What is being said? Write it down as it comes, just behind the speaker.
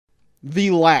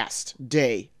the last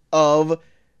day of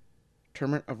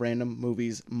Tournament of Random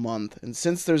Movies month. And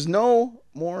since there's no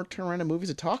more Tournament of Random Movies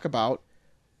to talk about,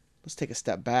 let's take a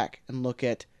step back and look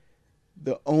at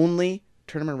the only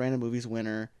Tournament of Random Movies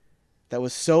winner that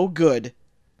was so good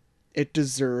it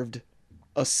deserved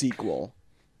a sequel.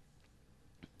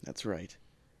 That's right.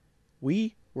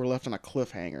 We were left on a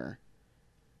cliffhanger.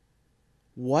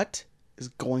 What is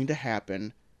going to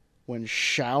happen when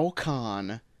Shao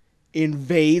Kahn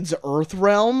invades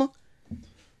Earthrealm?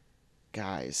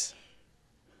 Guys,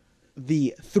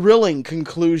 the thrilling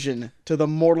conclusion to the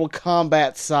Mortal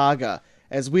Kombat saga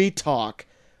as we talk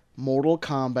Mortal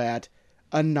Kombat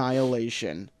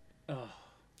Annihilation. Oh.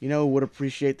 You know who would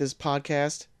appreciate this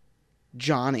podcast?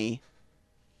 Johnny.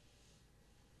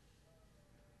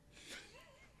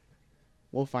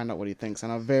 We'll find out what he thinks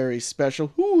on a very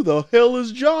special Who the Hell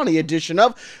is Johnny edition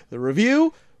of the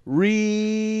Review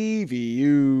Review.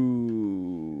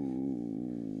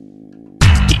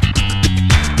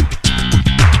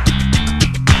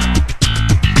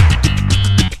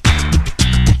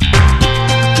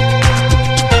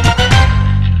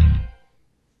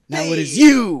 Now it is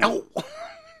you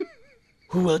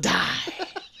who will die.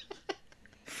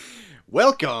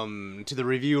 Welcome to the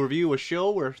Review, a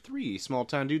show where three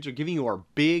small-town dudes are giving you our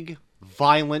big,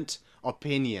 violent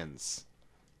opinions.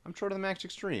 I'm Troy to the Max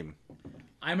Extreme.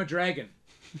 I'm a dragon.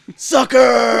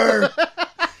 Sucker!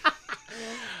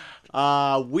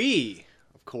 We,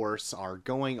 of course, are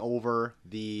going over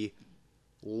the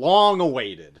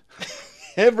long-awaited.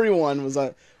 Everyone was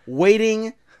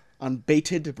waiting on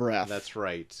bated breath. That's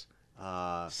right.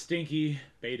 Stinky,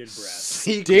 bated breath.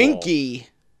 Sequel Stinky.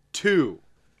 to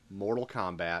Mortal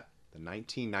Kombat, the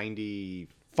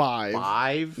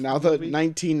 1995 Now the movie?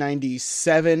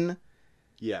 1997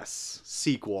 Yes,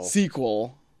 sequel.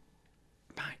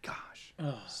 My gosh.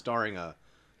 Ugh. Starring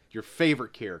your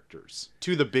favorite characters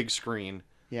to the big screen.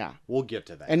 Yeah. We'll get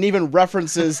to that. And even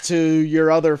references to your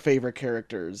other favorite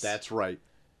characters. That's right.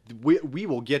 We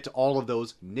will get to all of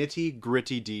those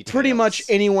nitty-gritty details. Pretty much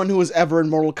anyone who was ever in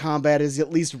Mortal Kombat is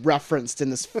at least referenced in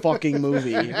this fucking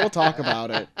movie. We'll talk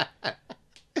about it.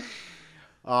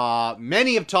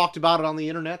 Many have talked about it on the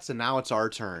internet, so now it's our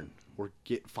turn. We're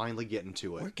finally getting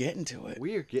to it. We're getting to it.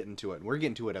 We're getting to it. And we're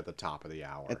getting to it at the top of the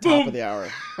hour. At top of the hour.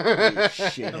 You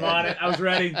shit. I'm on it. I was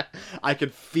ready. I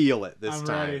could feel it this I'm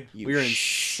time. ready. You We're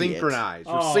shit. synchronized.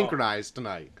 We're Oh. synchronized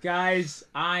tonight. Guys,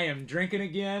 I am drinking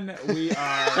again.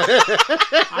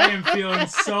 I am feeling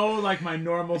so like my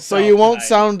normal So self you won't tonight.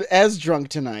 sound as drunk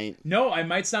tonight. No, I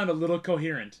might sound a little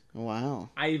coherent. Wow.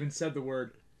 I even said the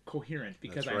word coherent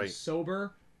because That's I'm right.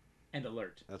 sober and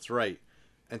alert. That's right.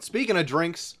 And speaking of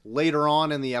drinks, later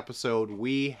on in the episode,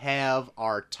 we have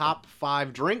our top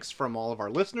 5 drinks from all of our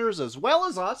listeners as well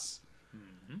as us.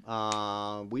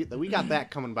 We got that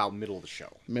coming about middle of the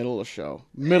show. Middle of the show.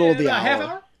 Middle of the About hour. half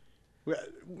hour?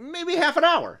 Maybe half an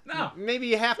hour. No.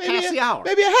 Maybe half past the hour.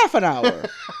 Maybe a half an hour.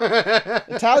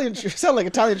 Italian. You sound like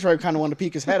Italian Troy kind of wanted to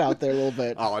peek his head out there a little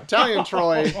bit. Oh, Italian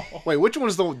Troy. Wait, which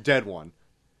one's the dead one?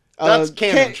 That's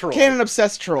Canon Troy. Canon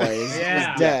Obsessed Troy is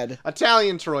Yeah. dead.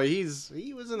 Italian Troy, he was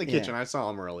in the Yeah. kitchen. I saw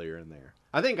him earlier in there.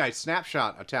 I think I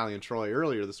snapshot Italian Troy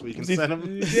earlier this week and You sent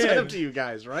him did. to you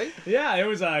guys, right? Yeah, it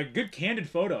was a good candid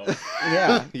photo.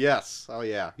 Yeah. Yes. Oh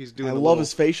yeah, he's doing. I the love little,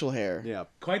 his facial hair. yeah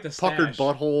Quite the stash. puckered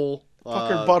butthole.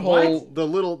 Puckered butthole. The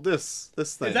little this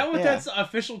thing. Is that what Yeah. that's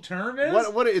official term is?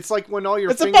 What it's like when all your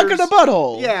It's fingers. a bucket of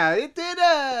butthole. Yeah, it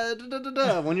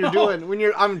did. When you're doing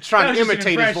I'm trying That to was just an imitate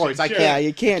his impression, voice. I sure. can't. Yeah,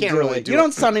 you can't do really it. do You it.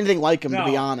 don't sound anything like him, to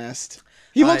be No. honest.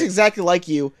 He looks I- exactly like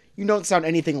you. You don't sound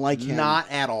anything like him. Not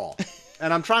at all.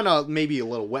 And I'm trying to maybe a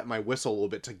little wet my whistle a little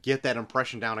bit to get that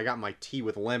impression down. I got my tea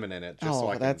with lemon in it. Just so Oh,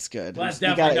 I can, that's good. Well, that's You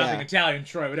definitely gotta- nothing Italian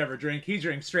Troy would ever drink. He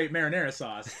drinks straight marinara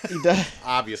sauce. He does.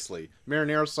 obviously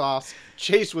marinara sauce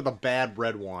chased with a bad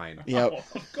red wine. Yep. Oh,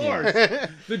 of course. The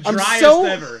I'm driest so.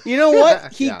 ever. You know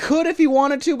what? He Yeah. could if he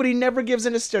wanted to, but he never gives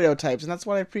into stereotypes, and that's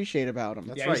what I appreciate about him.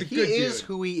 That's Yeah, right. he's a He good is dude.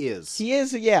 who he is. He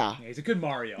is. Yeah. Yeah, he's a good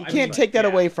Mario. You can't take that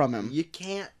away from him. You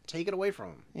can't take it away from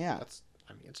him. Yeah.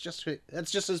 It's just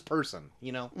his person.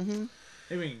 You know. Mm-hmm.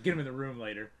 Maybe we can get him in the room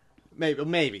later.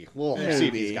 Maybe we'll see if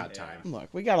Maybe. he's got time. Look,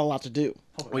 we got a lot to do.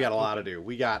 We got a lot to do.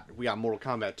 We got Mortal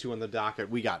Kombat 2 on the docket.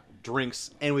 We got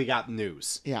drinks and we got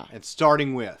news. Yeah. And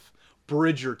starting with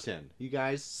Bridgerton. You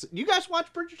guys watch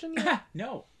Bridgerton yet?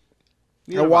 No.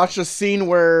 I watched a scene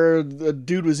where the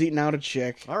dude was eating out a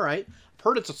chick. All right. I've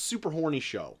heard it's a super horny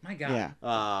show. My God. Yeah.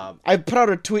 I I put out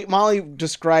a tweet. Molly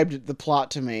described the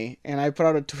plot to me, and I put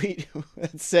out a tweet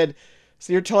that said,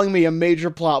 "So you're telling me a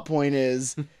major plot point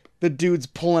is the dude's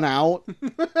pulling out?"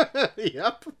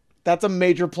 Yep. That's a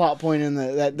major plot point in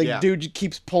that the Yeah. dude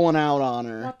keeps pulling out on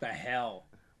her. What the hell?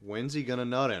 When's he gonna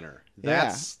nut in her? Yeah.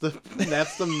 That's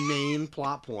the main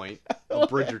plot point of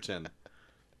Bridgerton.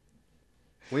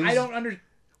 I don't understand.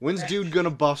 When's dude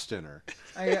gonna bust in her?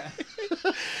 I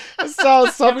saw We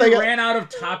something. ran out of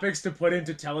topics to put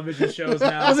into television shows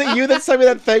now. Was it you that sent me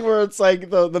that thing where it's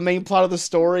like the main plot of the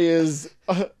story is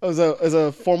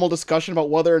a formal discussion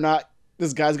about whether or not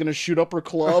this guy's gonna shoot up her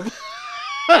club?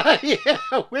 Yeah,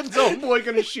 when's old boy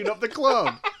gonna shoot up the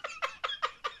club?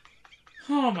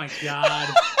 Oh my god.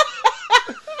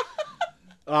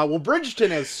 Well, Bridgerton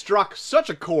has struck such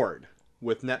a chord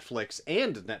with Netflix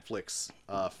and Netflix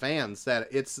fans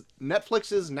that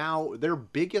Netflix is now their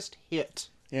biggest hit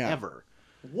ever.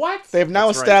 What? They have now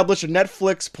That's right. established a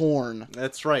Netflix porn.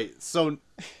 That's right. So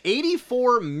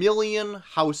 84 million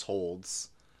households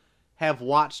have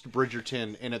watched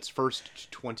Bridgerton in its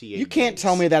first 28 You can't days.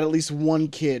 tell me that at least one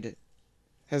kid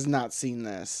has not seen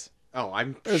this. Oh,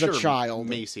 I'm There's a sure child.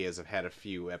 Macy has had a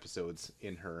few episodes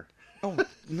in her Oh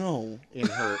no!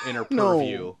 purview.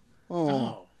 No. Oh,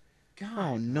 Oh, God. oh I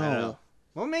don't no! know.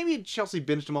 Well, maybe Chelsea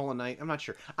binged them all at night. I'm not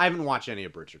sure. I haven't watched any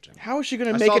of Bridgerton. How is she gonna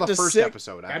I make saw it the to first 6?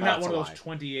 episode. I'm not one of those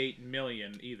 28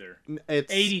 million either.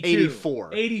 It's 82.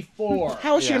 84. 84.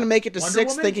 How is she Yeah. gonna make it to Wonder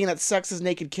 6 Woman? thinking that sex is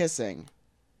naked kissing?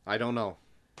 I don't know.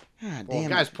 God Well, the damn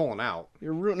guy's it! pulling out.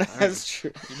 You're ruining. That's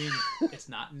true. You mean it's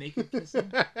not naked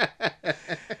kissing?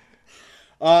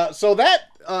 So that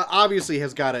obviously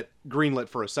has got it greenlit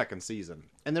for a second season.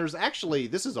 And there's actually,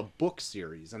 this is a book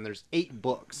series, and there's 8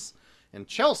 books. And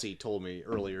Chelsea told me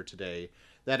earlier today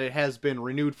that it has been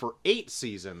renewed for 8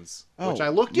 seasons, which I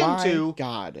looked into,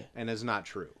 God, and is not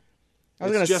true. I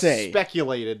was It's gonna just say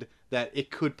speculated that it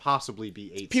could possibly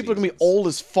be 8 people are gonna be seasons. old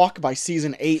as fuck by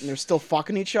season 8, and they're still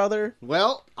fucking each other.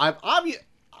 Well,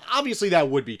 obviously that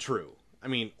would be true. I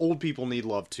mean, old people need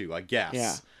love too, I guess.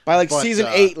 Yeah. By like But, season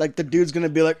 8, like the dude's gonna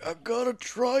be like, "I gotta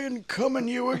try and come in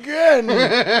you again.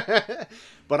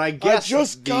 But I I guess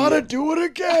just gotta do it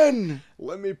again.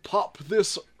 let me pop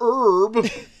this herb.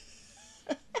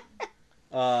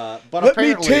 But Let me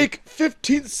apparently, take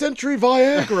 15th century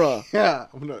Viagra." Yeah,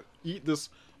 I'm gonna eat this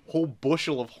whole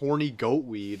bushel of horny goat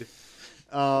weed.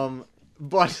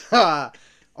 But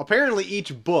apparently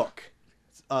each book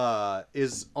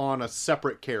is on a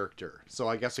separate character, so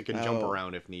I guess it can jump Oh.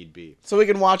 around if need be. So we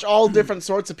can watch all different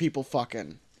sorts of people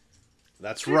fucking.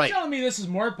 That's You're right. telling me this is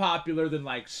more popular than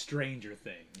like Stranger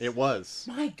Things? It was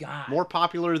My God. more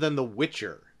popular than The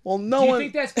Witcher. Well, Do no you one.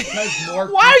 think that's because more?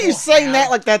 Why are you people saying have-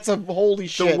 that like that's a holy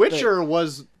shit? The Witcher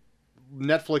was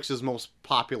Netflix's most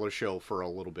popular show for a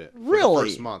little bit. For Really? the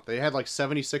first month. They had like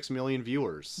 76 million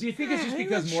viewers. Do you think it's just Yeah,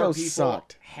 because that more show people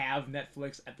sucked. have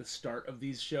Netflix at the start of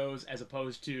these shows as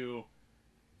opposed to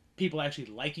people actually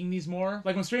liking these more?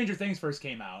 Like when Stranger Things first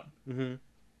came out,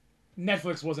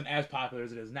 Netflix wasn't as popular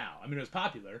as it is now. I mean, it was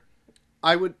popular.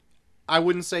 I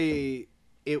wouldn't say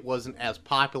it wasn't as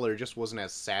popular, it just wasn't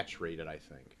as saturated, I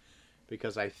think.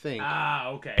 Because I think Ah,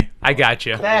 okay. I got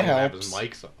you. That have helps. his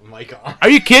mic on. Are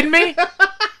you kidding me?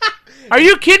 Are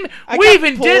you kidding me? I We kept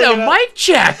even did pulling a it up. mic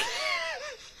check.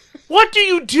 What do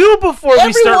you do before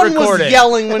we start Everyone recording? was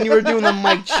yelling when you were doing the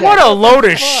mic check. What a load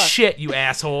of Fuck. shit, you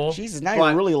asshole. Jesus, now But-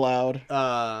 you're really loud.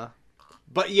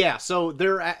 But yeah, so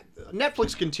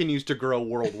Netflix continues to grow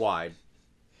worldwide.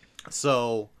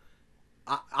 So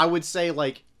I would say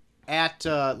like at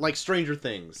like Stranger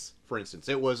Things, for instance,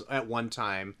 it was at one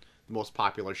time the most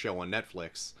popular show on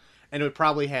Netflix, and it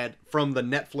probably had, from the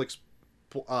Netflix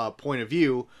point of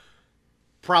view,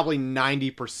 probably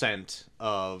 90%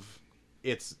 of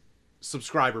its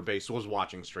subscriber base was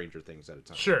watching Stranger Things at a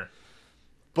time. Sure.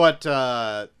 But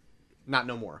not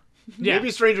no more. Yeah.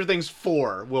 Maybe Stranger Things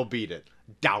 4 will beat it.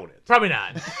 Doubt it. Probably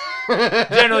not.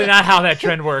 Generally not how that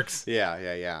trend works. Yeah.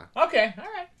 Okay, all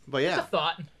right. But Just yeah, a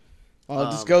thought. Well,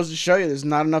 it just goes to show you there's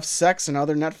not enough sex in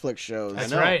other Netflix shows.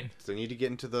 That's I know. right. So they need to get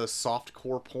into the soft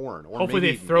core porn. Or Hopefully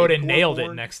maybe they throw it and mid-core nailed it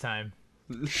porn. next time.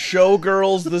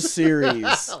 Showgirls the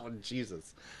series. Oh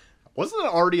Jesus! Wasn't it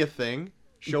already a thing?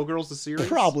 Showgirls the series?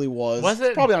 Probably was. Was It's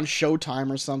it? probably on Showtime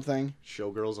or something.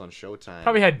 Showgirls on Showtime.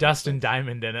 Probably had Dustin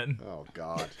Diamond in it. Oh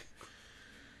God.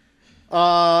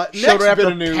 Showed Next her bit after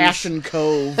of news. Passion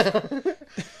Cove.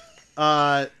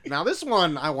 Now this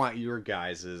one I want your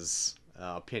guys'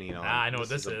 opinion on. I know what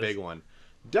this is a is. big one.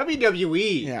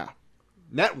 WWE Yeah.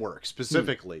 Network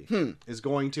specifically is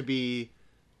going to be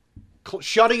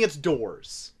shutting its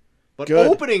doors, but Good.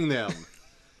 opening them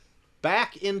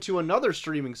back into another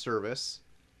streaming service,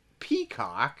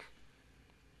 Peacock.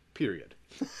 Period.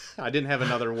 I didn't have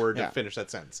another word Yeah. to finish that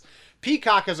sentence.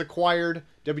 Peacock has acquired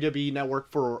WWE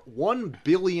Network for $1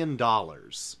 billion.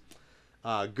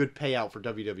 good payout for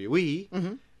WWE.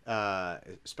 Mm-hmm.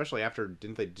 Especially after,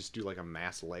 didn't they just do like a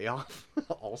mass layoff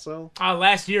also?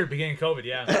 Last year, beginning of COVID,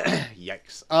 yeah.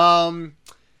 Yikes.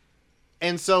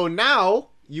 And so now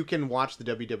you can watch the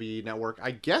WWE Network,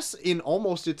 I guess, in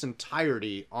almost its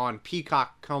entirety on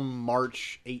Peacock come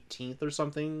March 18th or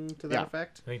something to that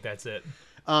effect. I think that's it.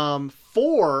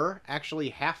 For actually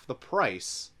half the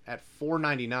price at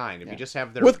 $4.99 if you just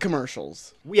have their with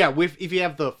commercials. Yeah, if you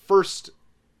have the first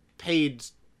paid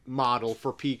model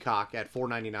for Peacock at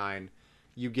 $4.99,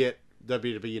 you get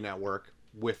WWE Network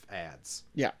with ads.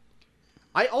 Yeah.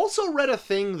 I also read a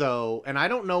thing though, and I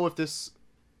don't know if this,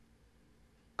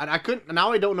 and I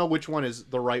don't know which one is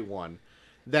the right one,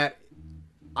 that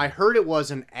I heard it was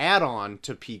an add-on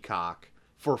to Peacock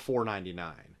for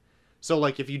 $4.99. So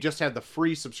like if you just had the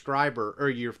free subscriber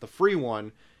or the free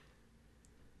one,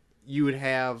 you would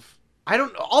have,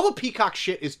 all the Peacock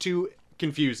shit is too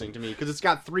confusing to me because it's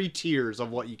got 3 tiers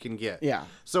of what you can get. Yeah.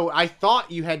 So I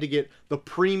thought you had to get the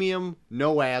premium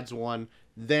no ads one,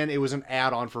 then it was an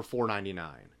add-on for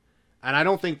 $4.99. And I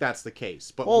don't think that's the case.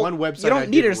 But one website you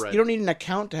don't need an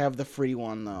account to have the free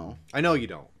one though. I know you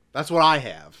don't. That's what I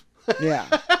have. Yeah.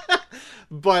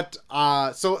 But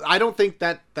so I don't think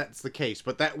that's the case.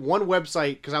 But that one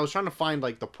website, because I was trying to find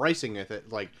like the pricing with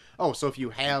it, like, oh, so if you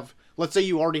have, let's say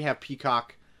you already have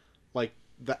Peacock, like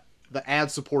the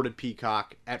ad-supported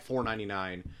Peacock at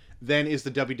 $4.99, then is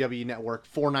the WWE Network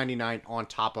 $4.99 on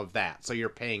top of that. So you're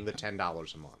paying the $10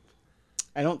 a month.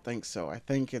 I don't think so. I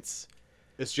think it's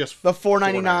just the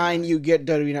 $4.99 you get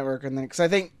WWE Network, and then because I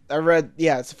think I read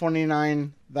it's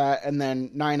 $4.99 that, and then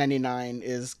 $9.99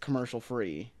 is commercial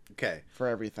free. Okay. For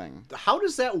everything. How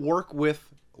does that work with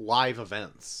live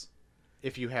events?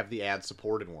 If you have the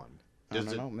ad-supported one. I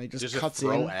don't know. They just does cuts it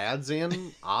throw in ads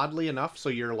in oddly enough, so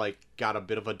you're like got a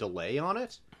bit of a delay on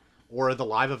it, or are the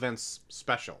live events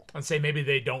special? I'd say maybe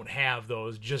they don't have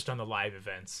those just on the live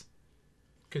events.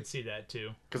 Could see that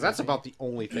too. Because that's about the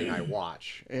only thing I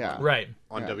watch. Right.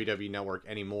 On WWE Network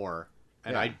anymore,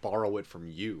 and I borrow it from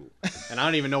you, and I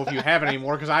don't even know if you have it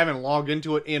anymore because I haven't logged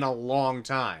into it in a long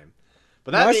time.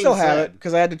 But that I still have it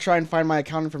because I had to try and find my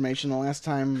account information the last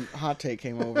time Hot Take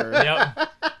came over. Yep.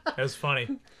 That was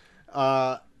funny.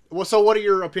 Well, so what are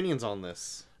your opinions on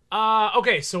this?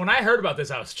 Okay, so when I heard about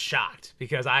this, I was shocked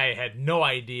because I had no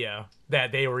idea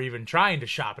that they were even trying to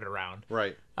shop it around.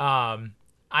 Right.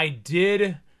 I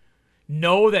did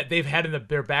know that they've had in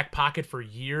their back pocket for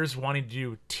years wanting to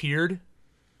do tiered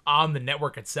on the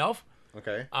network itself.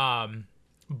 Okay.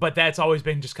 But that's always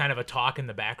been just kind of a talk in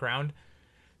the background.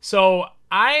 So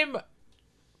I'm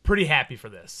pretty happy for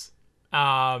this.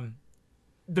 The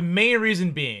main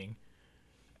reason being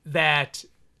that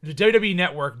the WWE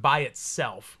Network by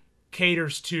itself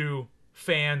caters to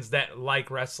fans that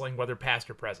like wrestling, whether past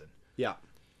or present. Yeah.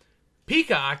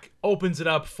 Peacock opens it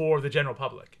up for the general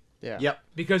public. Yeah. Yep.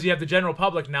 Because you have the general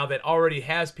public now that already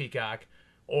has Peacock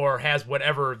or has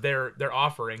whatever they're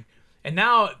offering. And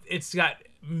now it's got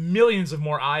millions of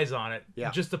more eyes on it.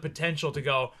 Yeah. Just the potential to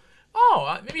go,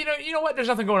 maybe you know what? There's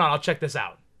nothing going on. I'll check this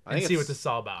out and see what this is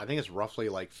all about. I think it's roughly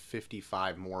like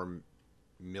 55 million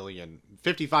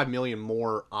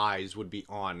more eyes would be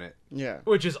on it. Yeah.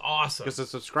 Which is awesome. Because the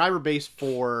subscriber base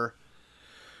for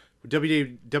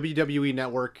WWE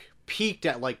Network peaked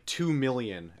at like 2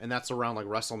 million, and that's around like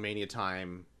WrestleMania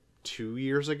time 2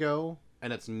 years ago,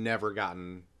 and it's never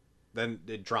gotten, then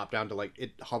it dropped down to like,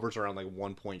 it hovers around like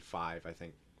 1.5, I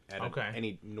think, at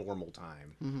any normal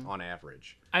time on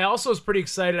average. I also was pretty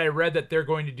excited. I read that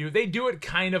they do it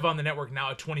kind of on the network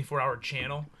now, a 24-hour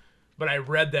channel, but I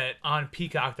read that on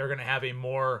Peacock they're going to have a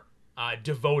more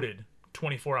devoted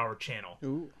 24-hour channel.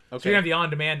 Ooh. Okay. So you're going to have the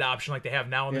on-demand option like they have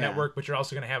now on the network, but you're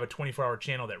also going to have a 24-hour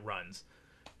channel that runs.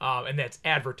 And that's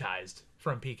advertised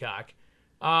from Peacock.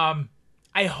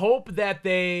 I hope that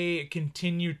they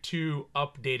continue to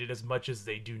update it as much as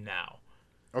they do now.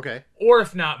 Okay. Or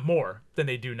if not more than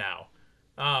they do now.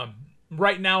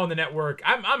 Right now on the network,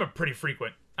 I'm a pretty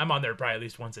frequent. I'm on there probably at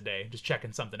least once a day, just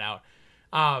checking something out.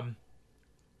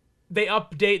 They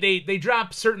update, they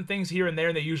drop certain things here and there,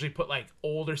 and they usually put like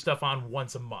older stuff on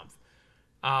once a month.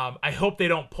 I hope they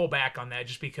don't pull back on that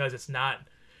just because it's not...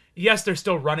 Yes, they're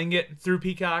still running it through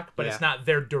Peacock, but it's not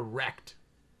their direct,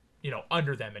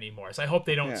 under them anymore. So I hope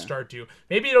they don't start to.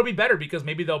 Maybe it'll be better because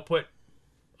maybe they'll put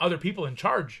other people in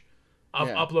charge of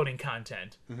uploading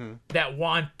content that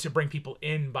want to bring people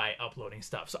in by uploading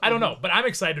stuff. So I don't know, but I'm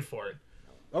excited for it.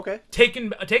 Okay.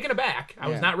 Taken aback. I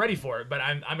was not ready for it, but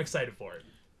I'm excited for it.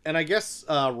 And I guess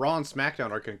Raw and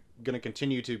SmackDown are going to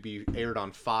continue to be aired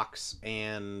on Fox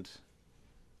and...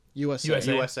 USA.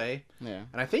 USA. Yeah.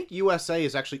 And I think USA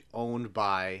is actually owned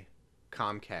by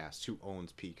Comcast, who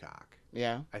owns Peacock.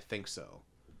 Yeah. I think so.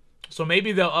 So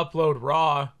maybe they'll upload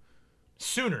Raw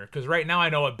sooner, because right now I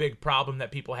know a big problem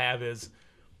that people have is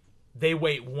they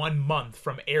wait 1 month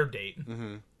from air date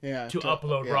Yeah. to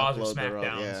upload Raws or upload the Raw,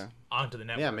 SmackDowns yeah. onto the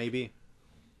network. Yeah, maybe.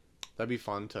 That'd be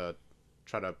fun to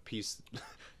try to piece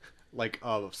like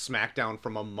a SmackDown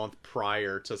from a month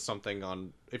prior to something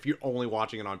on, if you're only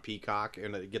watching it on Peacock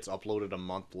and it gets uploaded a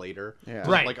month later. Yeah. to,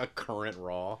 Right. Like a current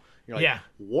Raw. You're like, Yeah.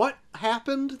 what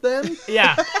happened then?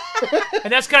 Yeah,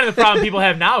 and that's kind of the problem people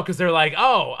have now, because they're like,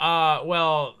 oh,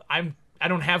 well, I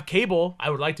don't have cable. I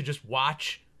would like to just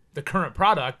watch the current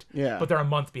product. Yeah. But they're a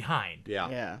month behind. Yeah.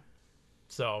 Yeah.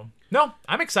 So no,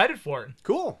 I'm excited for it.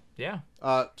 Cool. Yeah.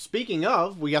 Speaking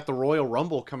of, we got the Royal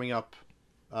Rumble coming up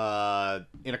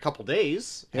in a couple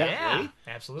days. Yeah.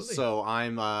 Absolutely. So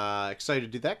I'm excited to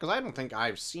do that because I don't think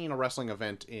I've seen a wrestling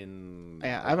event in.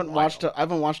 Yeah, I haven't watched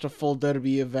a full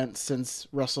WWE event since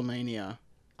WrestleMania.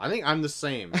 I think I'm the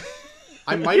same.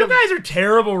 I might you have. guys are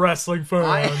terrible wrestling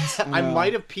fans. I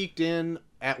might have peeked in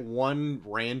at one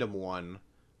random one,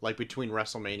 like between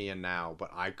WrestleMania and now, but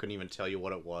I couldn't even tell you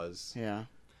what it was. Yeah.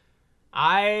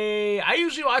 I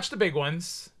usually watch the big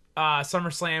ones.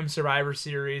 SummerSlam, Survivor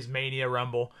Series, Mania,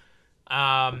 Rumble.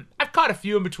 I've caught a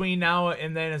few in between now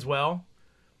and then as well.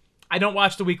 I don't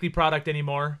watch the weekly product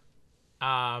anymore.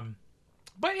 But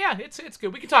yeah, it's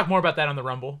good. We can talk more about that on the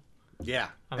Rumble. Yeah,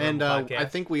 On the and Rumble podcast. I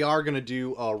think we are gonna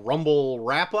do a Rumble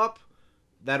wrap up.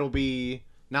 That'll be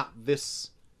not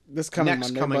this This coming next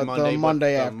Monday, coming but Monday, the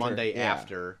Monday but after. the Monday Yeah.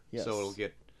 after. Yes. So it'll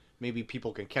get, maybe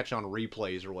people can catch on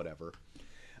replays or whatever.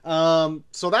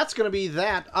 So that's gonna be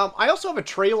that. I also have a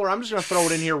trailer. I'm just gonna throw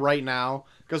it in here right now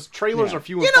because trailers Yeah. are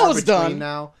few and You know far it's between done.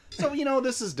 now. So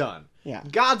this is done. Yeah.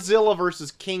 Godzilla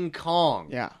versus King Kong.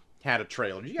 Yeah. Had a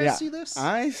trailer. Did you guys Yeah. see this?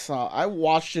 I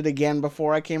watched it again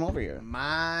before I came over here.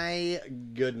 My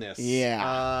goodness.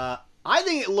 Yeah. I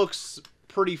think it looks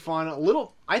pretty fun.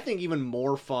 I think even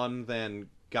more fun than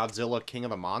Godzilla King of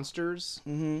the Monsters.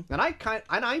 Mm-hmm. And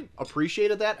I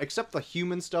appreciated that, except the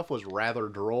human stuff was rather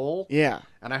droll. Yeah.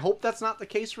 And I hope that's not the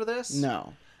case for this.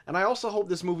 No. And I also hope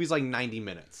this movie's like 90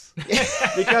 minutes.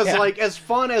 Because like as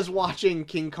fun as watching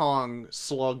King Kong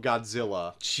slug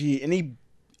Godzilla, Gee, and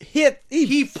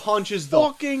he punches the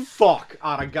fucking- fuck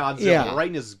out of Godzilla Yeah. right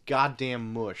in his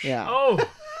goddamn mush. Yeah. Oh,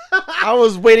 I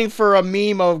was waiting for a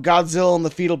meme of Godzilla in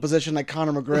the fetal position like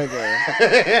Conor McGregor.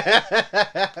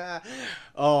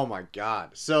 Oh my god.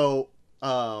 So,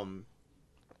 I'm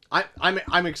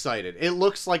excited. It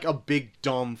looks like a big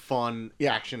dumb fun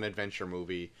Yeah. action adventure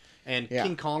movie. And Yeah.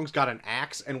 King Kong's got an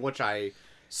axe, and which I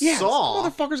Yeah, saw,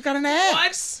 this motherfucker's got an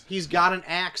axe. he's got an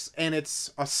axe and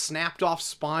it's a snapped off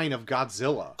spine of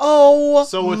Godzilla. Oh,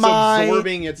 So it's my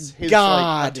absorbing his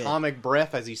God. like atomic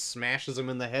breath as he smashes him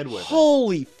in the head with it.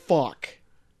 Holy fuck.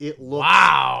 It looks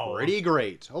Wow. pretty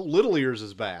great. Oh, Little Ears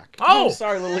is back. oh,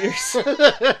 sorry, little ears.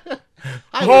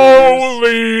 Hi, Little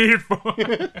Ears.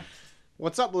 holy!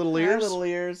 What's up, Little Hi, Ears? little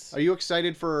ears. Are you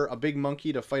excited for a big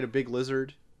monkey to fight a big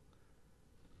lizard?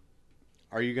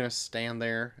 Are you gonna stand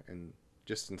there and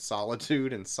just in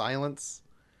solitude and silence?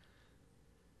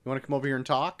 You want to come over here and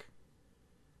talk?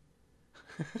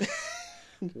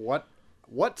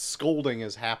 What scolding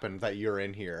has happened that you're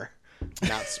in here,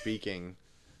 not speaking?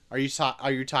 Are you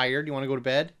tired? You want to go to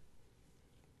bed?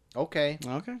 Okay.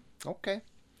 Okay.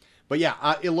 But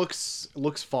yeah, it looks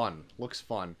fun. Looks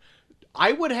fun.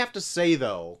 I would have to say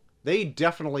though, they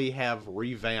definitely have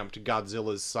revamped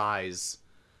Godzilla's size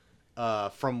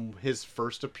from his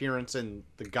first appearance in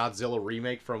the Godzilla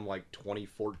remake from like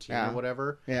 2014 Yeah. or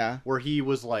whatever, Yeah. where he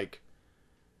was like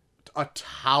a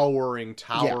towering.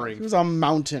 Yeah, he was a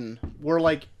mountain. Where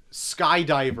like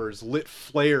skydivers lit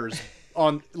flares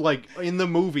on like in the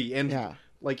movie, and Yeah.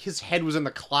 like his head was in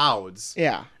the clouds.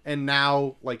 Yeah. And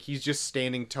now, like, he's just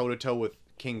standing toe-to-toe with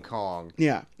King Kong.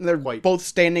 Yeah. And they're Quite- both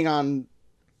standing on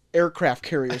aircraft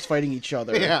carriers fighting each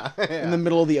other in the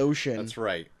middle of the ocean. That's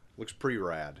right. Looks pretty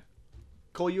rad.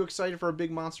 Cole, you excited for a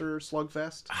big monster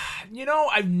slugfest? You know,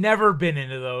 I've never been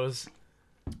into those.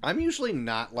 I'm usually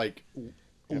not, like,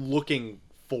 looking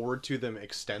forward to them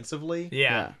extensively.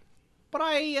 Yeah. But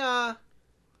I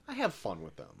have fun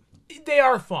with them. They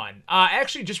are fun.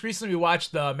 Actually, just recently we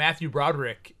watched the Matthew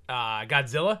Broderick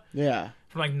Godzilla Yeah.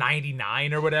 from like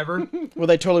 99 or whatever. Will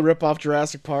they totally rip off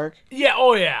Jurassic Park? Yeah,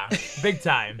 oh yeah, big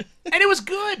time. And it was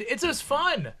good. It was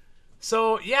fun.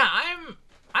 So yeah,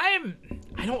 I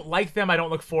don't like them. I don't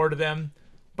look forward to them,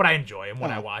 but I enjoy them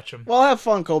when I watch them. Well, have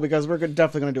fun, Cole, because we're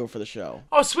definitely going to do it for the show.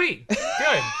 Oh, sweet,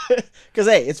 good. Because,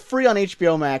 hey, it's free on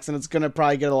HBO Max, and it's going to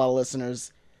probably get a lot of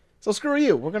listeners. So screw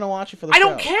you. We're going to watch it for the I show.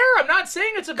 don't care. I'm not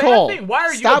saying it's a bad Cole, thing. Why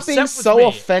are you stop upset being with so me?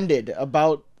 offended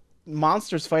about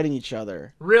monsters fighting each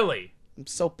other. Really? I'm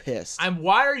so pissed.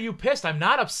 Why are you pissed? I'm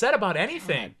not upset about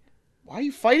anything. Why are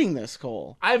you fighting this,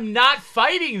 Cole? I'm not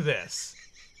fighting this.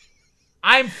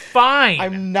 I'm fine.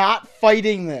 I'm not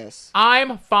fighting this.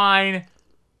 I'm fine.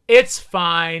 It's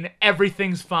fine.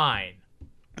 Everything's fine.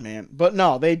 Man, but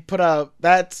no, they put out,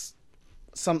 that's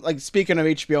some, like, speaking of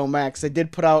HBO Max, they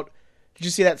did put out, did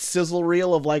you see that sizzle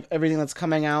reel of, like, everything that's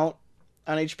coming out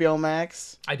on HBO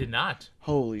Max? I did not.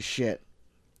 Holy shit.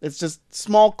 It's just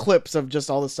small clips of just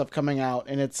all this stuff coming out,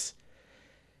 and it's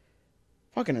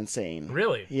fucking insane.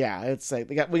 Really? Yeah, it's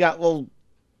like, well,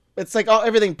 it's like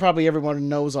everything probably everyone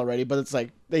knows already, but it's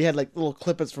like, they had, like, little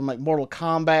clips from, like, Mortal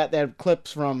Kombat, they had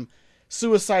clips from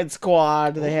Suicide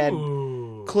Squad, they had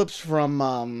Ooh. clips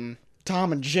from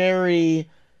Tom and Jerry.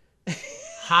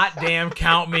 Hot damn,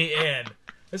 count me in.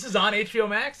 This is on HBO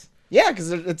Max? Yeah,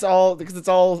 because it's all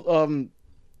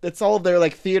of their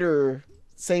like theater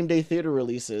same day theater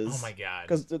releases. Oh my god.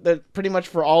 Because they're pretty much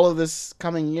for all of this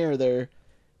coming year, they're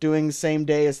doing same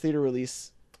day as theater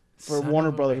release for Son Warner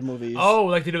of a Brothers bitch. movies. Oh,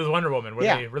 like they did with Wonder Woman, where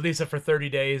Yeah. they release it for 30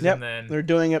 days Yep. and then. They're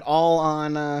doing it all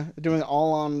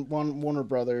on Warner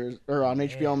Brothers or on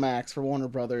HBO Max for Warner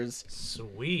Brothers.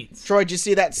 Sweet. Troy, did you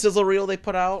see that sizzle reel they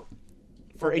put out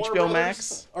for Warner HBO Brothers?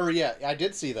 Max? Or yeah, I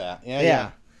did see that.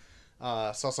 Yeah.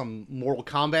 Saw some Mortal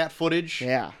Kombat footage.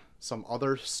 Yeah. Some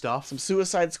other stuff. Some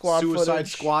Suicide Squad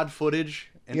footage. Squad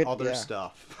footage and Get- other yeah.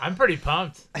 stuff. I'm pretty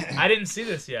pumped. I didn't see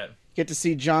this yet. Get to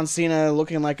see John Cena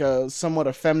looking like a somewhat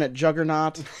effeminate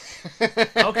juggernaut.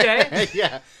 Okay.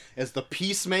 Yeah. As the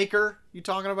Peacemaker you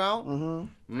talking about?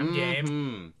 Mm-hmm. I'm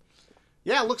game.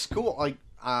 Yeah, it looks cool. Like,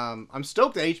 I'm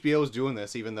stoked that HBO is doing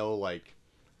this, even though like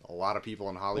a lot of people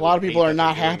in Hollywood. A lot of hate people are that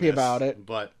not they're doing happy this, about it.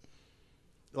 But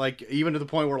like, even to the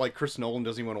point where like Chris Nolan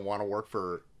doesn't even want to work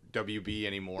for WB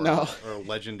anymore, No. or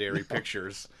Legendary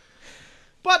Pictures.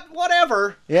 But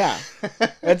whatever. Yeah.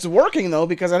 It's working, though,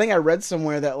 because I think I read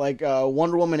somewhere that, like,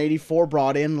 Wonder Woman 84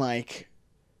 brought in, like,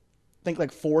 I think,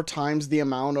 like, 4 times the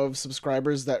amount of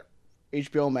subscribers that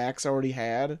HBO Max already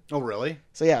had. Oh, really?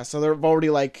 So, yeah, so they've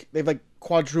already, like,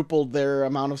 quadrupled their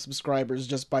amount of subscribers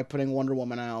just by putting Wonder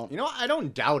Woman out. You know, I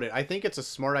don't doubt it. I think it's a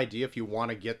smart idea if you want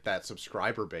to get that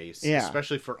subscriber base. Yeah.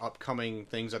 Especially for upcoming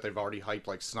things that they've already hyped,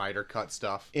 like Snyder Cut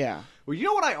stuff. Yeah. Well, you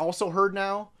know what I also heard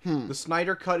now? The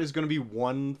Snyder Cut is going to be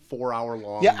 1 4-hour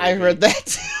long. Yeah, I movie. heard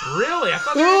that. Really? I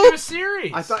thought they were going to do a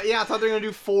series. I thought they were going to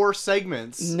do 4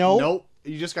 segments. Nope.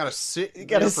 You just got to sit You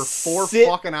gotta there for 4 sit-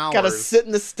 fucking hours. Gotta sit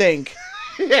in the stink.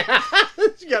 Yeah.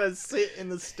 You got to sit in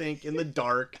the stink, in the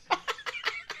dark.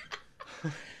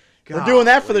 We're doing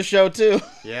that for the show, too.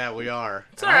 Yeah, we are.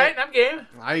 It's alright, I'm game.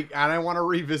 I want to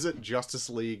revisit Justice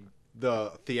League,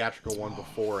 the theatrical one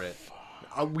before it.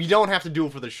 We don't have to do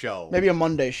it for the show. Maybe a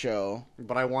Monday show.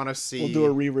 But I want to see. We'll do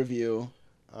a re-review.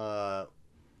 I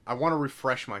want to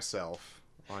refresh myself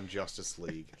on Justice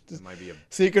League. It might be a.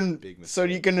 So you can Big so you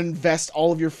mistake. can invest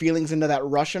all of your feelings into that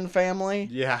Russian family.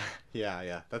 Yeah.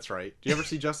 That's right. Do you ever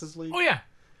see Justice League? Oh, yeah.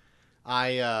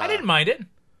 I I didn't mind it.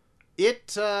 It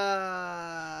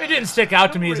didn't stick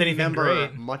out to me as anything remember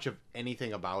great. much of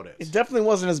anything about it. It definitely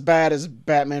wasn't as bad as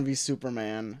Batman v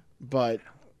Superman, but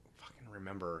Fucking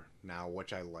remember now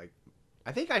which I like.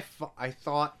 I think I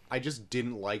thought I just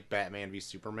didn't like Batman v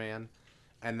Superman,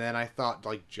 and then I thought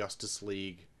like Justice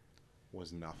League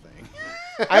was nothing.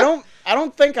 I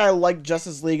don't think I like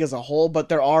Justice League as a whole, but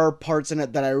there are parts in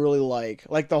it that I really like.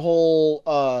 Like the whole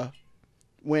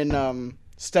when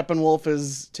Steppenwolf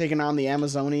is taking on the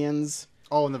Amazonians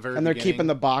Oh, in the very and they're beginning. keeping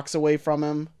the box away from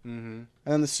him. Mm-hmm. And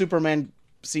then the Superman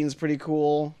scene's pretty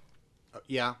cool.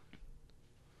 Yeah.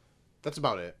 That's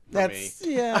about it for me. That's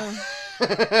yeah.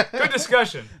 Good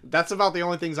discussion. That's about the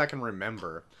only things I can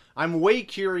remember. I'm way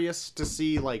curious to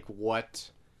see like what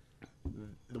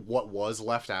was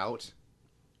left out.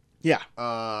 Yeah.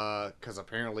 Because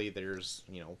apparently there's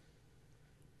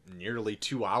nearly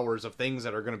 2 hours of things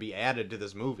that are going to be added to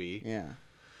this movie. Yeah.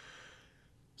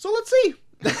 So let's see.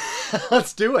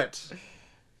 Let's do it.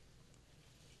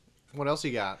 What else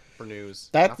you got for news?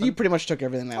 That Nothing? you pretty much took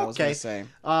everything that I was Okay. gonna say.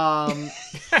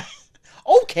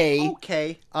 Okay.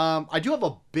 Okay. I do have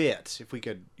a bit. If we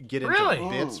could get into Really?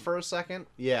 bits for a second.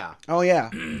 Yeah. Oh yeah.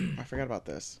 I forgot about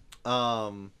this.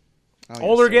 Oh, yeah,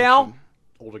 Older gal? solution.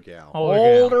 Older gal.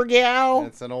 Older gal.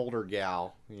 It's an older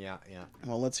gal. Yeah.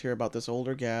 Well, let's hear about this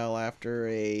older gal after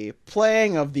a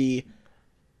playing of the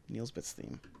Neil's Bits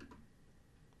theme.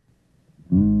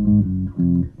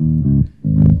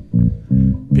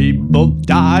 People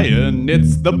dying,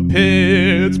 it's the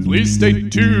pits. Please stay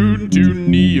tuned to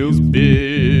Neil's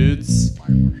Bits.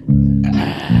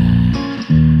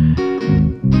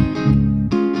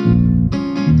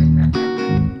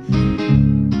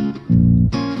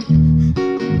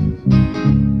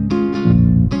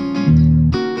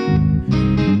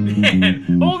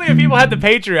 only if people had the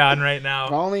Patreon right If now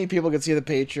only people could see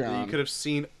the You Patreon. could have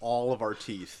seen all of our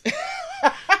teeth.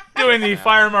 doing the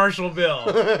Fire Marshal Bill.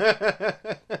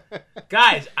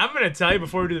 Guys, I'm gonna tell you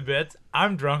before we do the bits,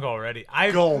 I'm drunk already.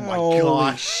 Oh my Holy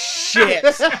gosh. shit.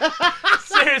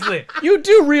 Seriously, You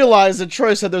do realize that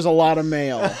Troy said there's a lot of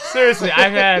mail. seriously,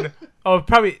 I've had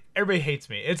probably everybody hates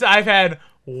me. I've had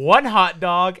one hot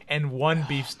dog and one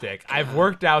beef stick. I've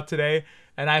worked out today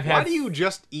and I've Why had do you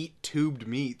just eat tubed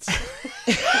meats?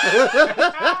 That's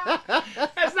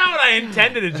not what I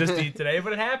intended to just eat today,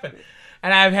 but it happened.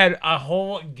 And I've had a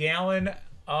whole gallon,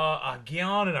 a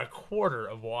gallon and a quarter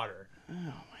of water. Oh my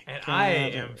and I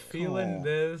am feeling Cole.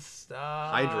 this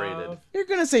stuff. Hydrated. You're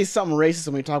going to say something racist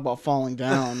when we talk about falling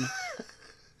down.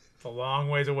 It's a long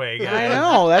ways away, I guys.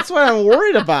 know. That's what I'm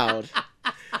worried about.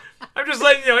 I'm just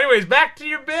letting you know. Anyways, back to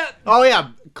your bit. Oh yeah,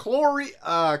 Clarice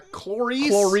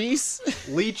Clarice.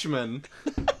 Leachman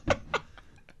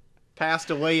passed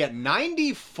away at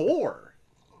 94.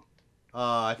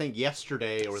 I think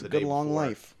yesterday or It's the a day good long before.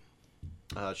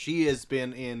 life. She has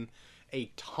been in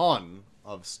a ton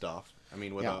of stuff. I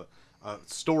mean, with Yeah. a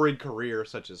storied career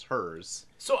such as hers.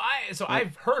 So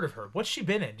I've heard of her. What's she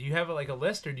been in? Do you have like a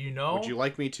list, or do you know? Would you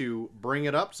like me to bring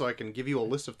it up so I can give you a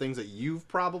list of things that you've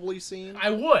probably seen?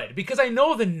 I would, because I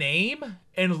know the name,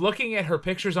 and looking at her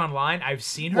pictures online, I've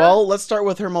seen her. Well, let's start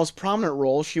with her most prominent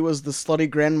role. She was the slutty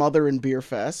grandmother in Beer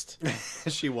Fest.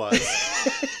 She was.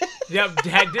 Yep,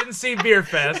 didn't see Beer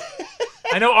Fest.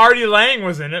 I know Artie Lang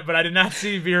was in it, but I did not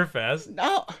see Beer Fest.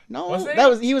 No,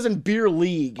 Was he? he was in Beer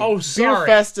League. Oh, Beer sorry.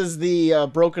 Fest is the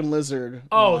Broken Lizard.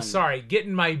 Oh, one. sorry,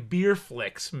 getting my beer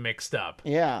flicks mixed up.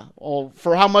 Yeah. Well,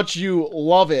 for how much you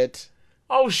love it.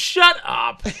 Oh, shut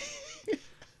up.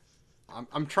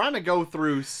 I'm trying to go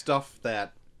through stuff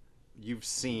that you've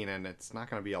seen, and it's not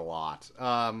going to be a lot.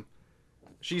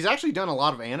 She's actually done a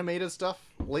lot of animated stuff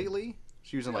lately.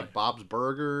 She was in like Bob's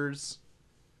Burgers.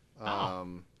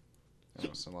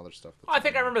 Some other stuff. Oh, I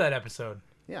think I remember that episode.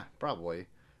 Yeah, probably.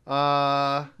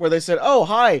 Where they said, "Oh,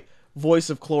 hi, voice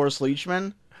of Cloris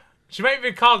Leachman." She might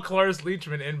be called Cloris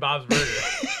Leachman in Bob's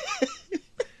Burgers.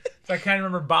 So I kind of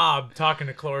remember Bob talking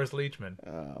to Cloris Leachman.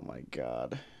 Oh my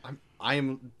god.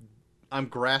 I'm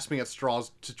grasping at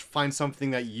straws to find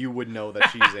something that you would know that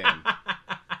she's in.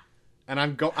 And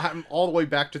I'm all the way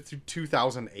back to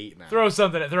 2008 now. Throw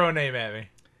a name at me.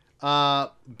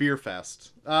 Beer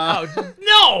Fest. Oh,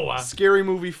 no! Scary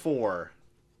Movie 4.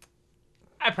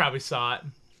 I probably saw it.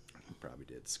 Probably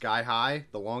did. Sky High,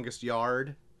 The Longest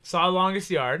Yard, Saw Longest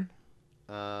Yard.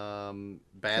 Bad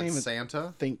even-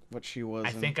 Santa. Think what she was. I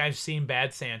in. think I've seen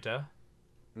Bad Santa.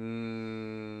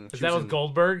 Is She that was with in-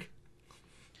 Goldberg?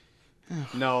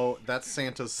 No, that's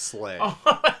Santa's sleigh. Oh,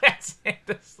 that's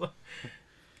Santa's.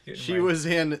 She was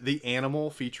in The Animal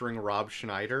featuring Rob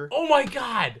Schneider. Oh my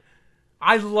god!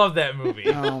 I love that movie.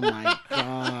 Oh my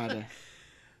god.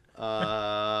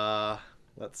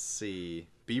 Let's see.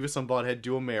 Beavis and Butthead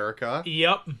Do America.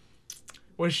 Yep.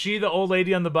 Was she the old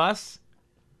lady on the bus?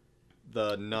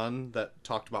 The nun that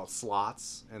talked about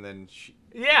slots, and then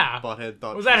Yeah. Butthead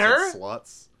thought Was she that said her?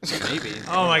 sluts. Maybe.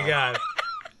 Oh my god.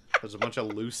 There's a bunch of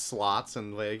loose slots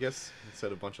in Vegas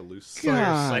instead of a bunch of loose So you're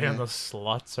God. saying the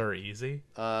sluts are easy?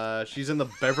 She's in the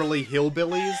Beverly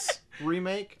Hillbillies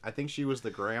remake. I think she was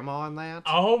the grandma in that.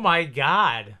 Oh my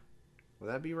god. Would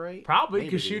that be right? Probably, Maybe,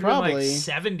 because she'd dude. been like Probably.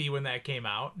 70 when that came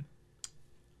out.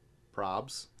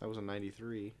 Probs. That was in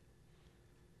 93.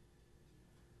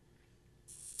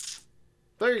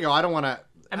 There you go. I don't want to...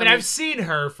 I mean, I've seen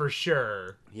her for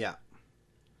sure. Yeah.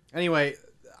 Anyway,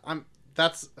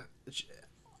 that's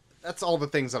all the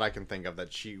things that I can think of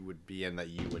that she would be in that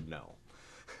you would know.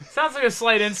 Sounds like a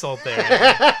slight insult there.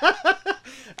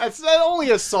 That's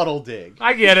only a subtle dig.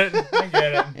 I get it. I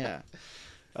get it.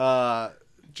 Yeah.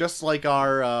 Just like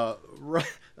our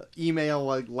email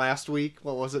like last week.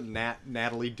 What was it?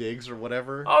 Natalie Diggs or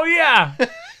whatever. Oh, yeah.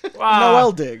 Wow.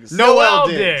 Noel Diggs. Noel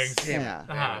Diggs. Diggs.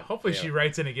 Yeah. Hopefully she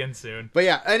writes in again soon. But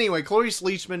yeah, anyway, Clarice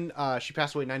Leachman, she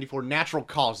passed away in 94. Natural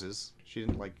causes. She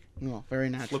didn't like No, very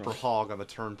natural. flip her hog on the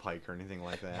turnpike or anything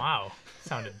like that. Wow.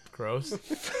 Sounded gross.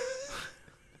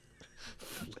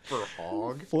 Flip her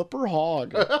hog? Flipper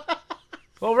hog.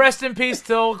 Well, rest in peace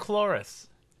till Cloris.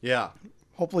 Yeah.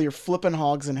 Hopefully you're flipping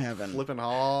hogs in heaven. Flipping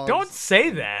hogs. Don't say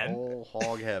that. Whole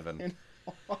hog heaven.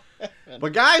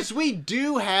 But guys, we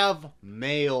do have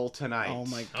mail tonight. Oh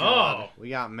my god. Oh, We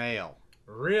got mail.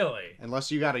 really?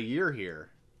 Unless you got a year here.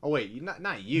 Oh wait,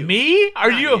 not you. Me? Are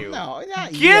Not you? you. No,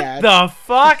 not Get yet. the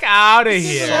fuck out of This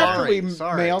is here. after Sorry, we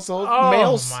sorry. mail, so Oh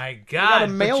mail's- my got god!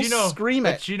 a male but you know, scream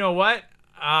but it. you know what?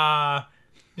 I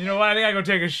think I go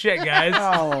take a shit, guys.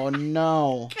 Oh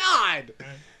no. God.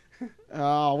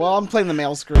 Oh, well, I'm playing the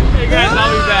male scream. Hey guys,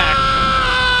 I'll be back.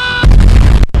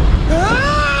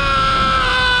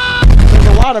 There's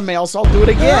a lot of male, so I'll do it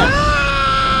again.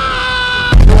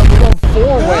 We're going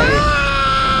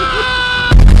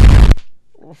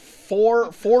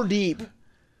four deep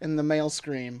in the male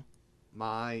scream.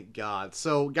 My God.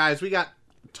 So, guys, we got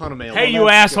a ton of mail. Hey, you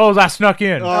assholes! I snuck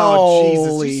in. Oh, Jesus.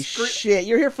 Holy You scre- shit!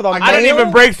 You're here for the I didn't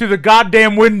even break through the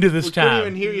goddamn window this We couldn't even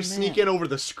time. hear you sneak in over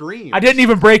the screen. I didn't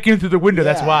even break in through the window.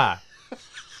 That's Yeah. why.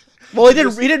 Well,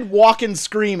 he did walk in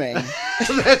screaming.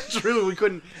 That's true. We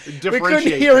couldn't We differentiate.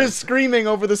 couldn't hear them. his screaming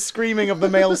over the screaming of the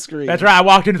male scream. That's right. I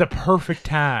walked into the perfect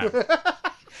time.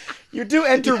 You do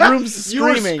enter rooms You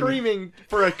were screaming. screaming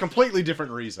for a completely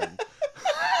different reason.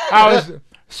 I was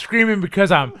screaming because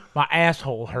my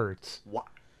asshole hurts. Why?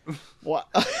 What?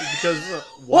 Because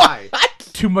why?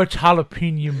 Too much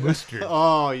jalapeno mustard.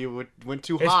 Oh, you went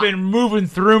too It's hot. been moving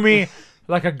through me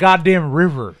like a goddamn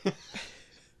river.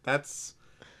 That's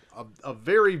a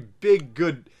very big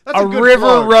good. That's A a good river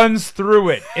plug. runs through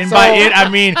it, and by it I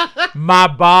mean my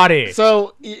body.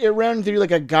 So it ran through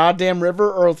like a goddamn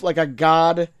river, or like a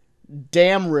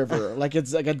goddamn river, like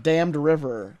it's like a damned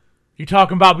river. You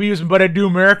talking about me using "But I Do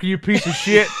America," you piece of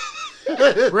shit?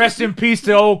 Rest in peace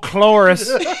to old Cloris.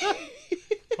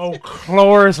 Old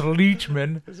Cloris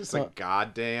Leachman. It's just a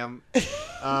goddamn.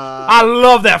 I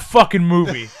love that fucking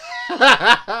movie. You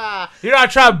know, I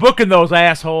tried booking those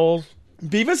assholes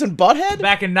Beavis and Butthead?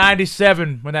 back in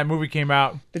 '97 when that movie came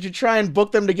out. Did you try and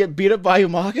book them to get beat up by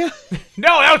Umaga?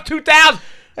 No, that was 2000.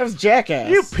 That was Jackass.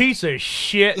 You piece of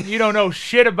shit. You don't know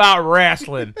shit about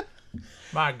wrestling.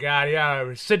 My God, you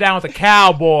gotta sit down with a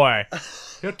cowboy.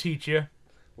 He'll teach you.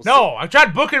 No, I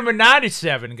tried booking him in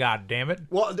 '97. God damn it!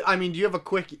 Well, I mean, do you have a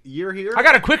quick year here? I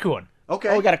got a quick one. Okay.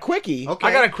 Oh, we got a quickie. Okay.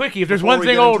 I got a quickie. If there's Before one we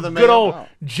thing get into old, the good mail. old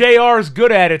JR's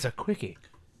good at, it's a quickie.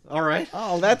 All right.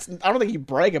 Oh, that's. I don't think you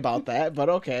brag about that, but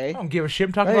okay. I don't give a shit.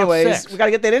 I'm talking Anyways, about sex. we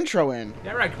gotta get that intro in.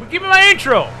 Yeah, right. Give me my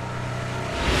intro.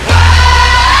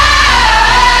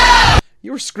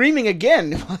 You were screaming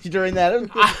again during that.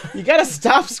 You gotta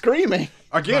stop screaming.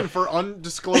 Again, for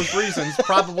undisclosed reasons,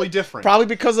 probably different. Probably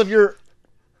because of your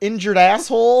injured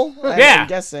asshole. Yeah. I'm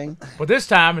guessing. But this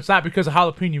time, it's not because of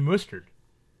jalapeno mustard.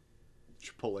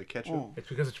 Chipotle ketchup. Oh. It's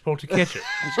because of Chipotle ketchup.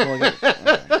 I'm just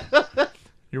gonna get-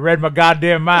 You read my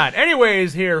goddamn mind.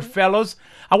 Anyways, here, fellas,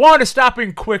 I wanted to stop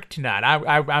in quick tonight.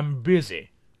 I'm busy.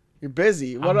 You're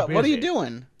busy. What are you busy.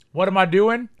 doing? What am I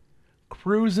doing?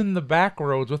 Cruising the back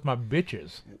roads with my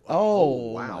bitches.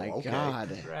 Oh, wow, my okay. God.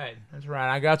 That's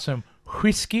right. I got some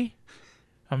whiskey.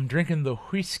 I'm drinking the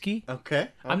whiskey. Okay.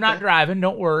 I'm not driving.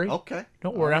 Don't worry. Okay.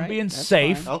 Don't worry. I'm Alright, being that's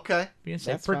safe. fine. Okay. Being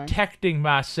safe. That's fine. Protecting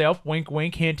myself. Wink,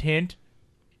 wink, hint, hint.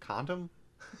 Condom?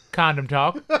 Condom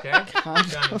talk. Okay.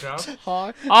 Condom talk.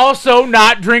 Talk. Also,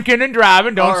 not drinking and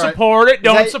driving. Don't Alright. support it.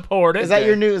 Don't that- support it. Is that Okay.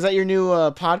 your new? Is that your new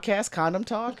podcast, Condom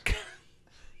Talk?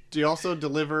 Do you also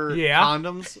deliver Yeah.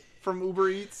 condoms from Uber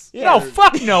Eats? No, Or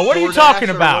fuck no. What are you DoorDash talking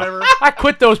or about? whatever? I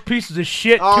quit those pieces of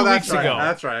shit Oh, 2 that's weeks right. ago.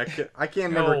 That's right. I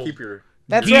can't No. never keep your.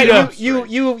 That's Get right. up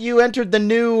You entered the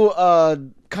new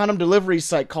condom delivery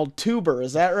site called Tuber.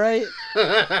 Is that right?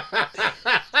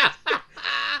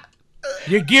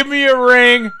 You give me a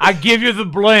ring, I give you the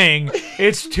bling.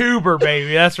 It's Tuber,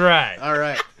 baby. That's right. All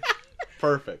right.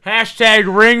 Perfect.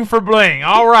 Hashtag ring for bling.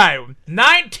 All right.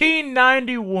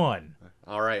 1991.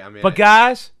 All right. I'm in. But it.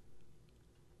 guys,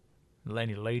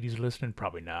 any ladies listening?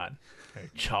 Probably not. Hey,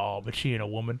 Chaw, but she ain't a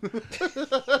woman.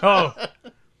 Oh.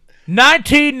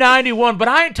 1991, but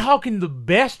I ain't talking the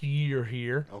best year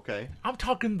here. Okay. I'm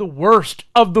talking the worst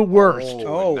of the worst.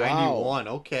 Oh, wow. 91.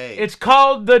 Okay. It's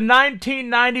called the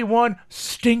 1991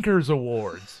 Stinkers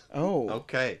Awards. Oh.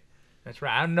 okay. That's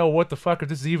right. I don't know what the fuck if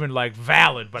this is even like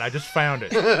valid, but I just found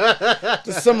it.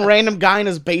 Just some random guy in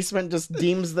his basement just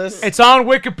deems this. It's on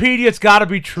Wikipedia. It's got to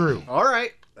be true. All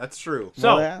right. That's true.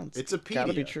 So, Well, yeah, It's a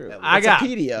gotta be pedia, true. at I least. got-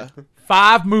 Wikipedia.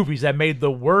 5 movies that made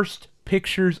the worst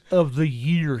pictures of the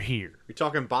year here. You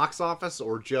talking box office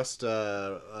or just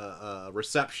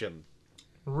reception?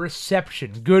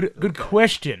 Reception. Good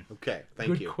question. Okay. Thank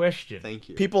Good you. question. Thank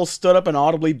you. People stood up and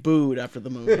audibly booed after the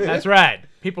movie. That's right.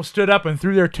 People stood up and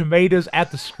threw their tomatoes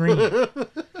at the screen.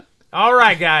 All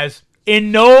right, guys.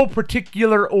 In no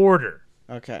particular order.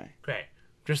 Okay. Okay.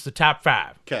 Just the top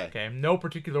 5. 'Kay. Okay. No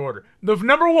particular order. The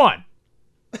number 1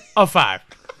 of 5.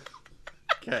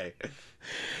 Okay.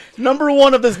 Number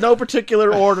 1 of this no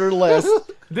particular order list.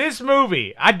 This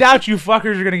movie. I doubt you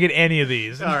fuckers are going to get any of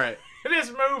these. All right.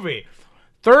 This movie.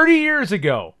 30 years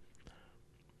ago.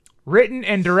 Written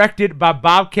and directed by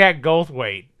Bobcat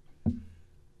Goldthwait.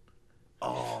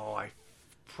 Oh, I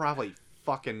probably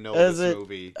fucking know Is this it-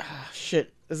 movie.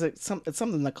 Shit. Is it it's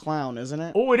something the clown, isn't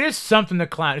it? Oh, it is something the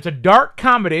clown. It's a dark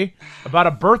comedy about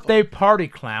a birthday party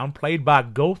clown played by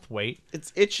Goldthwait.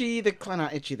 It's Itchy the clown,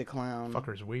 not Itchy the clown.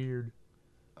 Fucker's weird.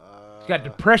 It's got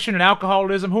depression and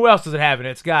alcoholism. Who else does it have in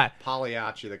it? It's got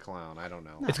Pagliacci the clown. I don't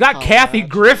know. It's got Kathy Pagliacci.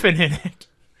 Griffin in it.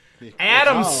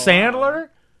 Adam Oh. Sandler?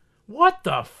 What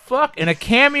the fuck? And a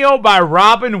cameo by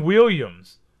Robin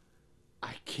Williams.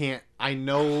 I can't. I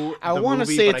know. I want to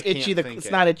say it's Itchy the.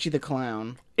 It's not Itchy the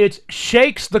clown. It's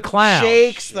Shakes the Clown.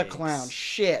 Shakes the Shakes. clown.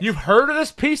 Shit. You've heard of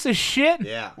this piece of shit?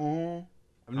 Yeah. Oh.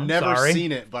 I've I'm never sorry.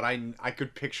 seen it, but I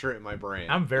could picture it in my brain.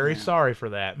 I'm very sorry for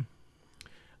that.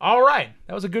 All right.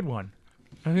 That was a good one.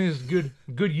 I think it's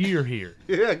a good year here.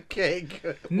 Okay,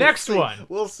 good. Next We'll see. one.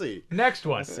 We'll see. Next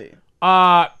one. Let's see.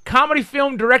 Comedy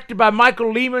film directed by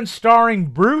Michael Lehman starring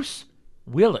Bruce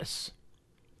Willis.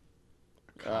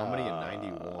 Comedy in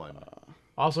 '91.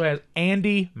 Also has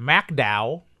Andy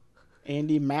McDowell.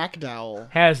 Andy McDowell.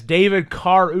 Has David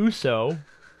Caruso,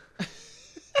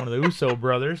 one of the Uso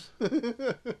brothers.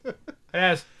 It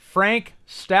has Frank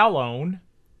Stallone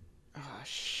Oh,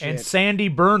 shit. and Sandy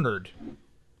Bernard.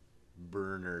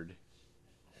 Bernard.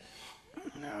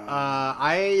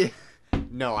 I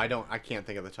don't. I can't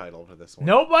think of the title for this one.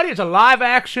 Nobody. It's a live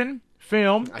action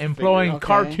film employing okay.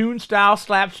 cartoon style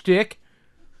slapstick.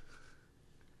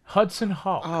 Hudson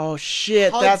Hawk. Oh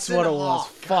shit, that's Hudson what it was. Hawk.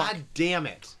 Fuck. God damn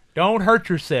it. Don't hurt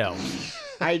yourselves.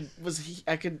 I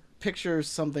could picture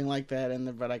something like that in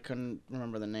there, but I couldn't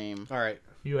remember the name. All right.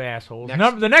 You assholes.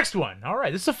 Next. The next one. All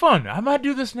right, this is fun. I might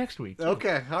do this next week.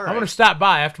 Okay. All right. I'm going to stop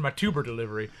by after my tuber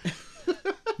delivery.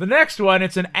 The next one,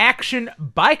 it's an action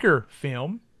biker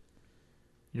film.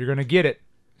 You're going to get it.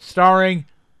 Starring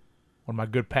one of my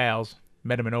good pals.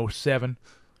 Met him in 07.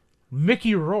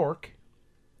 Mickey Rourke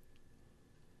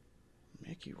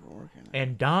Mickey Rourke.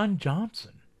 and Don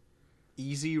Johnson.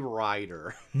 Easy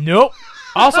Rider. Nope.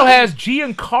 Also has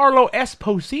Giancarlo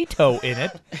Esposito in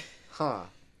it. Huh.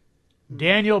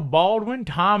 Daniel Baldwin,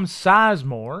 Tom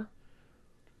Sizemore.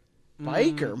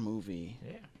 Biker movie.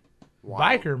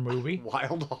 Biker movie.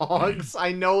 Wild Hogs.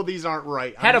 I know these aren't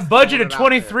right. I'm Had a just budget throwing of it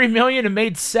out 23 million and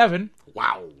made 7. there.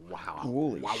 Wow.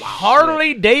 Holy shit.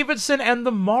 Harley Davidson and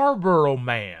the Marlboro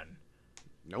Man.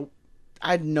 Nope.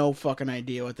 I had no fucking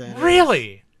idea what that is.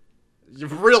 Really?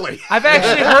 Really? I've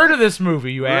actually heard of this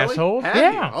movie, you Really? asshole. Have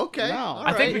Yeah. you? Okay. No. All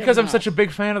I think right. because I'm no. such a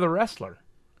big fan of the wrestler.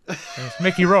 And it's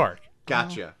Mickey Rourke.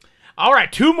 Gotcha. All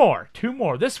right, two more.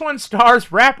 This one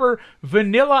stars rapper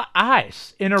Vanilla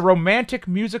Ice in a romantic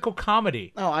musical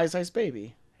comedy. Oh, Ice Ice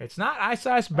Baby. It's not Ice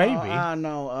Ice Baby.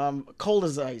 No. Cold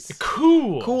as ice.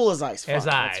 Cool. Cool as ice. as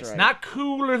Fuck, ice. that's right. Not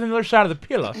cooler than the other side of the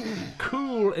pillow.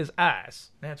 Cool as ice.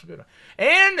 That's a good one.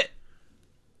 And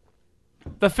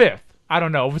the fifth. I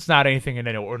don't know if it's not anything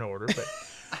in order, but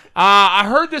I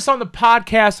heard this on the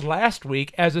podcast last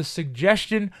week as a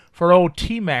suggestion for old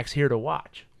T-Max here to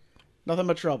watch. Nothing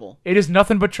but trouble. It is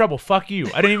nothing but trouble. Fuck you.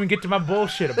 I didn't even get to my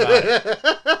bullshit about it.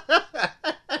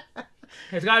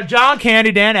 It's got John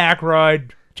Candy, Dan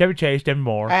Aykroyd, Chevy Chase, Demi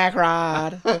Moore.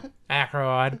 Ackroyd.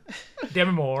 Aykroyd,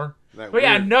 Demi Moore. That But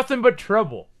yeah, weird. nothing but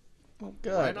trouble. Oh,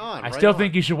 good. Right on. I right still on.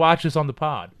 think you should watch this on the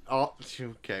pod. Oh,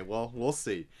 okay. Well, we'll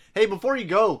see. Hey, before you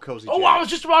go, Cozy Oh, Jack, I was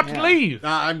just about to Yeah. leave.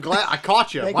 I'm glad I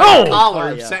caught you. Thank Like you. a collar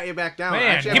and Yeah. sat you back down. I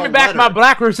Man, actually give me have a back my letter.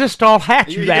 black resistol hat,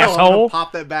 Here you go. I'm gonna asshole.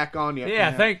 pop that back on you.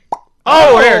 Yeah,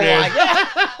 Oh, there it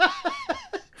is.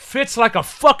 Fits like a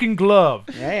fucking glove.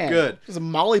 Man. Good. There's a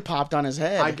molly popped on his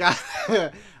head.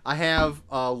 I have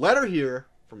a letter here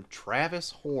from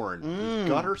Travis Horn, the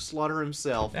gutter slutter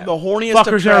himself. the horniest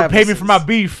Fuckers of never paid me Travises. for my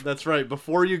beef. That's right.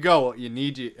 Before you go, I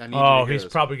need you Oh, to hear he's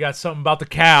this. probably got something about the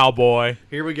cowboy.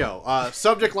 Here we go.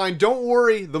 Subject line: Don't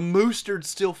worry, the moostard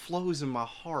still flows in my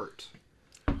heart.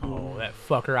 Oh, that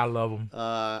fucker. I love him.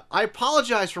 I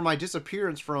apologize for my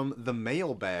disappearance from the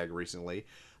mailbag recently.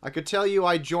 I could tell you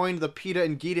I joined the PETA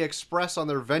and Gita Express on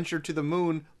their venture to the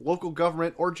moon, local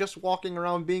government, or just walking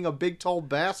around being a big tall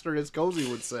bastard, as Cozy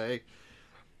would say.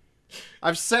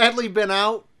 I've sadly been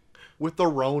out with the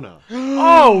Rona.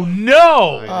 Oh,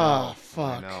 no. Oh, I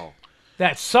fuck. know.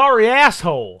 That sorry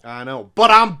asshole. I know. But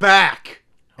I'm back!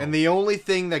 And the only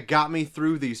thing that got me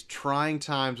through these trying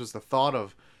times was the thought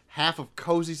of half of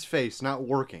Cozy's face not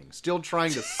working, still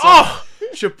trying to suck Oh.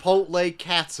 Chipotle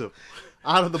catsup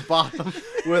out of the bottom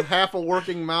with half a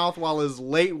working mouth while his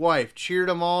late wife cheered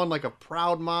him on like a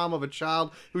proud mom of a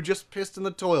child who just pissed in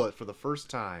the toilet for the first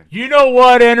time. You know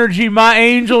what, Energy? My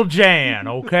angel Jan,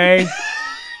 okay?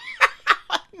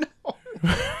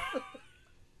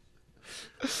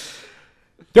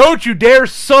 Don't you dare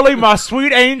sully my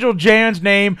sweet angel Jan's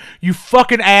name, you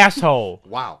fucking asshole.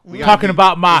 Wow. We Talking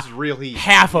about my This is real heat.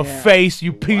 half a face,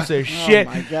 you piece of shit.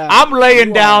 my God. I'm laying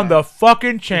You down are- the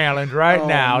fucking challenge right Oh,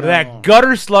 now to no. that gutter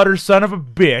slutter son of a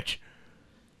bitch.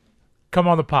 Come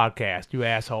on the podcast, you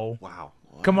asshole. Wow.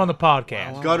 Come on the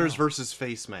podcast. Gutters versus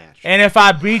face match. And if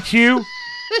I beat you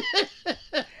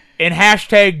in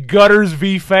hashtag gutters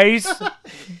v face,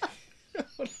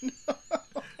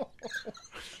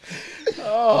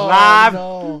 live,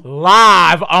 no.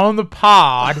 live on the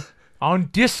pod on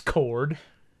Discord,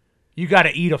 you got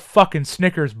to eat a fucking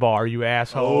Snickers bar, you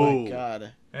asshole. Oh.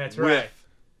 God. That's With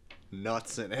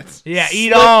nuts in it. Yeah,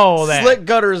 eat all that. Slick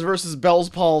Gutters versus Bell's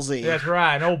Palsy. That's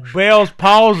right. No Bell's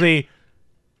palsy,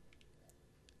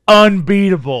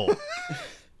 unbeatable.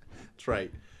 That's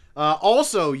right.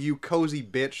 Also, you cozy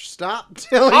bitch, stop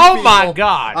telling Oh people my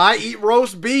God. I eat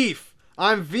roast beef.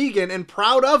 I'm vegan and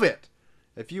proud of it.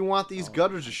 If you want these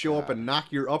gutters to show up and knock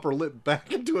your upper lip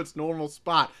back into its normal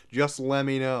spot, just let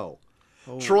me know.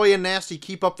 Troy and Nasty,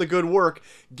 keep up the good work.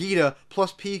 Gita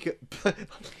plus Pika.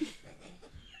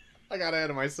 I got ahead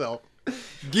of myself.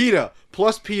 Gita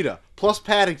plus Peta plus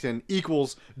Paddington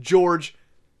equals George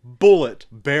Bullet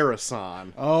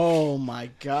Barrison. Oh my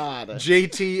God.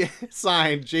 JT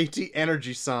signed JT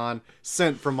Energy Son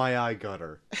sent from my eye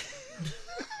gutter.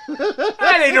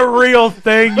 That ain't a real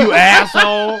thing, you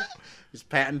asshole. He's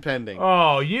patent pending.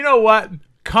 Oh, you know what?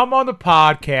 Come on the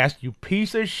podcast, you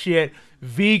piece of shit,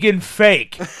 vegan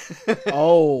fake.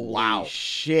 Oh wow.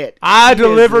 Shit. I He is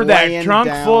delivered that laying trunk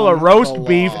full of down roast the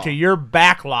beef law. to your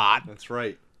back lot. That's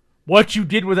right. What you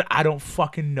did with it, I don't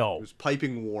fucking know. It was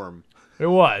piping warm. It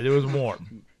was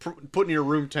warm. Put in your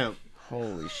room temp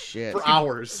Holy shit. for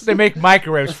hours. They make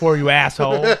microwaves for you,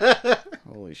 asshole.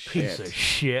 Holy Piece shit. of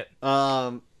shit.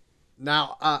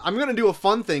 Now, I'm going to do a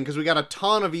fun thing because we got a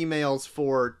ton of emails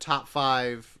for top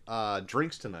 5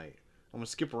 drinks tonight. I'm going to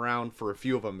skip around for a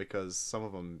few of them because some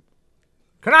of them...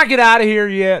 Can I get out of here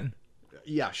yet?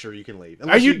 Yeah, sure, you can leave.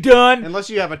 Are you done? Unless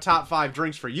you have a top 5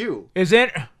 drinks for you. Is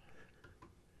it?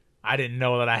 I didn't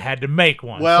know that I had to make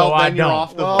one, Well, so I then you're don't.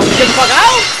 off the Well, boat. get the fuck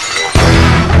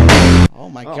out! Oh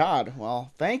my God.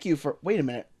 Well, thank you for. Wait a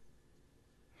minute.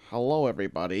 Hello,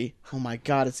 everybody. Oh my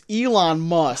God, it's Elon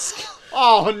Musk.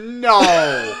 Oh,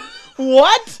 no!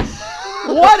 What?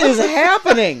 What is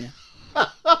happening?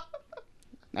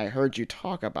 I heard you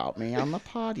talk about me on the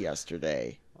pod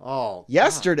yesterday. Oh.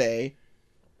 Yesterday?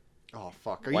 Oh,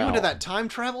 fuck. Are you Wow. into that time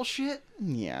travel shit?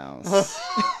 Yes.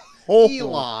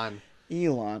 Elon.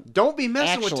 Elon. Don't be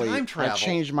messing Actually, with time travel. I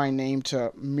changed my name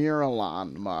to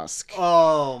Miralon Musk.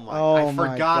 Oh, my. Oh I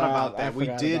my forgot God, about that. I We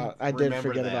forgot did about- I did remember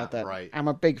forget about that. Right. I'm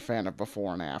a big fan of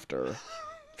before and after.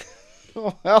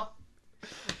 Well,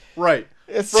 Right.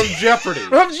 it's From Jeopardy.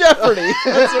 from Jeopardy.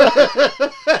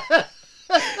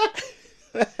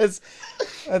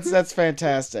 That's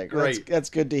fantastic. Great. That's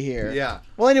good to hear. Yeah.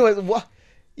 Well, anyway,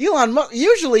 Elon Musk.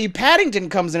 Usually Paddington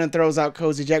comes in and throws out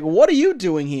Cozy Jack. What are you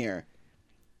doing here?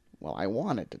 Well, I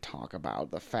wanted to talk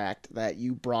about the fact that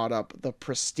you brought up the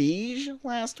Prestige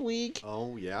last week.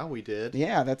 Oh, yeah, we did.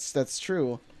 Yeah, that's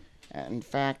true. In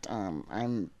fact,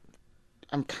 I'm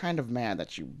kind of mad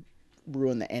that you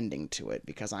ruined the ending to it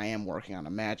because I am working on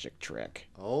a magic trick.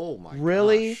 Oh, my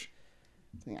Really? gosh.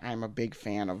 I'm a big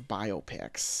fan of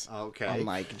biopics. Okay.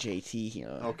 Unlike JT here.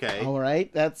 Okay. All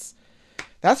right. That's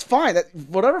fine. That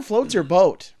whatever floats your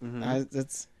boat.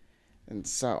 That's and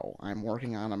so I'm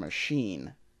working on a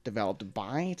machine developed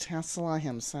by Tesla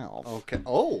himself. Okay.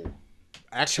 Oh. to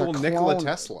Actual clone- Nikola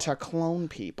Tesla. to clone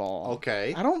people.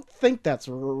 Okay. I don't think that's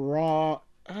raw.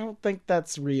 I don't think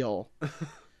that's real.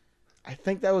 I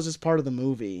think that was just part of the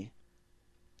movie.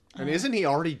 And isn't he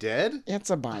already dead? It's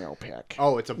a biopic.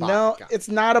 Oh, it's a biopic. No, it's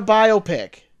not a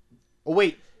biopic. Oh,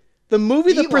 wait. The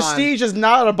movie The Elon- Prestige is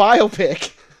not a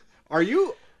biopic. Are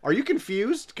you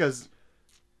confused? Because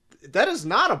that is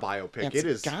not a biopic. It's It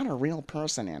is. got a real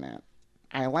person in it.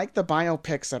 I like the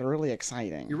biopics that are really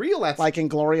exciting. You realize Like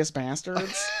Inglourious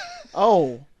Bastards.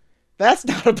 Oh, that's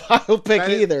not a biopic that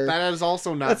is, either. that is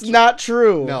also not. That's not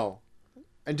true. No.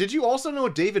 And did you also know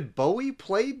David Bowie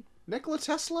played Nikola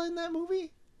Tesla in that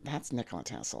movie? That's Nikola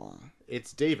Tesla.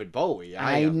 It's David Bowie.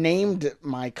 I named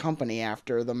my company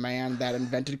after the man that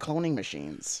invented cloning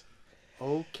machines.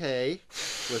 Okay.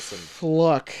 Listen,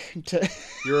 Look, to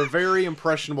you're a very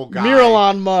impressionable guy.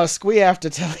 Elon Musk, we have to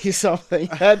tell you something.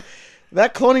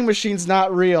 That cloning machine's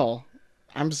not real.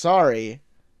 I'm sorry.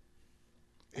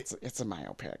 It's a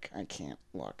biopic. I can't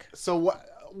look. So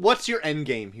what's your end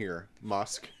game here,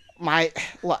 Musk? I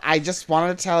just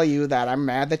wanted to tell you that I'm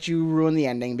mad that you ruined the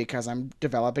ending because I'm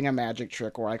developing a magic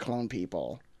trick where I clone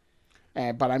people.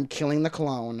 But I'm killing the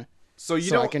clone. So you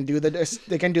so don't. I can do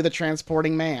they can do the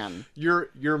transporting man. You're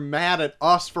mad at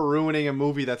us for ruining a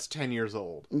movie that's 10 years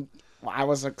old. Well, I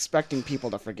was expecting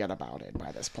people to forget about it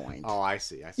by this point. Oh, I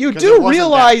see. You 'Cause do it wasn't that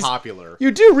realize popular.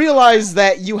 you do realize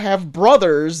that you have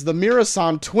brothers, the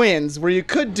Mirasan twins, where you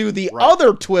could do the Right.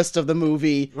 other twist of the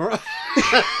movie.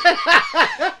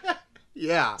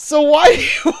 Yeah. So why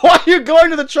are you going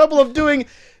to the trouble of doing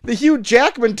the Hugh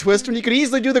Jackman twist when you could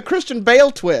easily do the Christian Bale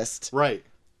twist? Right.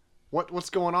 What's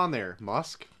going on there,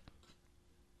 Musk?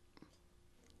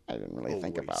 I didn't really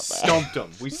think we about that. stumped him.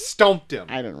 We stumped him.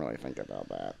 I didn't really think about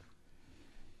that.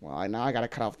 Well, now I gotta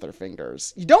cut off their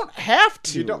fingers. You don't have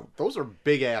to. You don't. Those are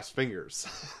big ass fingers.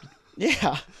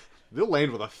 Yeah. They'll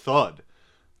land with a thud.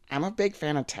 I'm a big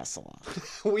fan of Tesla.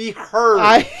 We heard.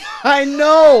 I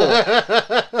know.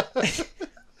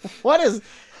 What is?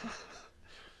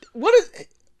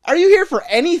 Are you here for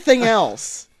anything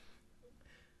else?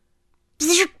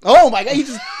 Oh my god! He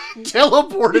just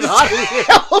teleported out of here.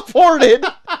 teleported.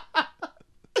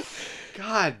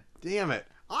 God damn it!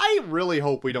 I really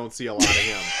hope we don't see a lot of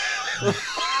him.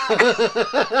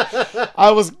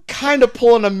 I was kind of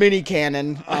pulling a mini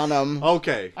cannon on him.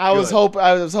 Okay. I was good.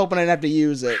 hoping I'd have to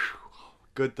use it.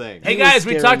 Good thing. Hey He was guys,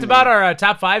 we scaring talked me. about our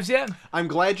top fives yet? I'm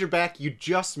glad you're back. You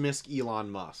just missed Elon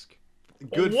Musk.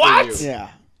 Good What? for you. Yeah.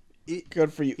 He-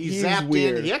 Good for you. He He's zapped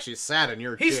weird. in. He actually sat in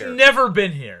your He's chair. never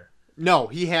been here. No,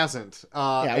 he hasn't.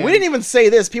 Yeah, and we didn't even say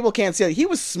this. People can't see it. He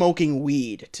was smoking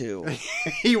weed too.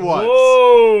 He was.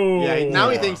 Whoa. Yeah. Now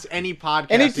he thinks any podcast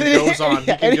And he goes on, he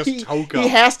yeah, can and just toke he up.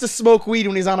 has to smoke weed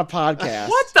when he's on a podcast.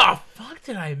 What the fuck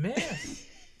did I miss?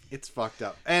 It's fucked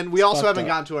up. And we also fucked haven't up.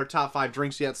 gotten to our top 5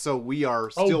 drinks yet, so we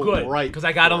are Oh, still good, right. 'cause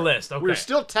I got a for it. list, okay. We're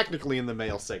still technically in the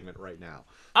mail segment right now.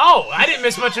 Oh, I didn't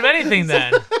miss much of anything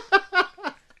then.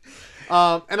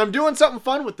 And I'm doing something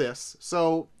fun with this.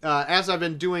 So, as I've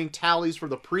been doing tallies for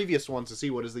the previous ones to see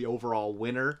what is the overall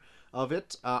winner of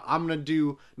it, I'm going to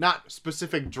do not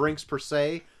specific drinks per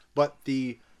se, but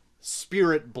the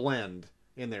spirit blend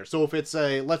in there. So if it's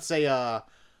let's say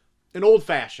an old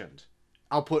fashioned,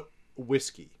 I'll put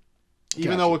whiskey.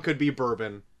 Even though it could be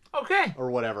bourbon Okay. or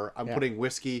whatever, I'm putting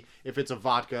whiskey. If it's a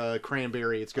vodka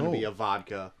cranberry, it's going to be a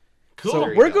vodka. Cool. So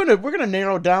There you we're go. gonna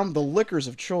narrow down the liquors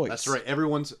of choice. That's right.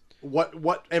 Everyone's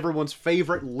what everyone's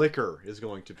favorite liquor is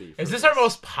going to be. for Is this our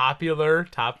most popular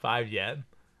top 5 yet?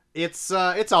 It's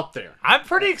up there. I'm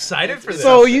pretty excited for this.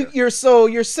 So Up you there.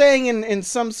 you're saying in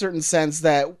some certain sense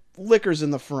that liquor's in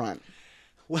the front.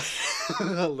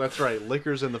 That's right.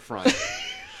 Liquor's in the front.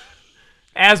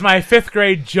 As my 5th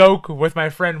grade joke with my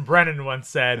friend Brennan once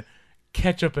said,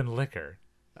 ketchup and liquor.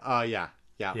 Yeah.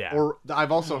 Yeah. Or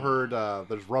I've also heard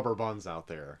there's rubber buns out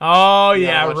there. Oh,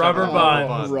 yeah, watch out rubber for buns.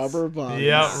 buns. Rubber buns.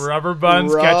 Yep, rubber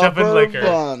buns, ketchup and Rubber liquor.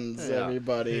 buns, Yeah.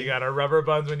 everybody. You got a rubber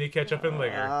buns when you ketchup and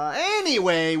liquor.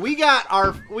 Anyway, we got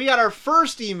our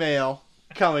first email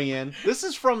coming in. This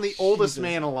is from the oldest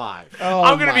man alive. Oh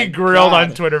I'm gonna my be grilled God.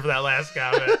 on Twitter for that last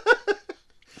comment.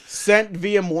 Sent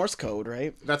via Morse code,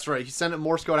 right? That's right. He sent it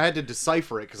Morse code. I had to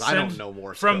decipher it because I don't know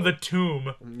Morse From the code.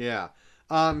 tomb. Yeah.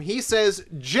 He says,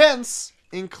 gents,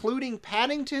 including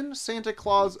Paddington, Santa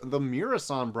Claus, the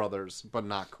Murasan brothers, but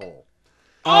not Cole.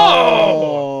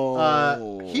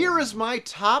 Oh. Here is my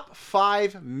top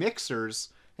 5 mixers.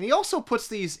 And he also puts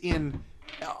these in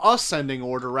ascending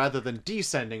order rather than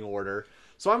descending order.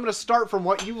 So I'm going to start from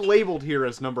what you labeled here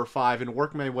as number 5 and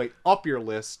work my way up your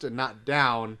list and not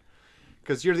down.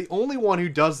 Because you're the only one who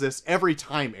does this every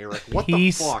time, Eric. What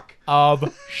Piece the fuck?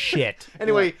 of shit.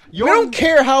 Anyway, We your don't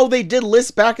care how they did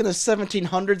lists back in the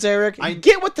 1700s, Eric.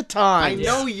 Get with the I times.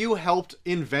 know you helped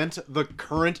invent the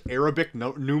current Arabic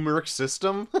numeric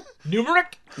system.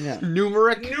 Numeric? Yeah.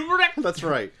 Numeric? Numeric? That's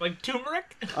right. Like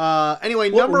turmeric?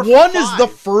 Anyway, Well, number 1 5. is the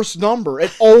first number.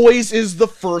 It always is the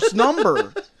first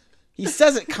number. He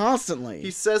says it constantly.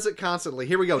 He says it constantly.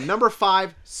 Here we go. Number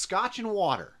 5, Scotch and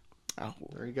water. Oh.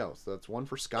 There you go. So that's 1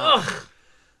 for Scotch.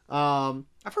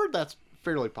 I've heard that's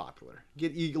fairly popular.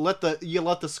 You let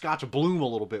the Scotch bloom a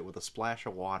little bit with a splash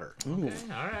of water. Ooh.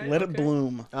 All right. Let it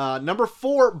bloom. Number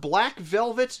 4, Black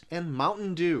Velvet and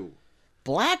Mountain Dew.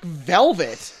 Black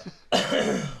Velvet?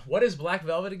 What is Black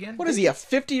Velvet again? What is he, a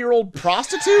 50-year-old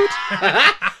prostitute?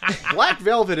 Black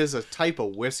Velvet is a type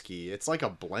of whiskey. It's like a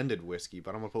blended whiskey,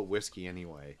 but I'm going to put whiskey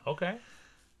anyway. Okay.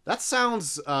 That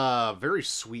sounds very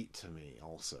sweet to me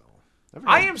also.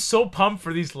 I am so pumped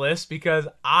for these lists because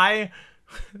I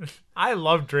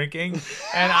love drinking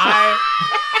and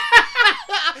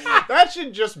That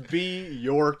should just be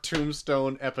your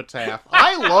tombstone epitaph.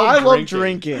 I I love love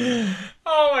drinking. drinking.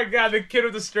 oh my god, the kid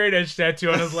with the straight edge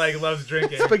tattoo on his leg loves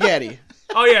drinking. Spaghetti.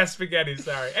 Oh yeah, spaghetti,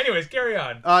 sorry. Anyways, carry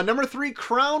on. Number 3,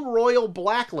 Crown Royal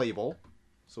Black Label.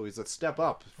 So he's a step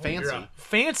up. Fancy. You're a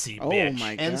fancy Oh bitch.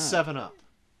 my god. And 7-Up.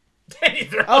 You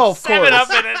throw Oh, of 7-Up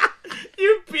course. in it.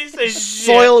 You piece of shit.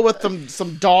 Soil it with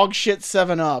some dog shit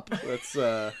 7-Up. That's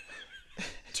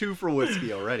 2 for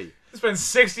whiskey already. Spend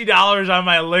 $60 on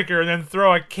my liquor and then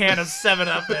throw a can of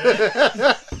 7-Up in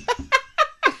it.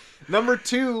 Number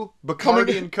 2,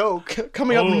 Bacardi and Coke.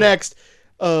 Coming up Oh. next,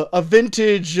 a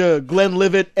vintage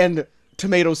Glenlivet and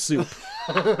tomato soup.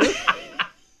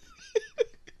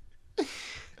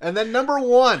 And then number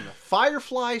 1,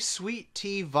 Firefly Sweet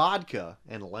Tea Vodka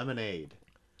and Lemonade.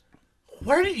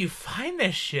 Where did you find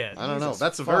this shit? I don't know. Jesus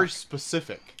That's a fuck. very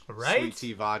specific Right? sweet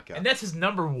tea vodka. And that's his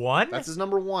number 1? That's his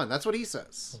number 1. That's what he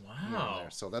says. Wow. there.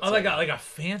 So that's oh, like a- a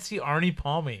fancy Arnie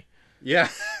Palmy. Yeah.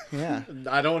 Yeah.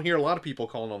 I don't hear a lot of people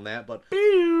calling him that, but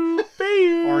Pew,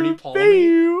 pew, Arnie Palmy.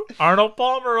 pew. Arnold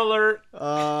Palmer alert.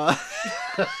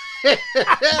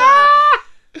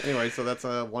 Anyway, so that's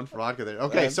a 1 for vodka there.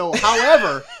 Okay, so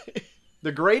however,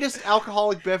 the greatest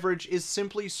alcoholic beverage is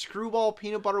simply Screwball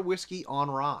peanut butter whiskey on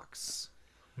rocks.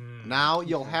 Now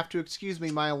you'll have to excuse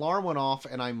me. My alarm went off,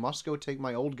 and I must go take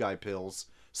my old guy pills.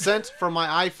 Sent from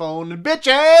my iPhone,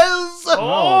 bitches.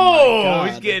 Oh, God.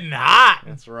 he's getting hot.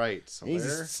 That's right. So there.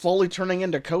 He's slowly turning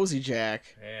into Cozy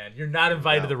Jack. Man, you're not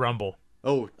invited to the Rumble.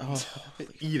 Oh, Oh,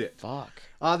 eat it. fuck.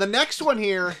 The next one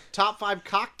here, top 5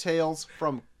 cocktails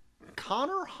from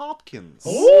Connor Hopkins.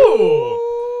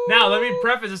 Ooh. Now, let me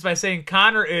preface this by saying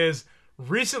Connor is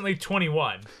recently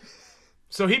 21.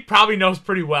 So he probably knows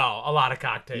pretty well a lot of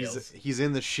cocktails. He's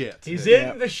in the shit. He's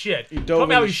Yeah. in the shit. He dove told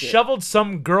me in how the he shit. shoveled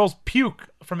some girl's puke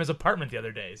from his apartment the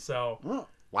other day. So,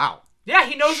 Wow. yeah,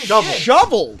 he knows his Shovel. shit.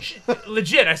 Shoveled.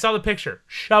 Legit, I saw the picture.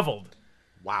 Shoveled.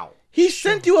 Wow. He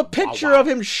sent you a picture of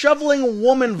him shoveling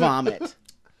woman vomit.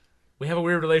 We have a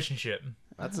weird relationship.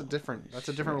 That's a different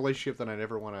relationship than I'd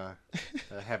ever want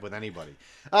to have with anybody.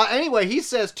 Anyway, he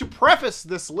says, to preface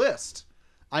this list,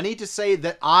 I need to say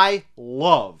that I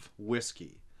love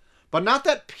whiskey. But not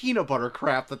that peanut butter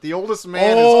crap that the oldest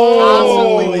man is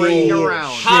constantly bringing Holy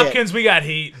around. shit. Hopkins, we got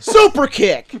heat. Super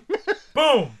kick.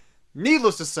 Boom.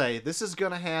 Needless to say, this is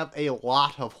going to have a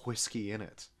lot of whiskey in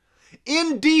it.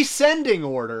 In descending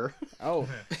order. Oh.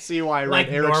 See why I Like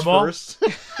read Eric's normal? first?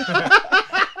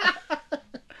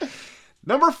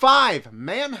 Number 5,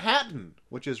 Manhattan,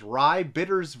 which is rye,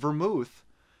 bitters, vermouth.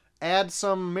 Add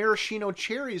some maraschino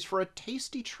cherries for a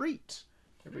tasty treat.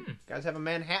 You guys have a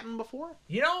Manhattan before?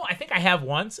 You know, I think I have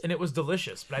once, and it was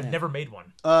delicious, but I've never made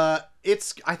one. I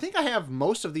think I have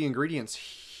most of the ingredients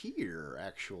here,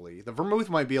 actually. The vermouth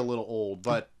might be a little old,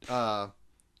 but a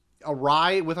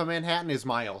rye with a Manhattan is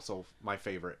also my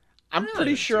favorite. I'm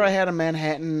pretty sure I had a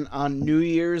Manhattan on New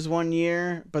Year's one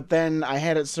year, but then I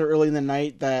had it so early in the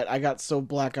night that I got so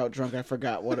blackout drunk I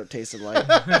forgot what it tasted like.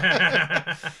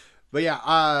 But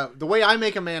yeah, the way I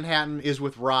make a Manhattan is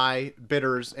with rye,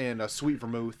 bitters, and a sweet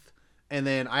vermouth. And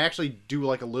then I actually do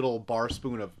like a little bar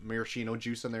spoon of maraschino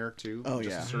juice in there too. Oh, just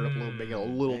yeah. to stir it up a little, make it a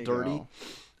little There you dirty. go.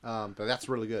 But that's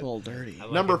really A good. little dirty. I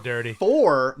like Number it dirty.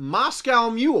 4, Moscow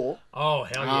Mule. Oh,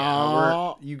 hell yeah.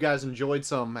 Oh, Where you guys enjoyed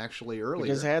some actually we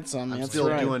earlier. just had some. I'm That's still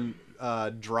right. doing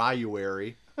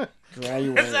Dryuary.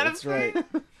 Dryuary, Is that a That's right.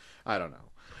 I don't know.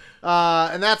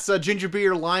 And that's ginger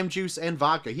beer, lime juice, and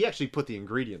vodka. He actually put the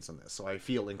ingredients in this, so I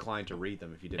feel inclined to read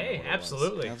them if you didn't know Hey, what it was.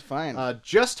 absolutely. That's fine.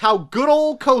 Just how good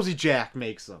old Cozy Jack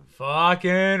makes them.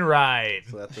 Fucking right.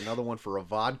 So that's another one for a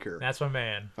vodka. That's my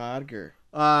man. Vodka.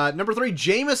 Number 3,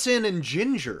 Jameson and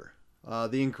ginger.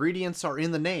 The ingredients are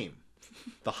in the name.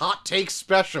 The Hot Take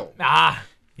Special. Ah,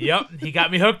 yep. He got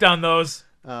me hooked on those.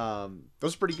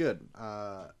 Those are pretty good.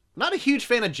 Not a huge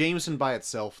fan of Jameson by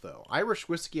itself, though. Irish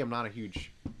whiskey, I'm not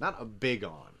a big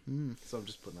on. So I'm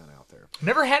just putting that out there.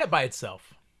 Never had it by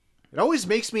itself. It always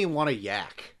makes me want to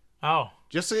yak. Oh.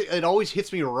 Just it always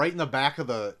hits me right in the back of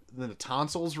the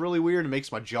tonsils really weird. It makes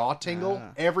my jaw tingle.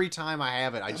 Every time I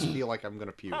have it, I just feel like I'm going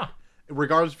to puke. Huh.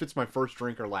 Regardless if it's my first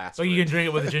drink or last So you drink. can drink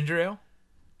it with a ginger ale?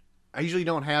 I usually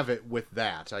don't have it with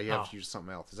that. I have Oh. to use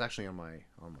something else. It's actually on my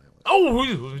list.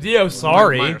 Oh, yeah,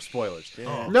 sorry. Minor spoilers.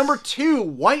 Number 2,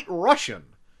 White Russian.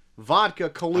 Vodka,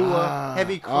 Kahlua,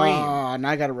 heavy cream. Oh, now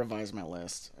I gotta revise my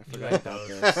list. I forgot about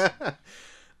this.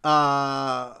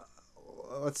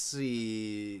 Let's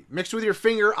see. Mixed with your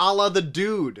finger, a la the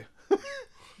dude.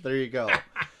 There you go.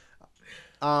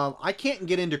 I can't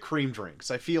get into cream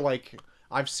drinks. I feel like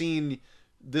I've seen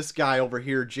this guy over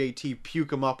here, JT,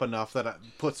 puke him up enough that it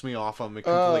puts me off him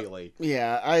completely.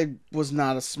 Yeah, I was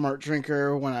not a smart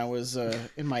drinker when I was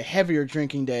in my heavier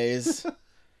drinking days.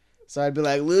 So I'd be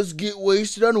like, let's get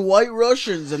wasted on White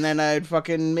Russians, and then I'd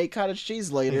fucking make cottage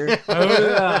cheese later.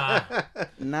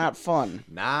 Not fun.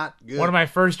 Not good. One of my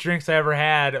first drinks I ever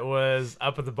had was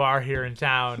up at the bar here in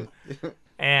town.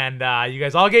 And you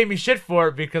guys all gave me shit for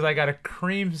it because I got a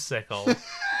creamsicle.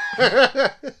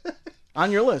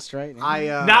 On your list, right?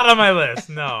 Not on my list,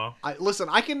 no. Listen,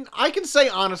 I can say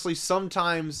honestly,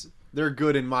 sometimes they're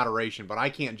good in moderation, but I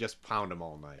can't just pound them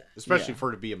all night, especially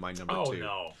for it to be in my number two.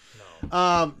 No.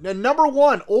 And number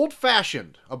one, Old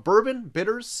Fashioned, a bourbon,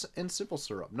 bitters, and simple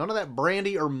syrup. None of that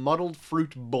brandy or muddled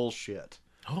fruit bullshit.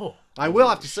 Oh. I will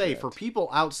have to say, for people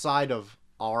outside of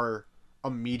our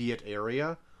immediate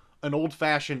area, an Old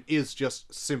Fashioned is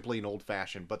just simply an Old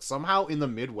Fashioned. But somehow in the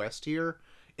Midwest here,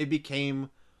 it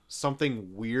became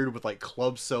something weird with like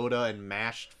club soda and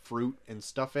mashed fruit and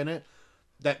stuff in it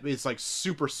that is like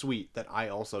super sweet that I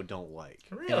also don't like.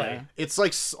 Really? Yeah. It's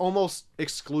like almost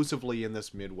exclusively in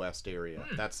this Midwest area.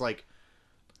 That's like,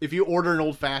 if you order an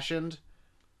Old Fashioned,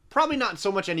 probably not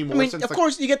so much anymore. I mean, since of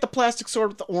course, you get the plastic sword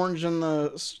with the orange and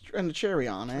the cherry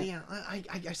on it. Yeah,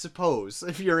 I suppose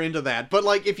if you're into that. But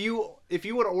like, if you would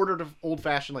have ordered an Old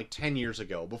Fashioned like 10 years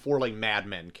ago, before like Mad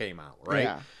Men came out, right?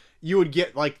 Yeah. You would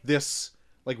get like this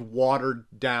like watered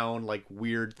down like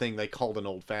weird thing they called an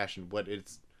Old Fashioned, but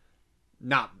it's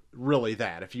not really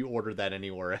that if you ordered that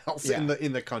anywhere else in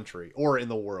the country or in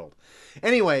the world.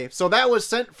 Anyway, so that was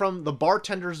sent from the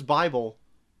Bartender's Bible,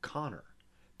 Connor.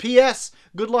 P.S.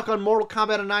 Good luck on Mortal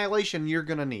Kombat Annihilation. You're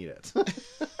gonna need it.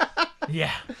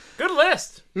 Yeah. Good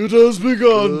list. It has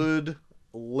begun. Good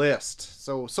list.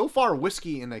 So far,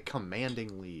 whiskey in a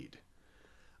commanding lead.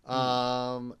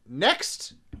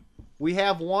 Next, we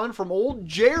have one from old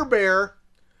Jer Bear.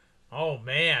 Oh,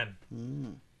 man.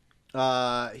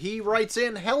 He writes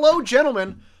in, "Hello,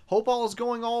 gentlemen. Hope all is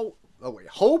going well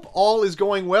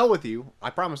with you. I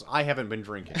promise I haven't been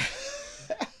drinking.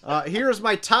 Here's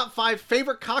my top 5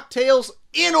 favorite cocktails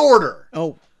in order.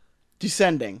 Oh,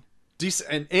 descending.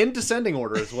 And in descending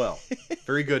order as well.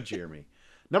 Very good, Jeremy.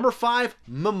 Number 5,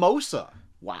 mimosa.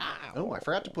 Wow. Oh, I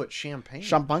forgot to put champagne.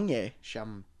 Champagne.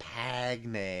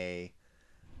 Champagne.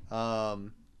 I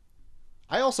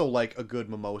also like a good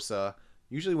mimosa.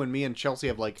 Usually when me and Chelsea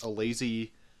have like a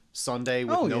lazy Sunday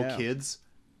with kids,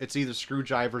 it's either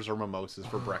screwdrivers or mimosas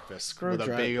for breakfast. With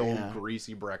a big old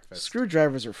greasy breakfast.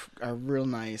 Screwdrivers are real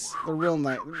nice. They're real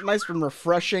nice. Nice and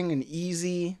refreshing and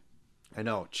easy. I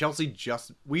know. Chelsea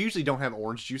we usually don't have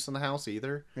orange juice in the house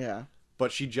either. Yeah.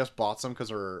 But she just bought some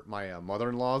because my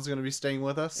mother-in-law is going to be staying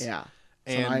with us. Yeah.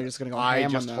 So And I'm just gonna go I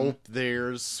ham just on them. hope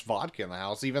there's vodka in the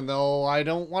house. Even though I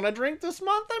don't want to drink this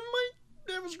month, I might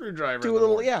have a screwdriver. Do a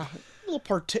little,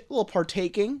 little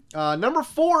partaking. Number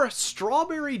 4,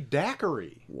 strawberry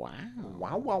daiquiri.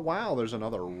 Wow. Wow. There's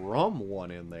another rum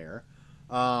one in there.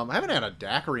 I haven't had a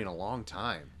daiquiri in a long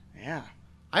time. Yeah.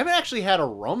 I haven't actually had a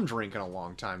rum drink in a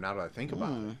long time, now that I think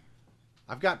about it.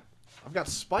 I've got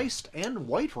spiced and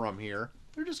white rum here.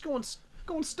 They're just going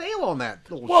stale on that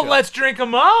little Well, shit. let's drink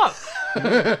them up.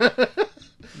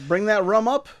 Bring that rum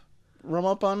up. Rum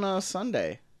up on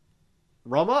Sunday.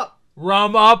 Rum up.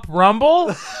 Rum up,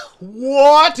 rumble.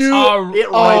 What? Dude, it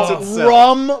writes itself.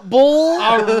 Rumble.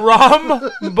 A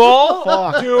rumble.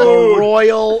 Fuck. Dude. A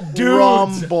royal Dudes.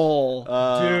 rumble.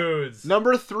 Dudes.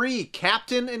 Number 3,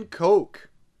 Captain and Coke.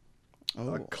 A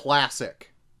Oh.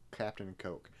 classic. Captain and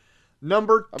Coke.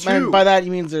 Number 2. Man, by that,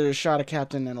 you mean there's a shot of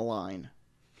Captain and a line.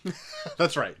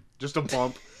 That's right. Just a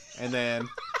bump. And then...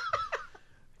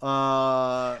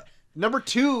 number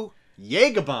 2,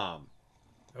 Jägerbomb.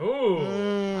 Ooh.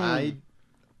 I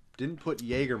didn't put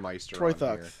Jägermeister Troy on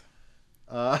Thuck.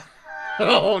 here.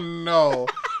 Oh, no.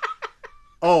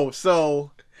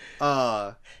 So...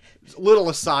 little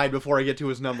aside before I get to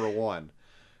his number 1.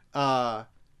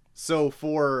 So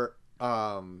for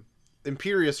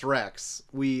Imperious Rex,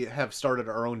 we have started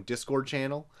our own Discord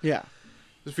channel. Yeah.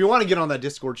 If you want to get on that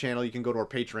Discord channel, you can go to our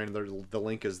Patreon. The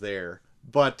link is there.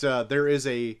 But there is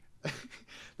a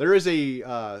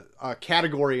a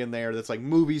category in there that's like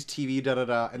movies, TV,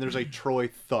 and there's a Troy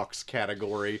Thucks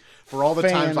category for all the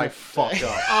times I fucked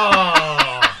up.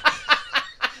 Oh.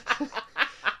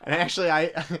 And actually,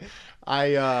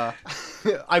 I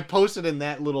posted in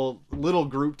that little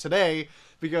group today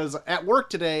because at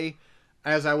work today,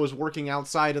 as I was working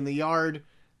outside in the yard,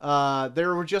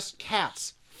 there were just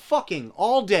cats fucking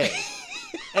all day,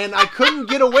 and I couldn't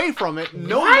get away from it.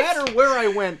 No matter where I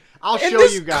went, I'll In show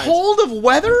this you guys. cold of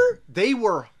weather? They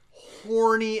were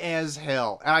horny as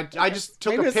hell, and I just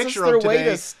took Maybe a it's picture just their of way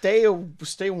today. to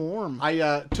stay warm.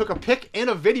 I took a pic and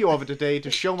a video of it today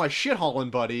to show my shit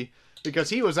hauling buddy because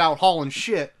he was out hauling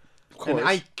shit, and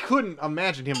I couldn't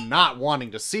imagine him not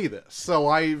wanting to see this. So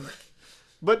I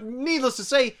But needless to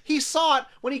say, he saw it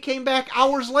when he came back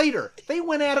hours later. They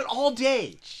went at it all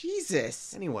day.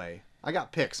 Jesus. Anyway, I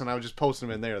got pics, and I was just posting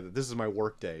them in there that this is my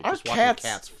work day. Our Just watching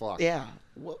cats fuck. Yeah.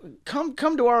 Well, come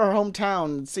to our hometown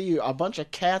and see a bunch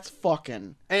of cats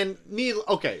fucking. And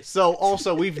okay, so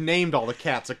also we've named all the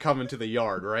cats that come into the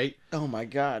yard, right? Oh my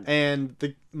god. And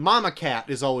the mama cat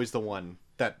is always the one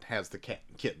that has the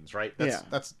kittens, right?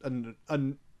 That's a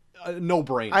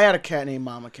no-brainer. I had a cat named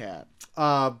Mama Cat.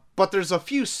 But there's a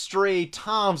few stray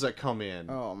toms that come in.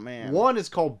 Oh man. One is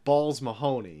called Balls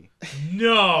Mahoney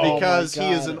No. because my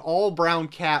he is God. an all-brown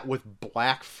cat with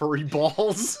black furry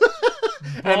balls.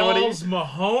 Balls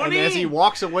Mahoney? And as he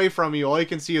walks away from you, all you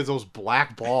can see is those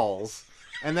black balls.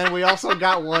 And then we also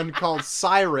got one called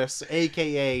Cyrus,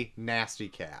 a.k.a. Nasty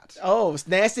Cat. Oh,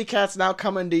 Nasty Cat's now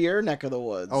coming to your neck of the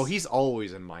woods. Oh, he's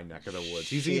always in my neck of the woods.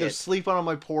 He's either Shit. sleeping on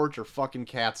my porch or fucking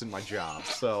cats in my job.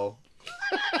 So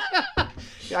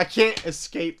I can't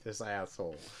escape this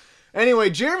asshole. Anyway,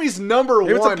 Jeremy's number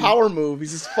Maybe one. it's a power move.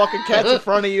 He's just fucking cats in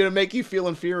front of you to make you feel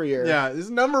inferior. Yeah,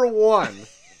 his number one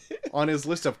on his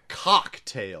list of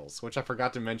cocktails, which I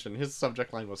forgot to mention. His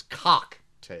subject line was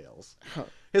cocktails.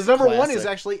 His number one is Classic.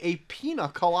 actually a pina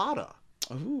colada.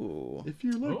 Ooh. If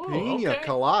you like Oh, pina okay.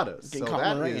 coladas. Getting So caught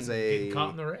in that the is Getting caught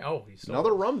in the rain. Oh, he's so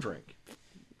another rum drink.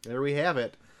 There we have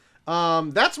it.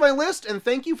 That's my list, and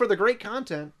thank you for the great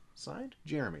content. Signed,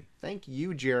 Jeremy. Thank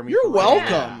you, Jeremy. You're for writing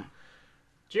welcome. that.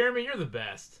 Jeremy, you're the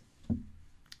best.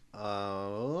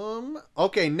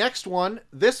 Okay, next one.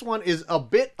 This one is a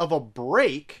bit of a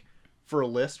break for a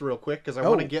list real quick because I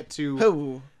want to get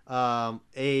to Oh.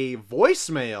 a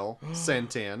voicemail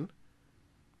sent in.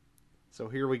 So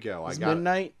here we go. It's I got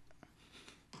midnight.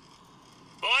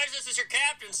 Boys, this is your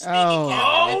captain speaking. Oh,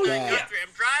 Captain oh, Midnight yeah. Country. I'm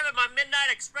driving my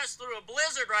Midnight Express through a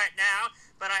blizzard right now,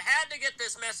 but I had to get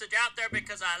this message out there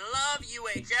because I love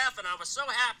UHF, and I was so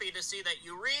happy to see that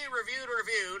you reviewed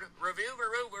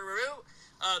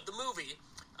the movie,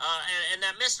 and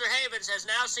that Mr. Havens has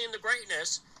now seen the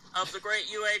greatness of the great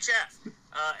UHF.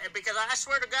 And because I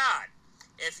swear to God,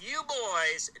 if you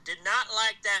boys did not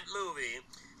like that movie,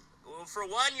 well, for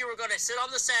one, you were going to sit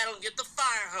on the saddle and get the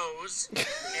fire hose.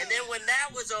 And then when that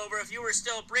was over, if you were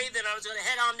still breathing, I was going to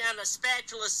head on down to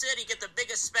Spatula City, get the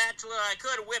biggest spatula I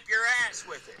could, and whip your ass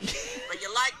with it. But you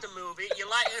liked the movie.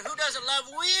 Who doesn't love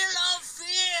Wheel of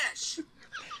Fish?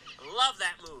 Love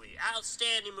that movie.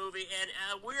 Outstanding movie.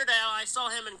 And Weird Al, I saw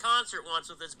him in concert once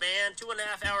with his band,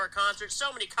 2.5-hour concert.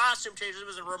 So many costume changes. It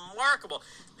was remarkable.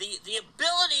 The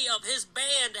ability of his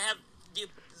band to have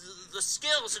the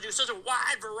skills to do such a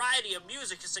wide variety of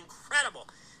music is incredible.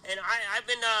 And I've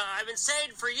been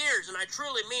saying for years, and I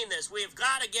truly mean this, we have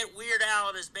got to get Weird Al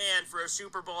and his band for a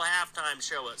Super Bowl halftime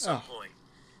show at some point.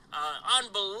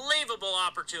 Unbelievable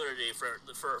opportunity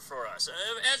for us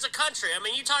as a country. I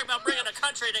mean, you talk about bringing a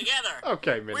country together.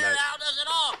 Okay, Midnight. Weird Al does it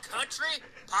all: country,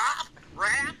 pop,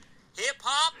 rap, hip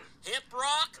hop, hip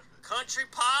rock, country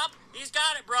pop. He's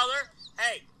got it, brother.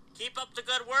 Hey, keep up the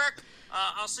good work.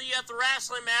 I'll see you at the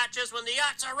wrestling matches when the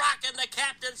yachts are rocking, the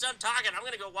captain's done talking. I'm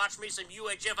gonna go watch me some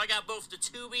UHF. I got both the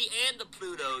Tubi and the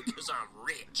Pluto because I'm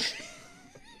rich.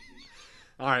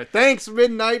 All right, thanks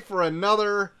Midnight for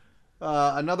another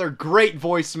great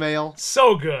voicemail.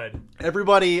 So good.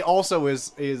 Everybody also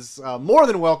is more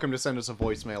than welcome to send us a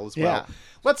voicemail as well. Yeah.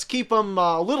 Let's keep them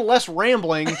a little less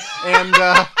rambling and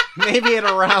maybe at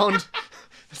around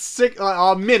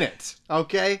a minute.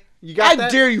 Okay, you got I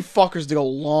that? dare you fuckers to go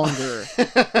longer.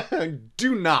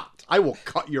 Do not. I will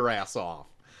cut your ass off.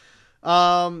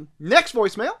 Next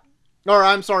voicemail. Or,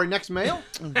 I'm sorry, next mail.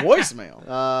 Voicemail.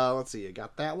 Let's see. You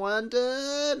got that one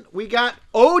done. We got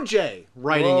OJ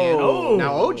writing in. Whoa.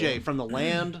 Now, OJ from the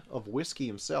land of whiskey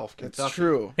himself, Kentucky. It's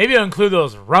true. Maybe I'll include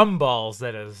those rum balls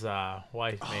that his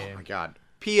wife made. Oh, my God.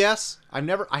 P.S. I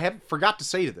have forgot to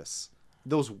say to this.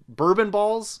 Those bourbon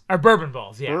balls, Or bourbon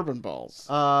balls, yeah. Bourbon balls.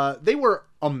 they were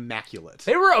immaculate.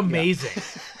 They were amazing.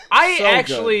 I So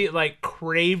actually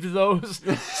craved those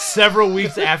several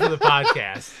weeks after the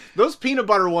podcast. Those peanut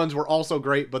butter ones were also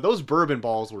great, but those bourbon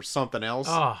balls were something else.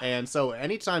 Oh. And so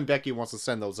anytime Becky wants to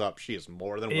send those up, she is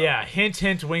more than welcome. Yeah, hint,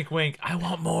 hint, wink, wink. I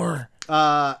want more.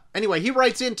 Anyway, he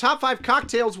writes in top 5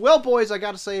 cocktails. Well, boys, I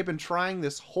gotta say I've been trying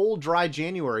this whole dry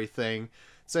January thing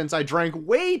since I drank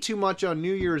way too much on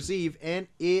New Year's Eve, and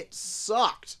it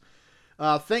sucked.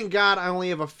 Thank God I only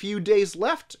have a few days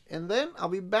left, and then I'll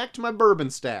be back to my bourbon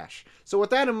stash. So with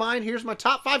that in mind, here's my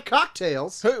top 5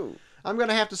 cocktails. Who? I'm going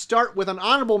to have to start with an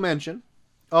honorable mention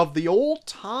of the old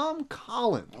Tom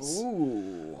Collins.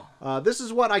 Ooh. This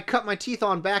is what I cut my teeth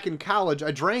on back in college.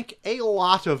 I drank a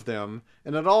lot of them,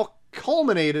 and it all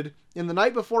culminated in the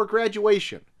night before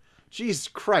graduation. Jesus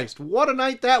Christ, what a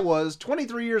night that was.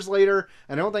 23 years later,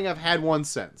 and I don't think I've had one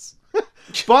since.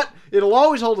 But it'll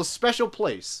always hold a special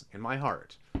place in my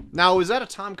heart. Now, is that a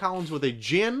Tom Collins with a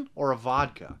gin or a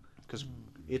vodka? Because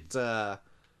it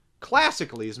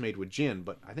classically is made with gin,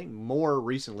 but I think more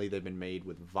recently they've been made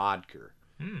with vodka.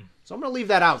 So I'm going to leave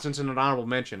that out since it's an honorable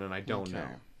mention, and I don't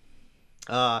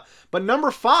know. But number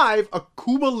 5, a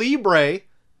Cuba Libre.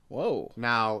 Whoa.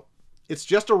 Now, it's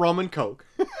just a rum and coke.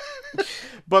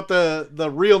 But the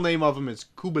real name of them is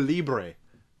Cuba Libre.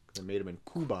 They made them in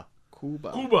Cuba.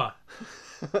 Cuba.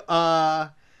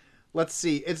 Let's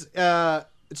see. It's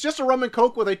just a rum and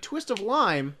coke with a twist of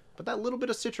lime, but that little bit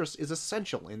of citrus is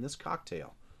essential in this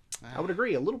cocktail. I would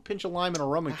agree. A little pinch of lime in a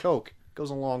rum and coke goes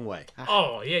a long way.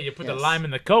 Oh, yeah, you put the lime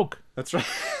in the Coke That's right.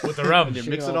 with the rum. You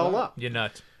mix it all up. You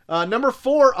nut. Number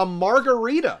 4, a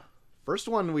margarita. First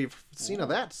one we've seen of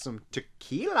that. Some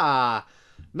tequila.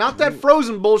 Not that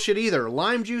frozen bullshit either.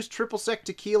 Lime juice, triple sec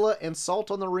tequila, and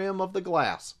salt on the rim of the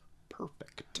glass.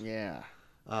 Perfect. Yeah.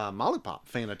 Molly Pop,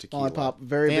 fan of tequila. Molly Pop,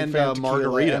 very big and, fan of tequila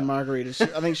margarita. and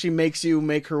margarita. I think she makes you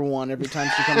make her one every time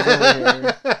she comes over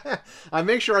here. I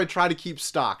make sure I try to keep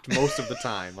stocked most of the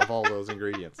time of all those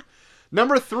ingredients.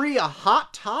 Number 3, a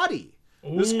hot toddy.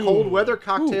 This cold weather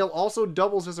cocktail also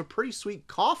doubles as a pretty sweet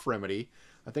cough remedy.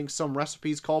 I think some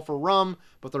recipes call for rum,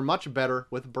 but they're much better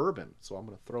with bourbon. So I'm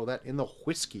going to throw that in the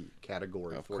whiskey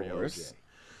category for you, OJ.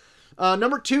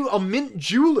 Number 2, a mint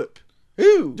julep.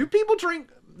 Ooh. Do people drink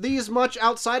these much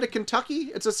outside of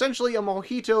Kentucky? It's essentially a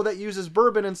mojito that uses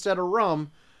bourbon instead of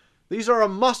rum. These are a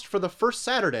must for the first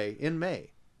Saturday in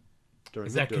May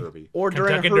during the Derby. Or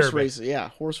during Kentucky horse Derby. races. Yeah,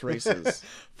 horse races.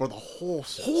 For the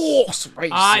horses. Horse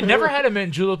races. I never had a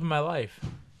mint julep in my life.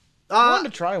 I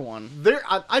wanted to try one.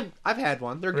 I've had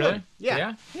one. They're Really? good.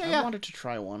 Yeah. I wanted to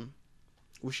try one.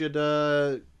 We should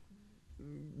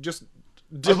just.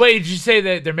 Oh, wait, did you say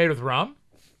that they're made with rum?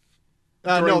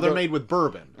 No, they're made with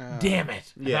bourbon. Damn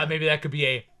it. I yeah. thought maybe that could be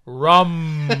a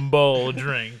rumble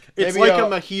drink. It's maybe like a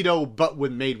mojito, but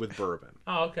made with bourbon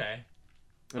Oh, okay.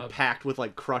 and packed with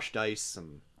like crushed ice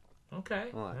and Okay.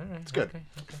 All right. All right. It's good. Okay.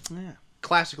 Yeah.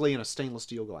 classically in a stainless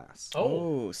steel glass,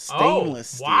 Oh, stainless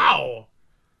steel. Wow.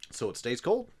 so it stays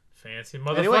cold. Fancy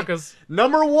Anyway, motherfuckers.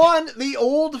 number 1, the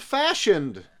old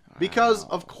fashioned. Because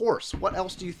of course, what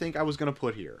else do you think I was going to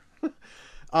put here?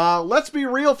 Let's be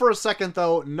real for a second,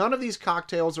 though. None of these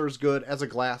cocktails are as good as a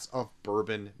glass of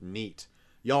bourbon neat.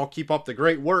 Y'all keep up the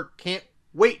great work. Can't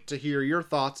wait to hear your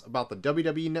thoughts about the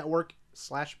WWE Network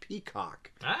 /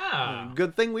 Peacock. Ah.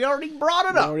 Good thing we already brought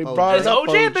it up. already brought Is it up,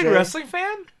 OJ a big OJ. wrestling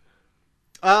fan?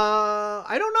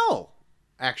 I don't know,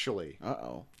 actually.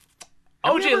 Uh-oh.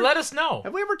 Have we OJ, ever- let us know.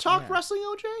 Have we ever talked wrestling,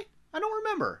 OJ? I don't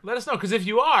remember. Let us know, because if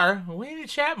you are, we need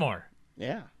to chat more.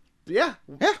 Yeah. Yeah.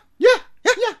 Yeah. Yeah.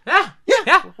 Yeah.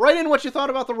 Yeah. Write in what you thought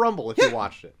about the Rumble if you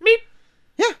watched it. Meep.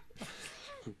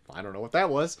 I don't know what that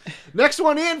was. Next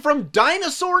one in from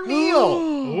Dinosaur Neil.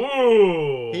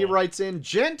 Ooh. He writes in,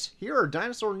 Gent, here are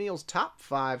Dinosaur Neil's top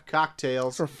 5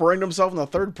 cocktails. He's referring to himself in the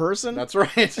third person? That's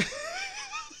right.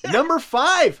 Number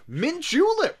 5, Mint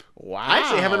Julep. Wow. I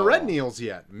actually haven't read Neil's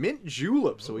yet. Mint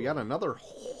Julep. So we got another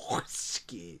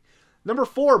whiskey. Number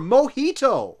 4,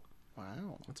 Mojito.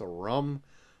 Wow. That's a rum.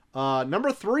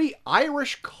 Number 3,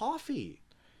 Irish coffee.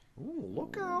 Ooh,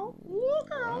 look out.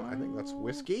 Look out. I think that's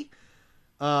whiskey.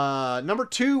 Number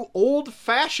 2, Old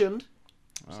Fashioned.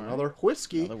 That's another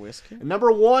whiskey. Another whiskey. And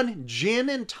number 1, Gin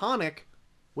and Tonic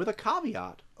with a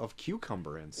caveat of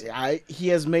cucumber inside. Yeah, he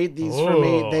has made these for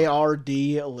me. Oh. They are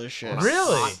delicious.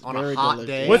 Really? On a Very hot delicious.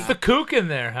 day. With the kook in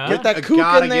there, huh? Get that I kook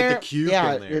gotta in get there. the kook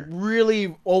yeah, in there. it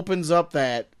really opens up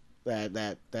that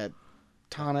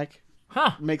tonic.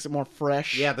 Huh. Makes it more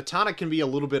fresh. Yeah, the tonic can be a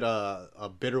little bit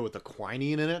bitter with the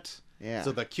quinine in it. Yeah.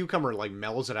 So the cucumber like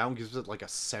mellows it out and gives it like a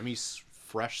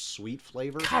semi-fresh sweet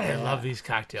flavor. God, I love these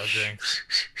cocktail drinks.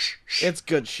 It's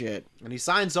good shit. And he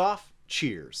signs off,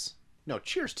 cheers. No,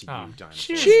 cheers to you, Oh, Dinosaur.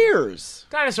 cheers. Cheers.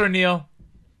 Dinosaur Neil.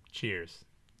 Cheers.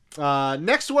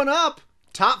 Next one up,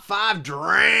 top 5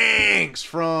 drinks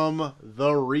from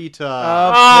the Rita.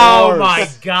 Oh course. my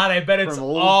god, I bet it's From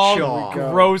Old all Chaw.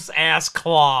 gross ass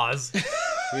claws.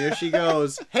 Here she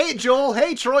goes. Hey, Joel.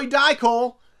 Hey, Troy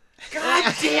Dicole.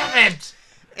 God damn it.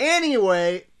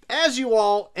 Anyway, as you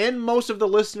all and most of the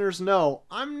listeners know,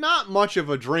 I'm not much of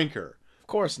a drinker. Of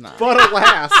course not. But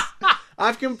alas,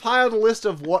 I've compiled a list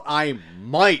of what I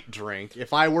might drink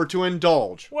if I were to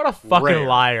indulge. What a fucking Rare.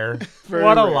 liar. Very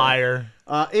What a rare. liar.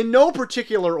 In no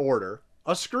particular order,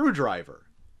 a screwdriver,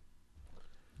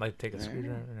 Like, take a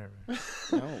screwdriver. Never.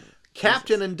 No.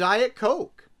 Captain and Diet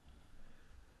Coke,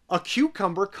 a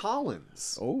cucumber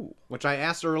Collins, Oh. which I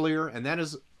asked earlier, and that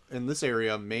is in this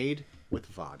area made with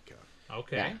vodka.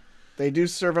 Okay. They do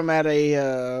serve them at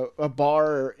a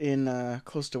bar in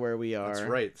close to where we are. That's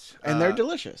right. And they're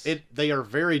delicious. They are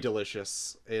very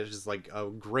delicious. It is like a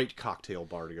great cocktail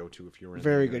bar to go to if you're in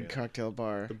Very the good area. cocktail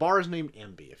bar. The bar is named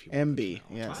MB, if you want to MB,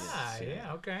 know. yes. Ah,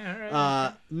 yeah. Okay.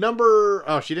 All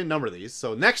right. She didn't number these.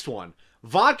 So next one.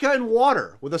 Vodka and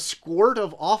water with a squirt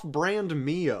of off-brand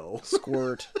Mio.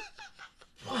 Squirt.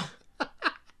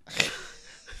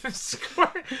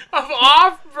 Squirt of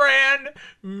off-brand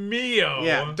Mio.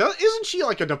 Yeah. Isn't she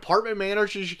like a department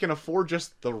manager? She can afford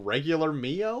just the regular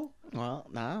Mio? Well,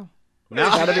 no. No.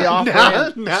 It's gotta be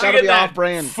off-brand. No. It's She gotta get be that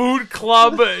off-brand. Food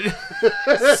Club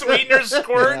sweetener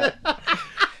squirt.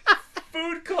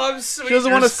 Food Club sweetener She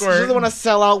doesn't want to. She squirt. doesn't want to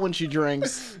sell out when she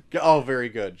drinks. Oh, very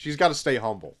good. She's got to stay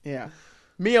humble. Yeah.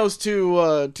 Mio's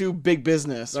too big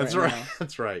business. That's right. right. now.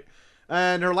 That's right.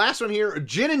 And her last one here,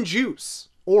 gin and juice,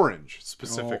 orange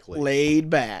specifically.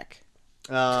 Laid back.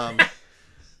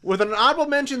 With an honorable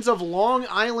mentions of Long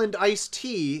Island iced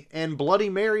tea and Bloody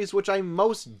Marys, which I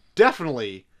most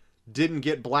definitely didn't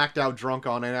get blacked out drunk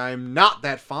on, and I'm not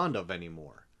that fond of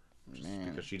anymore.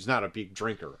 Because she's not a big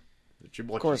drinker. What she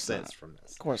course says not. from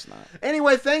this. Of course not.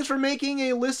 Anyway, thanks for making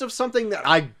a list of something that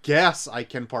I guess I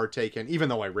can partake in, even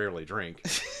though I rarely drink.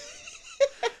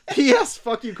 P.S.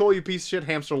 Fuck you, Cole, you piece of shit,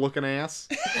 hamster-looking ass.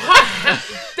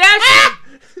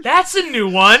 That's a new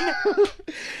one.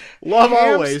 Love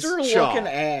always, Hamster-looking Chaw.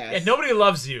 ass. And nobody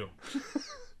loves you.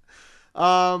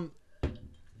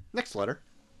 Next letter.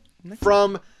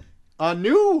 From a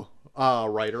new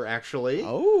writer, actually.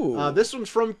 Oh. This one's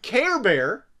from Care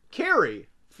Bear, Carrie,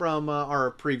 from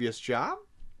our previous job.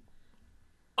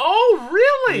 Oh,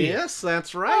 really? Yes,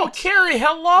 that's right. Oh, Carrie,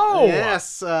 hello.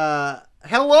 Yes.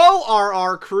 Hello,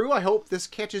 RR crew. I hope this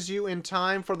catches you in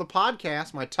time for the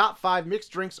podcast. My top 5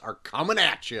 mixed drinks are coming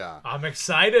at you. I'm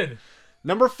excited.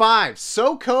 Number 5,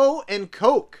 SoCo and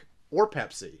Coke or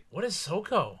Pepsi. What is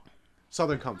SoCo?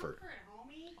 Southern Comfort.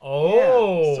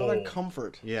 Oh. Southern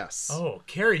Comfort. Yes. Oh,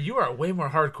 Carrie, you are way more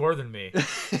hardcore than me.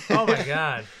 Oh, my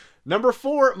God. Number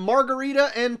 4,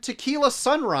 Margarita and Tequila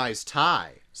Sunrise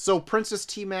tie. So Princess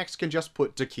T-Max can just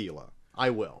put tequila. I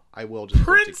will just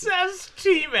put tequila. Princess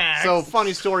T-Max. So,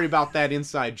 funny story about that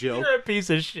inside joke. You're a piece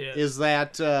of shit. Is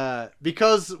that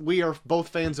because we are both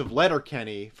fans of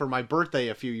Letterkenny, for my birthday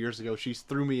a few years ago, she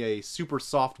threw me a super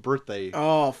soft birthday.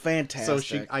 Oh,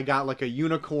 fantastic. So I got like a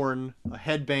unicorn, a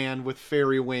headband with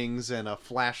fairy wings, and a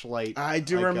flashlight. I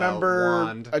do like a remember.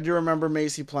 wand. I do remember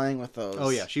Macy playing with those. Oh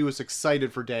yeah, she was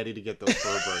excited for Daddy to get those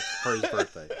for his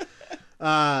birthday.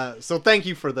 So thank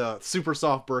you for the super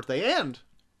soft birthday and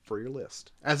for your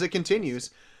list. As it continues,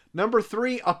 number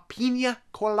 3, a pina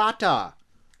colada.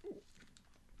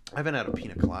 I haven't had a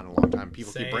pina colada in a long time.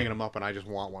 People keep Same. bringing them up, and I just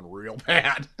want one real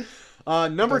bad.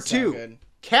 Number Does sound 2, good.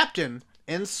 Captain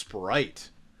and Sprite.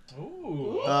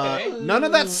 Ooh, okay. None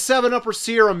of that 7-Up or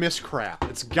Sierra Mist crap.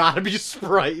 It's gotta be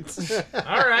Sprite.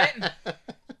 All right.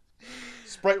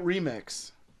 Sprite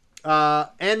remix.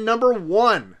 And number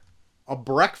 1, a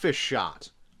breakfast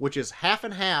shot, which is half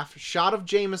and half shot of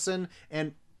Jameson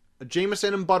and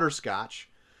butterscotch,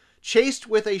 chased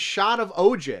with a shot of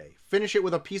OJ. Finish it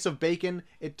with a piece of bacon.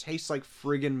 It tastes like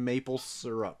friggin' maple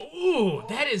syrup. Ooh,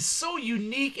 that is so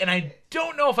unique, and I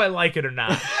don't know if I like it or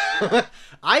not.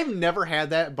 I've never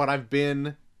had that, but I've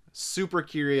been super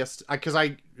curious because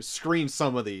I screened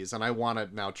some of these and I want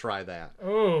to now try that.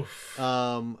 Oof.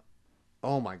 Oh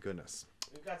my goodness.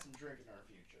 We've got some drink in our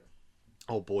future.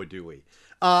 Oh boy, do we.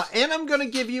 And I'm going to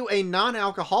give you a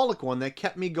non-alcoholic one that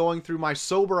kept me going through my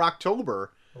sober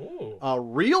October. Ooh.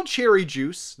 Real cherry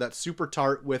juice that's super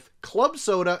tart with club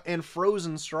soda and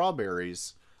frozen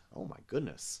strawberries. Oh my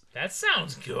goodness. That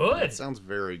sounds good. That sounds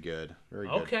very good. Very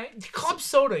good. Okay. Club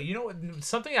soda, you know,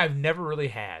 something I've never really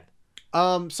had.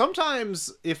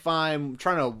 Sometimes if I'm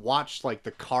trying to watch like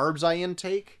the carbs I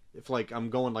intake, if like I'm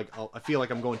going like, I feel like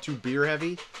I'm going too beer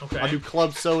heavy, Okay. I'll do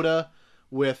club soda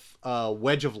with a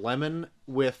wedge of lemon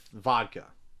with vodka.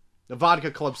 The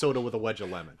vodka club soda with a wedge of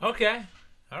lemon. Okay.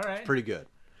 All right. Pretty good.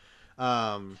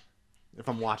 If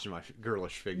I'm watching my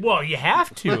girlish figure. Well, you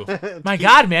have to. My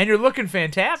God, man, you're looking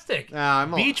fantastic.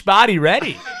 I'm Beach body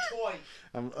ready.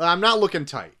 I'm not looking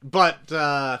tight, but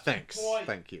thanks.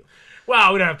 Thank you.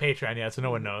 Wow, we don't have Patreon yet, so no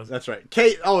one knows. That's right.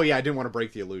 Kate, oh yeah, I didn't want to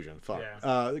break the illusion. Fuck.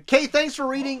 Yeah. Kate, thanks for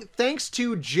reading. Thanks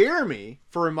to Jeremy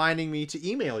for reminding me to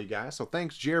email you guys. So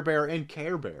thanks, Jer Bear and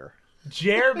Care Bear.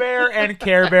 Jer Bear and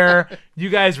Care Bear, you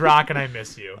guys rock and I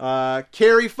miss you.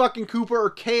 Carrie fucking Cooper or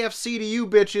KFC to you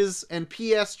bitches. And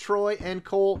P.S. Troy and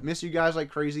Cole, miss you guys like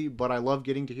crazy, but I love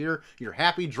getting to hear your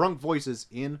happy drunk voices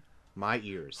in my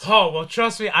ears. Oh, well,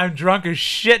 trust me, I'm drunk as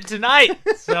shit tonight.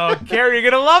 So, Carrie, you're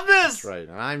going to love this. That's right.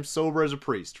 And I'm sober as a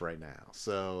priest right now.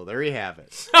 So there you have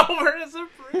it. Sober as a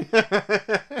priest.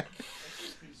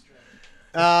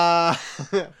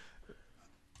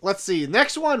 Let's see.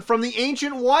 Next one from the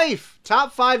Ancient Wife.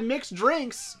 Top 5 mixed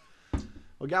drinks.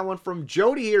 We got one from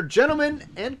Jody here. Gentlemen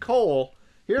and Cole.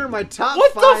 Here are my top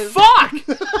 5. What the fuck?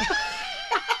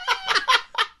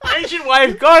 Ancient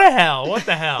Wife, go to hell. What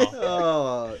the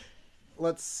hell?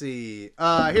 Let's see.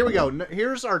 Here we go.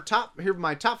 Here's our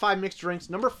my top 5 mixed drinks.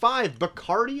 Number 5,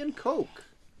 Bacardi and Coke.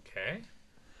 Okay.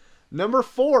 Number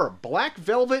 4, Black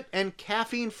Velvet and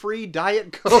caffeine-free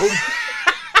Diet Coke.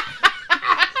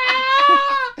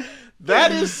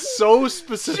 That is so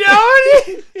specific.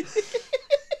 Jody!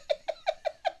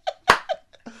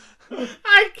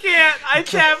 I can't. I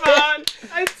tap out.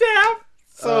 I tap.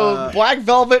 So Black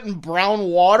Velvet and brown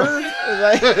water.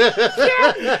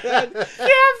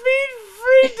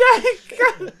 Caffeine-free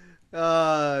Diet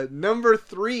Coke. Number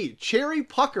 3, Cherry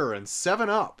Pucker and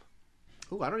 7-Up.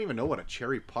 Ooh, I don't even know what a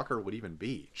Cherry Pucker would even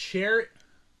be. Cherry.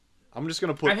 I'm just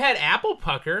gonna put. I've had apple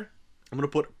pucker. I'm gonna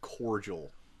put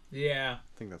cordial. Yeah.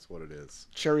 I think that's what it is.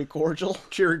 Cherry cordial.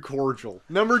 Cherry cordial.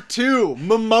 Number 2,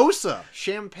 Mimosa,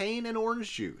 champagne and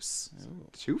orange juice.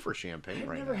 2 for champagne I've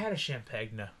right never now. had a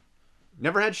champagne.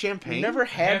 Never had champagne? Never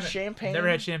had Haven't- champagne. Never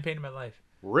had champagne in my life.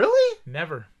 Really?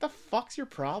 Never. What the fuck's your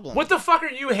problem? What the fuck are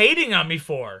you hating on me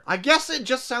for? I guess it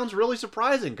just sounds really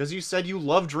surprising because you said you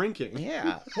love drinking.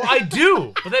 Yeah. Well, I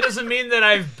do, but that doesn't mean that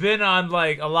I've been on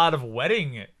like a lot of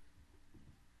wedding. I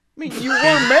mean, you were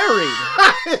married.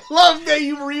 I love that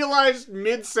you realized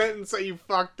mid-sentence that you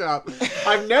fucked up.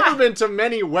 I've never been to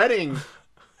many wedding.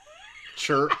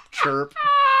 Chirp, chirp.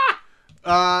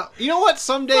 You know what?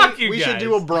 Someday Fuck you we should guys.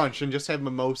 do a brunch and just have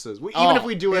mimosas. Even if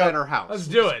we do it yeah. at our house. Let's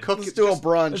do it. Cook Let's it, do a just-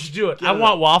 brunch. Let's do it. Get I it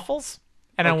want up. waffles,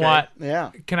 and I Okay. want.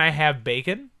 Yeah. Can I have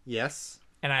bacon? Yes.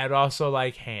 And I'd also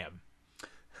like ham.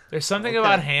 There's something Okay.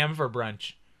 about ham for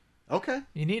brunch. Okay.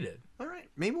 You need it. All right.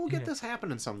 Maybe we'll get this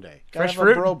happening someday. Gotta Fresh have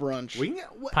fruit? a bro brunch. We can get,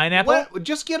 Pineapple?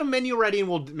 just get a menu ready and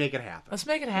we'll make it happen. Let's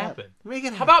make it happen. Make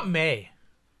it How happen. about May?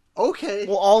 Okay.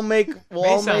 We'll all make.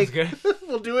 May sounds good.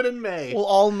 We'll do it in May. We'll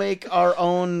all make our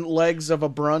own legs of a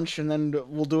brunch, and then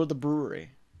we'll do it at the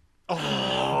brewery.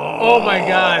 Oh my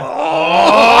god.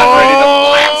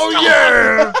 Oh,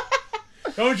 yeah.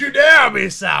 Don't you dare be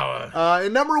sour.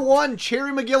 And number 1,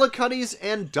 Cherry McGillicuddy's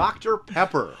and Dr.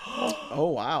 Pepper.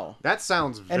 Oh wow. That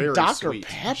sounds very And Dr. sweet.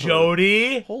 Pepper.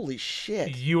 Jody, Holy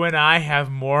shit. you and I have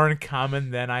more in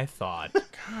common than I thought.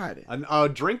 God. A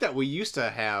drink that we used to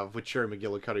have with Cherry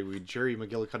McGillicuddy, we had Cherry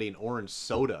McGillicuddy and orange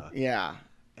soda. Yeah.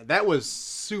 That was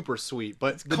super sweet,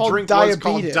 but the called drink was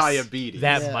called diabetes. diabetes.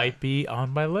 That Yeah. might be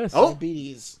on my list. Oh.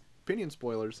 Diabetes. Opinion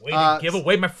spoilers. Way to give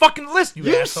away my fucking list, you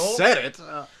You asshole. said it.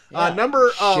 Yeah, Number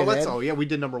shithead. yeah, we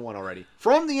did number 1 already.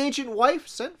 From the Ancient Wife,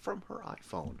 sent from her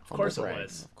iPhone. Of course it Humble brag.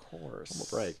 was. Of course. Humble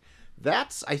brag.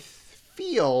 That's I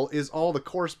feel is all the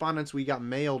correspondence we got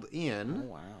mailed in.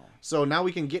 Oh, wow. So now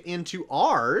we can get into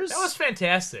ours. That was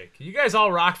fantastic. You guys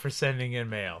all rocked for sending in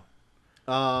mail.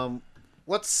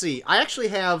 Let's see. I actually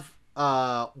have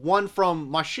one from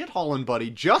my shit hauling buddy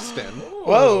Justin.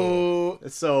 Whoa.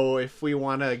 So if we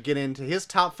want to get into his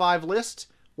top 5 list,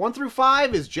 1 through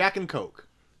 5 is Jack and Coke.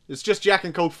 It's just Jack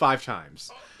and Coke 5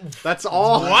 times. That's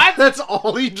all. What? That's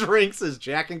all he drinks is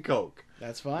Jack and Coke.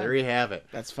 That's fine. There you have it.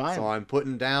 That's fine. So I'm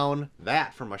putting down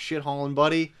that for my shit hauling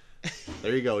buddy.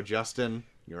 There you go, Justin.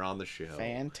 You're on the show.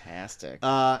 Fantastic.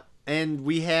 And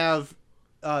we have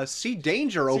Sea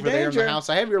Danger over there in Danger. the house.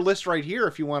 I have your list right here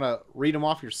if you want to read them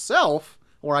off yourself,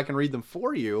 or I can read them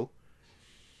for you.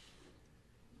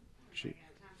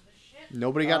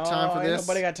 Nobody got time for ain't this?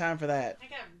 Nobody got time for that. I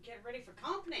gotta get ready for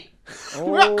company.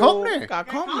 We got company. Got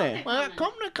company. Well,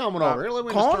 company coming over here. Let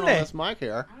me just turn on Company. this mic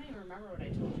here. I don't even remember what I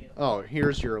told you. Oh,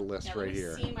 here's your list Yeah, right let me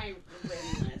here. see my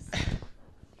written list.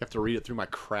 You have to read it through my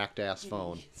cracked ass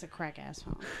phone. It's a crack ass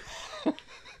phone.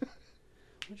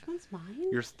 Which one's mine?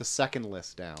 You're the second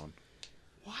list down.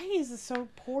 Why is it so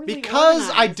poorly Because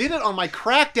I organized? did it on my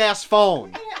cracked ass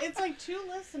phone. Yeah, it's like 2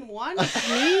 lists in one. It's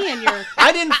me and your.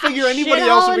 I didn't figure anybody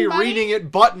else would be Shit-hauling buddy? reading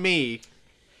it but me.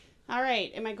 All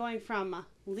right, am I going from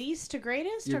least to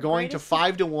greatest? You're or going to greatest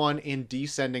 5 to 1 in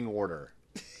descending order.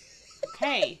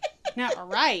 Okay. No, all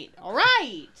right.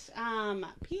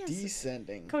 P.S.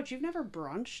 Descending. Coach, you've never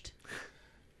brunched?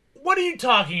 What are you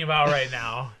talking about right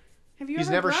now? Have you He's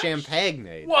ever never brunched?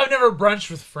 champagned. Well, I've never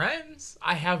brunched with friends.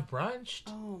 I have brunched.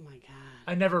 Oh my god.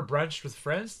 I never brunched with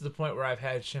friends to the point where I've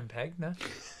had champagne.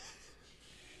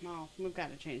 Well, we've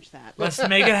got to change that. Let's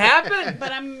make it happen.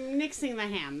 But I'm nixing the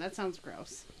ham. That sounds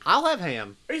gross. I'll have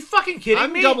ham. Are you fucking kidding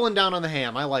I'm me? doubling down on the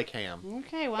ham. I like ham.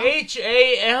 Okay, well,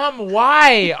 Ham.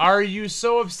 Why are you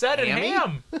so upset at Hammy?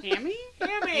 ham? hammy?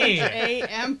 Hammy.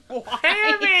 H-A-M-Y.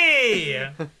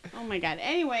 Hammy. Oh my god.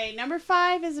 Anyway, number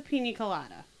 5 is a pina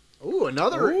colada. Ooh,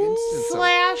 another instance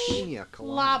Slash of pina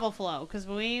colada. lava flow. Because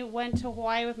when we went to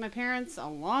Hawaii with my parents a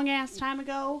long ass time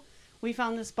ago, we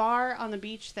found this bar on the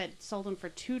beach that sold them for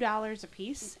 $2 a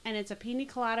piece, and it's a pina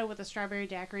colada with a strawberry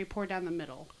daiquiri poured down the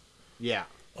middle. Yeah.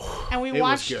 And we It was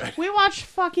watched good.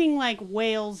 fucking like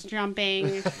whales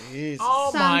jumping. Jesus.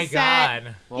 Oh my Sunset.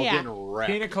 god. Well, Yeah. getting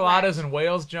wrecked. Pina coladas and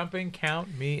whales jumping,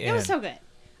 count me in. It was so good.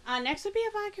 Next would be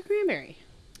a vodka cranberry.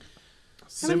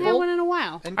 Haven't had Simple. one in a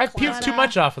while. And I puked too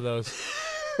much off of those.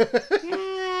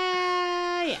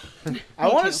 Yeah. I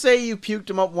want to too. say you puked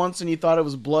him up once and you thought it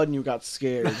was blood and you got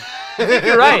scared.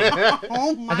 You're right.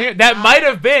 Oh my I think that might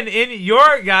have been in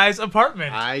your guys'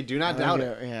 apartment. I do not doubt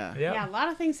it. Yeah. Yep. Yeah, a lot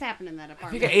of things happen in that I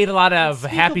apartment. think I ate a lot of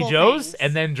Happy Unspeakable Joe's things.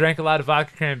 and then drank a lot of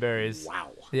vodka cranberries.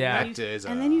 Wow. Yeah. That is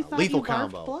and then you thought lethal you barfed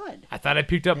combo. blood. I thought I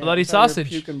puked up Yeah, bloody I thought you were sausage.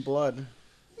 Puking blood.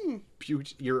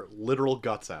 Puked your literal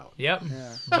guts out. Yep.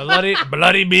 Yeah.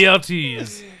 bloody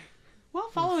BLTs. Well,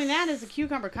 following that is the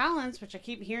Cucumber Collins, which I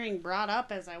keep hearing brought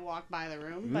up as I walk by the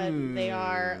room, but they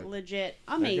are legit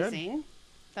amazing.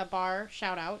 The bar,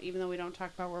 shout out, even though we don't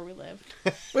talk about where we live.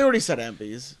 We already said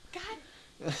MBs.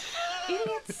 God,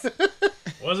 idiots,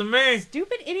 Wasn't me.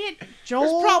 stupid idiot There's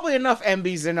Joel. probably enough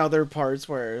MBs in other parts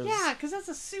where it's... Yeah, because that's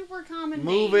a super common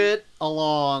Move name. it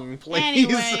along, please.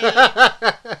 Anyway.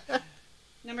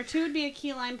 Number 2 would be a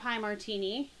key lime pie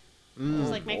martini. It's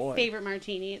like my boy. favorite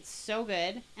martini. It's so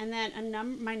good. And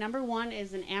then my number 1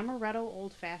 is an amaretto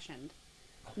old fashioned.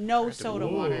 No soda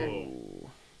water.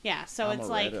 Yeah, so it's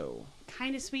like Amaretto.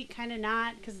 kind of sweet, kind of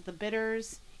not, because of the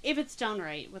bitters. If it's done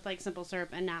right with like simple syrup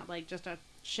and not like just a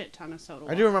shit ton of soda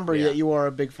water. I do remember Yeah. that you are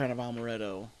a big fan of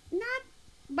amaretto. Not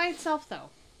by itself though.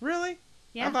 Really?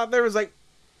 Yeah. I thought there was like...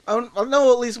 I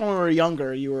know at least when we were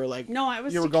younger, you were like... No, it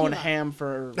was You were going tequila. ham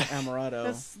for amaretto.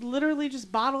 That's literally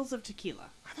just bottles of tequila.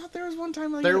 I thought there was one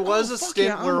time like There you were, was oh, a fuck stint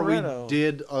yeah, where we amaretto.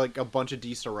 did like a bunch of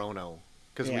Di Serono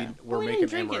because Yeah. we were we making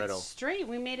didn't drink amaretto. it straight.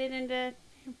 We made it into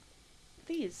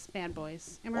these bad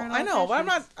boys. Well, Amaretto I know, but I'm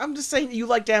not. Fashions. I'm just saying that you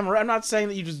liked amaretto. I'm not saying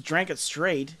that you just drank it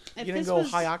straight. If You didn't this go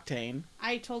was- high octane.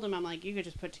 I told him, I'm like, you could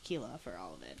just put tequila for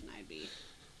all of it, and I'd be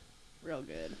real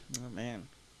good. Oh man,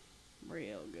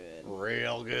 Real good.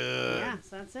 Real good. Yeah,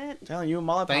 so that's it. I'm telling you, and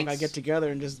Molly Pop, I Thanks. get together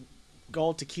and just go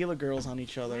all tequila girls on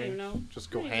each I don't even other. know. Just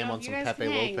go I don't ham know on if some you guys Pepe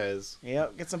can hang. Lopez.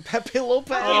 Yep, get some Pepe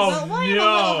Lopez. Okay, Oh, so why am a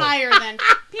no. little higher than...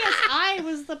 P.S. I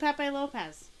was the Pepe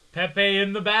Lopez. Pepe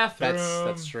in the bathroom.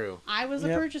 That's true. I was a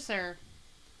Yep. purchaser.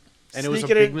 And it was a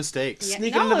Sneaking big in- mistake. Yeah.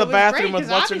 Sneaking No, into it the was bathroom great, with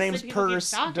 'cause what's her obviously name's people keep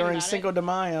purse talking during about Cinco it. de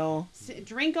Mayo.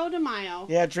 Drinko de Mayo,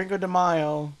 Yeah, Drinko de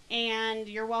Mayo. and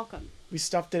you're welcome. We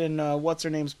stuffed it in what's her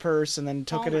name's purse and then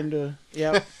took it Palmer. into.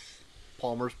 Yep,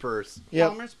 Palmer's purse. yep.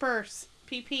 Palmer's purse.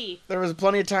 PP. There was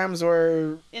plenty of times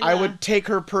where In I the- would take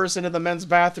her purse into the men's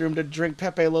bathroom to drink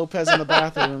Pepe Lopez in the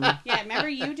bathroom. Yeah, remember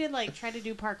you did like try to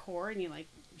do parkour and you like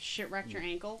shit wrecked your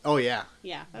ankle? Oh yeah,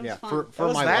 Yeah, that was yeah. fun. For That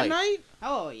was my that life. night?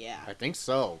 Oh yeah. I think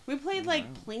so. We played like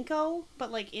Plinko,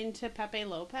 but like into Pepe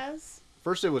Lopez.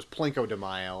 First it was Plinko de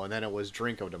Mayo, and then it was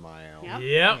Drinko de Mayo. Yep.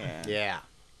 Yep. Yeah,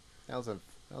 that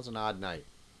was an odd night.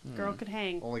 Girl could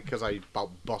hang. Only because I about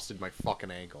busted my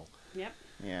fucking ankle. Yep.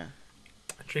 Yeah.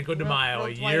 Trinco de Real- Mayo,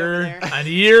 real white over there. a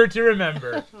year to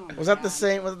remember. Oh, my Was that the God.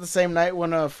 same? Was it the same night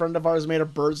when a friend of ours made a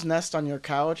bird's nest on your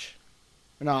couch?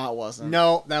 No, it wasn't.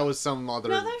 No, that was some other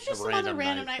No, that was just some other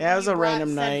random night. Yeah, where it was you a brought random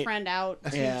said night. friend out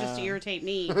to Yeah. just irritate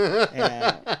me.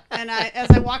 Yeah. And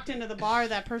as I walked into the bar,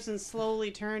 that person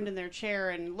slowly turned in their chair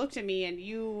and looked at me, and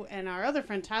you and our other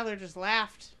friend Tyler just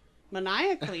laughed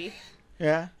maniacally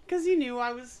Yeah. because you knew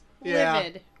I was Yeah.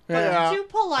 livid. But Yeah. too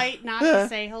polite not Yeah. to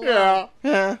say hello. Yeah.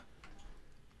 Yeah.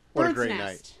 What a Bird's great nest.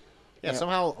 night. Yeah,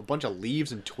 somehow a bunch of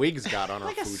leaves and twigs got on our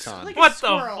Like a, futon. like I a What the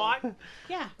squirrel. fuck?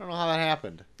 Yeah. don't know how that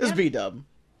happened. This Yep. B-dub.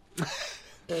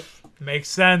 Makes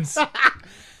sense.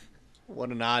 What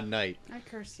an odd night. I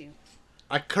curse you.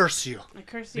 I curse you. I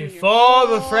curse you. and your Before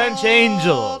the whole French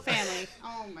angel. family.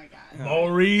 Oh my god.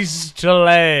 Maurice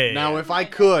Chalet. Now, if I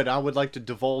could, I would like to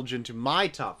divulge into my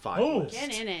top 5 Oh. list.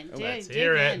 Get in it. Let's Dig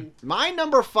hear it. in. My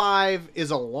number 5 is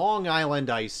a Long Island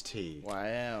iced tea.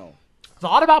 Wow.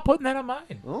 Thought about putting that on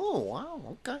mine. Oh,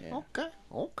 wow. Okay, Yeah.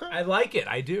 okay. I like it.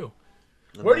 I do.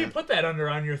 Where do you put that under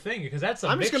on your thing? Because that's a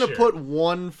I'm just mixture. going to put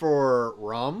one for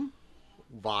rum,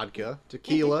 vodka,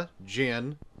 tequila,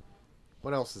 gin.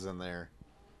 What else is in there?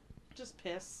 Just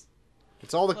piss.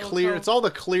 It's all the Little clear. Coke. It's all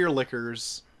the clear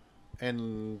liquors,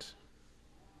 and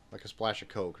like a splash of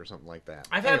Coke or something like that.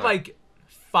 I've had Anyway. like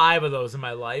 5 of those in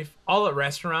my life, all at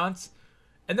restaurants,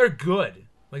 and they're good.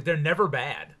 Like, they're never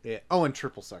bad. Yeah. Oh, and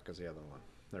triple sec is the other one.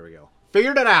 There we go.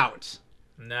 Figured it out.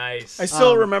 Nice. I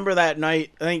still remember that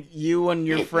night. I think you and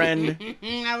your friend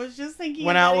I was just thinking.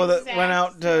 went that out exact went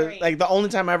out to story. like the only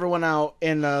time I ever went out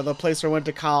in the place where I went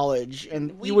to college,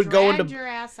 and We you would go into your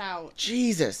ass out.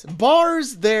 Jesus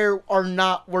bars. There were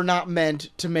not meant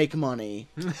to make money.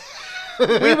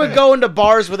 We would go into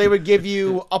bars where they would give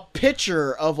you a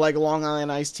pitcher of like Long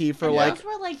Island iced tea for And like those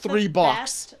were like $3. the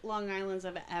best Long Islands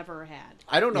I've ever had.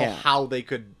 I don't know Yeah. how they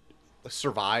could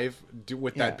survive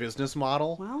with Yeah. that business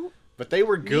model, Well, but they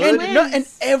were good. And, no, and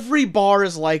every bar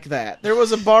is like that. There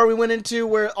was a bar we went into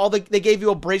where they gave you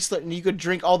a bracelet and you could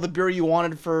drink all the beer you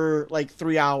wanted for like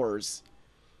 3 hours.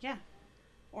 yeah.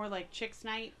 Or like Chicks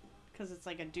Night, because it's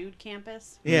like a dude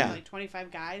campus. Yeah. There's like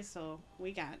 25 guys, so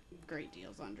we got great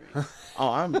deals on drinks. Oh,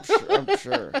 I'm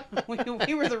sure.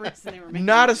 we were the reason they were making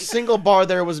Not a money. single bar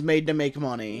there was made to make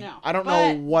money. No. I don't But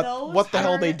know those what the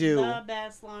hell they are do. The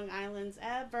best Long Islands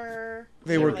ever.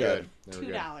 They were like good. They were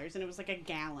good. $2, and it was like a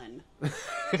gallon.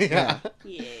 Yeah.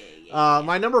 Yeah.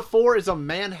 My number 4 is a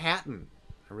Manhattan.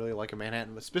 I really like a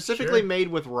Manhattan, but specifically Sure. made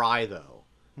with rye though.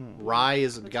 Rye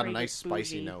is That's got where a you nice get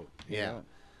spicy bougie. note. Yeah.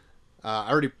 I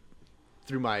already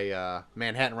threw my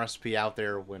Manhattan recipe out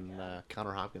there when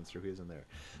Connor Hopkins threw his in there.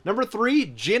 Number 3,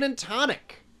 gin and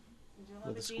tonic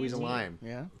with a squeeze of lime.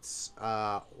 Yeah. It's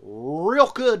real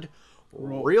good,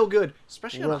 real good,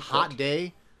 especially on real a hot quick.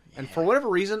 day. And for whatever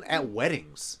reason, at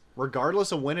weddings,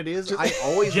 regardless of when it is, I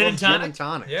always Gin love and gin tonic? and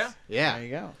tonics. Yeah. Yeah. There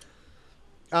you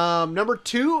go. Number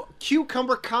 2,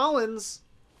 Cucumber Collins.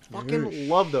 Fucking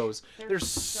love those. They're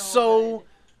so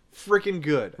so freaking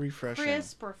good. Refreshing.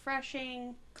 Crisp,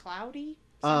 refreshing, cloudy.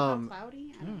 Um, Somehow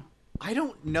cloudy. I don't know. I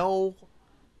don't know.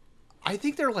 I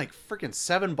think they're like freaking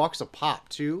 $7 a pop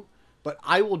too, but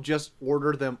I will just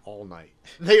order them all night.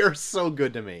 They are so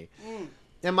good to me.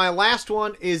 And my last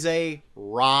one is a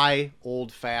rye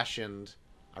old fashioned.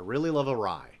 I really love a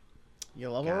rye. You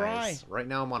love a Guys, rye. right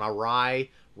now I'm on a rye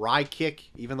kick,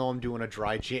 even though I'm doing a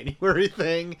dry January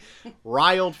thing.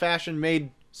 Rye old fashioned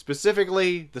made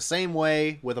specifically the same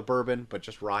way with a bourbon, but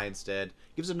just rye instead.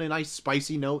 Gives it a nice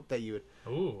spicy note that you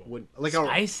Ooh. would like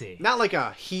Spicy. not like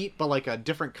a heat, but like a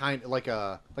different kind, like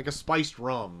a spiced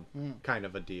rum kind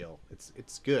of a deal.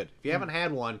 It's good. If you haven't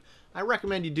had one, I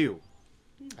recommend you do.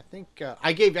 I think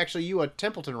I gave actually you a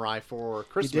Templeton rye for You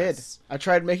Christmas. did. I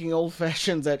tried making old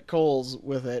fashions at Kohl's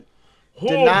with it.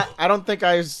 Did Ooh. not. I don't think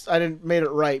I didn't made it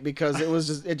right because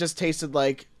it just tasted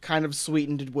like kind of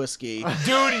sweetened whiskey.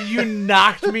 Dude, you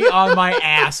knocked me on my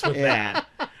ass with Yeah.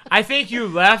 that. I think you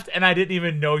left, and I didn't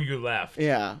even know you left.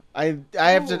 Yeah, I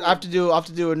have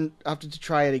to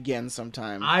try it again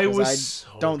sometime. I 'cause was I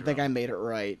so don't think drunk. I made it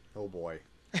right. Oh boy.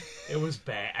 It was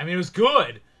bad. I mean, it was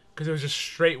good because it was just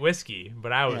straight whiskey,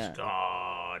 but I was Yeah.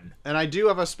 gone. And I do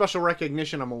have a special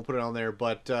recognition I'm gonna put it on there,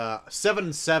 but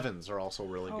 7-7s are also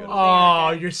really good.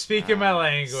 Oh, you're speaking my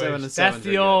language. 7 and That's 7s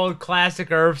the are old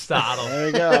classic Aristotle. There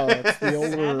you go. That's the old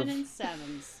 7 word. and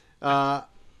 7s.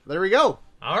 There we go.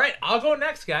 All right, I'll go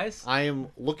next, guys. I am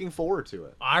looking forward to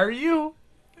it. Are you?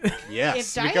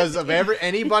 Yes, If because of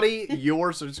anybody,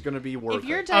 yours is going to be worth If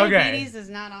your it. diabetes is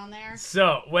not on there,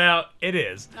 So, well, it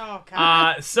is. oh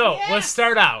god. So Yes! let's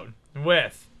start out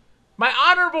with my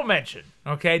honorable mention.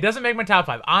 Okay, doesn't make my top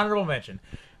 5. Honorable mention.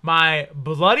 My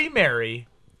Bloody Mary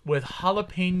with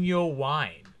jalapeno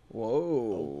wine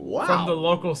Whoa. Wow. from the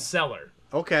local cellar.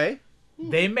 Okay.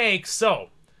 They make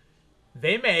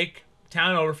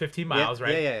town over 15 miles, yeah,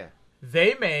 right? Yeah.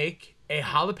 They make a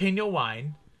jalapeno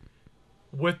wine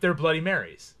with their Bloody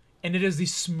Marys, and it is the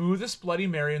smoothest Bloody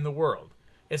Mary in the world.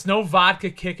 It's no vodka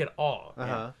kick at all.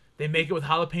 Uh-huh. They make it with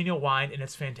jalapeno wine, and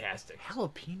it's fantastic.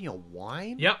 Jalapeno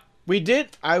wine? Yep. We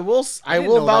did. I will didn't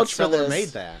will know vouch that for seller this. made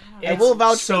that. I will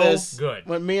vouch so for this. good.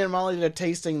 When me and Molly did a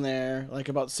tasting there, like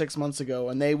about 6 months ago,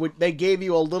 and they gave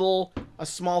you a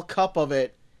small cup of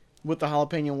it with the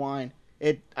jalapeno wine.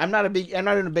 I'm not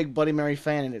even a big Bloody Mary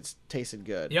fan, and it's tasted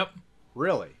good. Yep.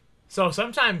 Really? So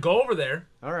sometime go over there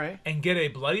All right. and get a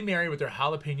Bloody Mary with their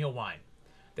jalapeno wine.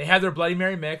 They have their Bloody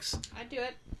Mary mix. I'd do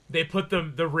it. They put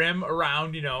the rim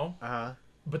around, Uh-huh.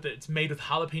 but it's made with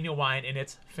jalapeno wine, and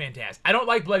it's fantastic. I don't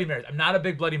like Bloody Marys. I'm not a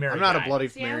big Bloody Mary I'm not guy. a Bloody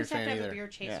See, I Mary always have fan to have either. a beer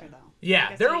chaser though. Yeah,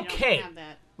 Like I they're said, you don't okay. have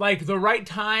that. Like the right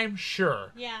time,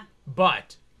 sure. Yeah.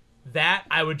 But that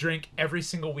I would drink every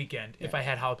single weekend if I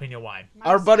had jalapeno wine.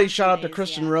 Our buddy, Mike's shout out to days,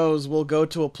 Christian yeah. Rose, will go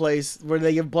to a place where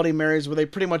they give Bloody Marys, where they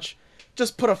pretty much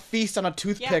just put a feast on a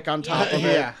toothpick on top of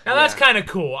it. Yeah. Now that's kind of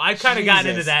cool. I kind of gotten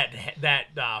into Jesus. that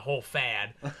whole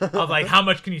fad of like how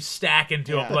much can you stack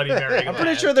into a Bloody Mary. I'm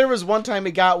pretty sure there was one time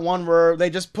he got one where they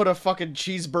just put a fucking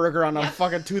cheeseburger on a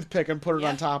fucking toothpick and put it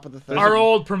on top of the thing. Our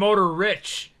old promoter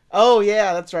Rich Oh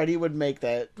yeah, that's right. He would make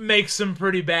that. makes some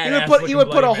pretty bad. He would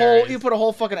put a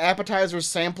whole fucking appetizer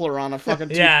sampler on a fucking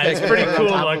toothpick. Yeah, it's pretty on cool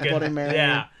top of looking. Bloody Mary.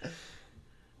 Yeah.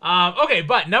 Okay,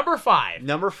 but number five,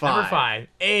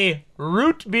 a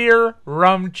root beer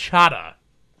rum chata.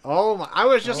 Oh my! I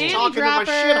was just Candy talking dropper.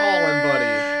 to my shit hauling buddy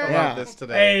about Yeah. this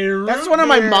today. A That's root one of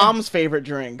my beer- mom's favorite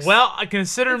drinks. Well,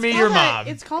 consider me your mom.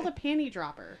 It's called a panty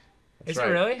dropper. Is right.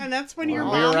 it really? And that's when your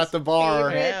We mom's were at the bar.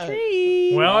 favorite Yeah.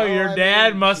 treat. Well, your I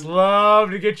dad must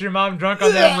love to get your mom drunk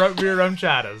on them root beer rum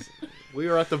chatas. We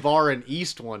were at the bar in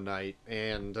East one night,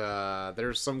 and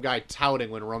there's some guy touting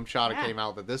when Rum Chata Yeah. came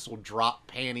out that this will drop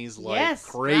panties like Yes,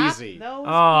 crazy. drop those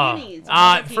Oh, panties. for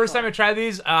other first time I people. tried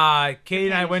these, Katie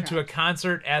and I panty went to a strap.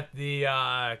 concert at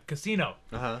the casino.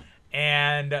 Uh-huh.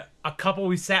 And a couple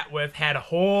we sat with had a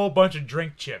whole bunch of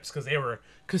drink chips because they were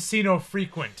casino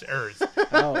frequenters.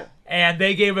 Oh. And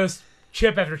they gave us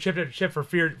chip after chip after chip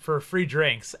for free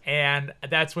drinks. And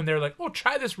that's when they were like, oh,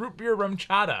 try this root beer rum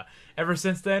chata. Ever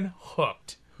since then,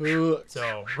 hooked.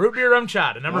 So, root beer rum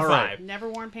chata, number All 5. right. Never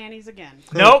worn panties again.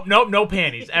 Nope, no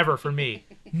panties ever for me.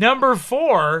 Number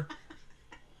 4,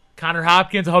 Connor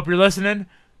Hopkins, I hope you're listening.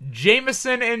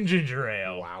 Jameson and ginger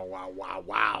ale.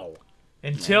 Wow.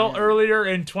 Until earlier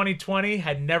in 2020,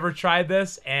 had never tried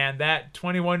this, and that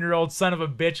 21-year-old son of a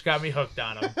bitch got me hooked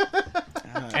on them.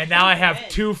 And now I have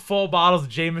 2 full bottles of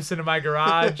Jameson in my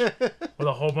garage with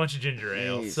a whole bunch of ginger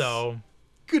ale. Jeez. So,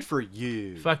 Good for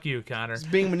you. fuck you, Connor.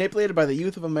 Being manipulated by the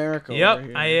youth of America. over Yep,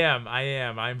 here. I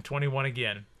am. I'm 21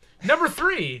 again. Number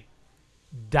 3,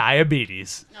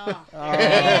 diabetes. Oh.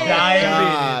 Diabetes.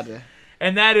 God.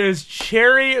 And that is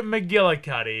cherry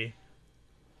McGillicuddy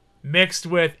mixed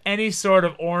with any sort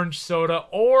of orange soda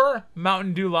or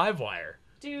Mountain Dew Livewire.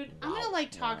 Dude, I'm gonna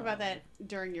talk about that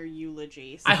during your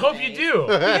eulogy. I hope you someday. do.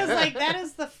 Because that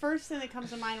is the first thing that comes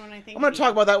to mind when I think. I'm gonna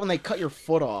talk about that when they cut your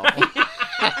foot off.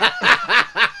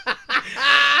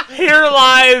 Here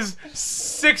lies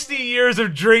 60 years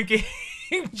of drinking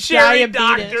cherry Diabetes.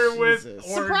 doctor with Jesus.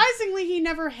 orange. Surprisingly, he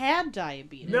never had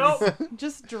diabetes. Nope.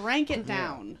 Just drank it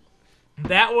down.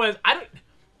 That was I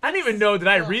don't even know. Did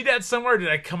I read that somewhere? Or did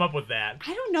I come up with that?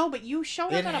 I don't know, but you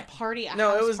showed up at a party.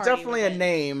 No, it house was party definitely a with it.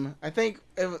 name. I think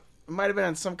it might have been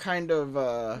on some kind of.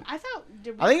 I thought.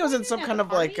 I think it was in at some the kind of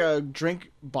party? like a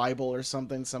drink Bible or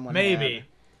something. Someone Maybe. had.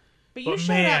 But you but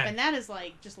showed man. up, and that is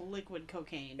like just liquid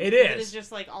cocaine. It It is. is just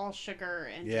like all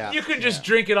sugar and Yeah. You can just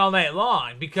drink it all night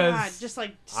long because God, just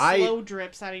like I- slow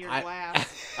drips out of your glass.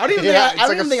 I don't even Yeah, think, it's I don't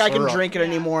like even a think I can syrup. drink it Yeah.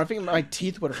 anymore. I think my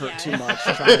teeth would hurt Yeah. too much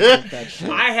trying to drink that shit.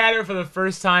 I had it for the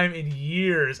first time in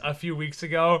years a few weeks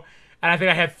ago, and I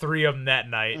think I had 3 of them that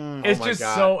night. It's Oh my just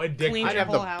God. so addictive. Clean I'd your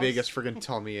have the whole house. biggest friggin'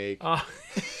 tummy ache. Oh,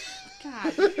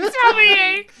 God, tummy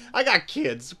ache. I got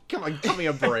kids. Come on, give me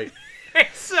a break.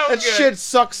 It's so That good. shit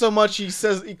sucks so much. He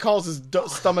calls his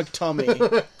stomach tummy.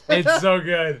 It's so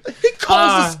good. He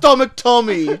calls his stomach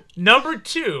tummy. Number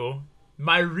 2,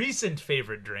 my recent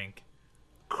favorite drink,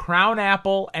 Crown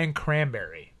Apple and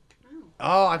Cranberry.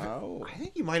 Oh, Oh. I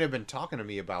think you might have been talking to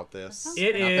me about this.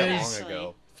 It not that is long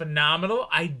ago. phenomenal.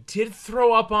 I did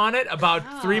throw up on it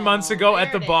about 3 months Oh, ago there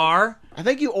at the it is. bar. I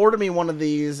think you ordered me one of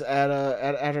these at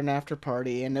an after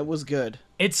party, and it was good.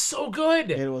 It's so good.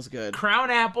 It was good.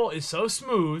 Crown Apple is so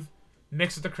smooth,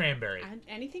 mixed with the cranberry.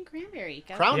 anything cranberry.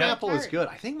 Gotta Crown be apple is tart. good.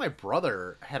 I think my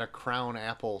brother had a Crown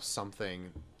apple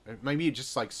something. Maybe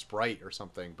just like Sprite or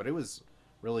something, but it was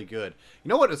really good. You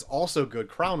know what is also good?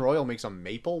 Crown Royal makes a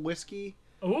maple whiskey.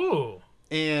 Ooh.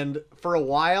 And for a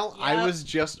while, I Yep. was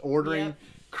just ordering Yep.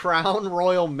 Crown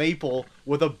Royal maple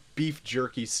with a beef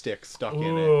jerky stick stuck in it.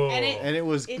 Ooh. And it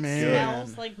was It good.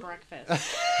 smells like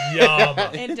breakfast. Yum.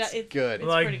 It's good. It's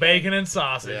Like pretty bacon and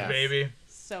sausage, Yes. baby. Good.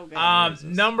 So good.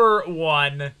 Number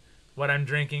 1, what I'm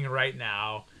drinking right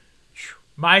now,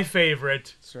 my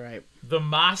favorite, That's right. the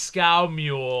Moscow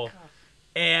Mule.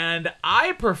 And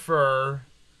I prefer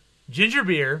ginger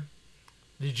beer,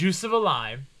 the juice of a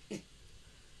lime.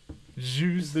 The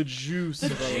juice of a juice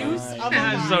lime. of a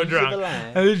I'm lime. so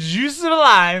drunk. The juice of a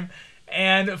lime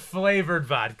and flavored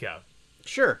vodka.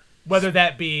 Sure. Whether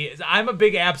that be, I'm a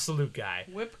big Absolute guy.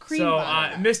 Whipped cream. So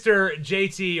vodka. Mr.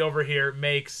 JT over here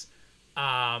makes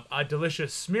a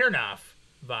delicious Smirnoff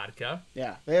vodka.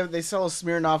 Yeah, they sell a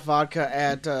Smirnoff vodka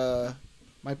at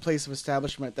my place of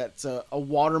establishment. That's a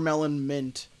watermelon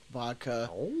mint vodka.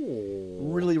 Oh.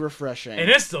 Really refreshing. And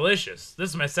it's delicious. This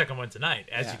is my second one tonight,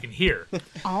 as Yeah. you can hear.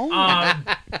 Oh.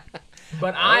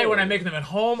 But when I make them at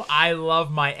home, I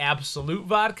love my Absolute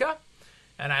vodka.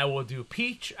 And I will do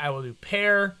peach, I will do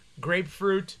pear,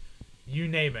 grapefruit, you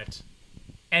name it.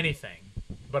 Anything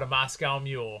but a Moscow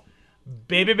Mule.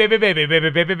 Baby, baby, baby, baby,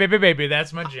 baby, baby, baby.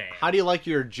 That's my jam. How do you like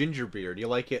your ginger beer? Do you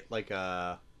like it like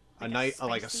a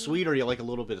spicy? sweet, or do you like a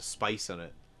little bit of spice in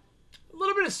it? A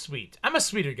little bit of sweet. I'm a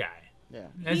sweeter guy. Yeah.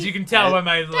 As you can tell by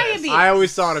my list. Diabetes. I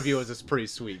always thought of you as this pretty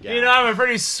sweet guy. You know, I'm a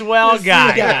pretty swell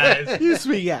guy, guys. You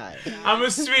sweet guy. I'm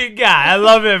a sweet guy. I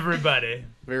love everybody.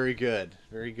 Very good.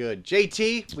 Very good.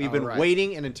 JT, we've been All right.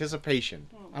 waiting in anticipation.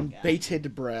 I'm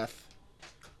bated breath.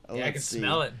 Yeah, I can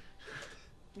smell it.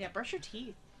 Yeah, brush your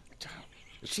teeth.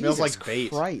 It smells Jesus like bait.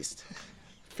 Christ.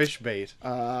 Fish bait.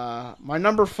 My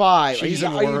number 5. Cheese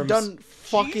and are you worms. done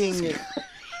fucking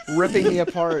ripping me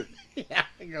apart? Yeah,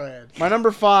 go ahead. My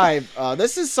number 5.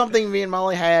 This is something me and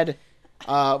Molly had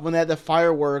when they had the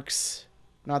fireworks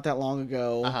not that long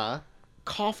ago. Uh-huh.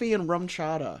 Coffee and rum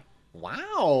chata.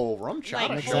 Wow, rum chata.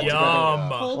 Like sounds Yum.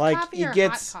 good. Cold Like, coffee it or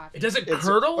gets- hot coffee? It doesn't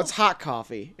curdle? It's hot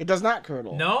coffee. It does not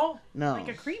curdle. No? No. Like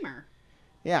a creamer,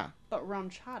 Yeah. but rum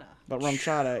chata. But rum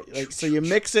chata, like, so you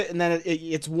mix it and then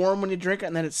it's warm when you drink it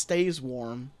and then it stays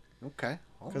warm Okay.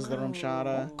 because of the rum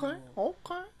chata.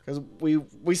 Okay. Because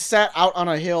we sat out on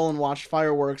a hill and watched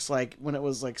fireworks like when it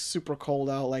was like super cold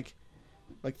out, like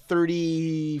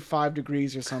 35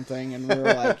 degrees or something, and we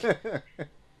were like,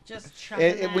 Just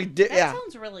chugging that. we did- That yeah.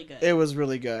 sounds really good. it was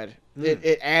really good.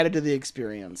 It added to the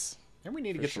experience. And we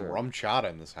need to For get some sure. rum chata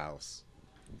in this house.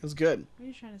 It was good. What are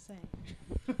you trying to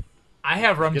say? I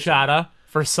have rum chata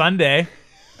for Sunday.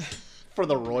 For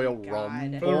the royal God.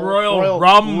 rum. For the Royal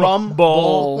Rum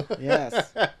Bowl.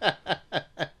 Yes.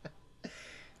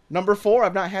 Number 4,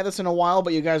 I've not had this in a while,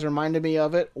 but you guys reminded me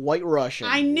of it. White Russian.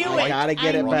 I knew I it. gotta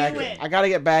get I it knew back. it. I gotta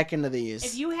get back into these.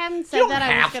 If you hadn't said don't that, I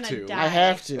was have gonna to. die. I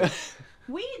have to.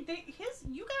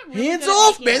 You got really Hands good at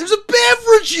off, making man! it. There's a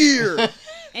beverage here.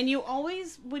 And you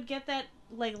always would get that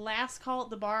like last call at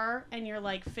the bar, and you're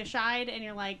like fish-eyed, and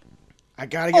you're like, I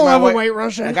gotta get my have a white, White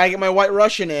Russian. I gotta get my White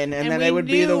Russian in, and then we it would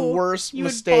be the knew worst you would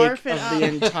mistake barf of it the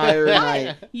up. entire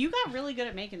night. you got really good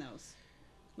at making those.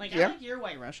 Like Yeah. I like your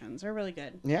White Russians; they're really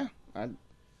good. Yeah.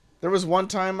 There was one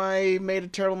time I made a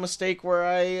terrible mistake where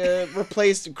I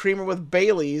replaced creamer with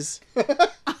Bailey's.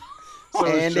 So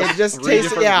And it just three tasted-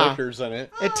 different yeah. liquors in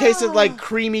it. It tasted like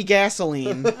creamy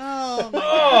gasoline, Oh my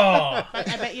Oh. But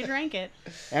I bet you drank it.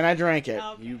 and I drank it.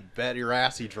 Okay. You bet your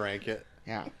ass he drank it.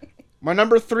 Yeah. My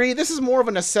number 3, this is more of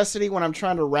a necessity when I'm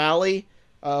trying to rally,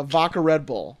 vodka Red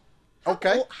Bull.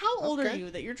 Okay. Well, how old are Okay. you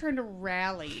that you're trying to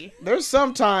rally? There's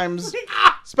sometimes,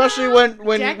 especially when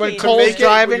Decades. Cole's Make it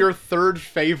driving, your third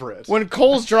favorite. when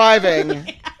Cole's driving,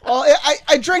 well,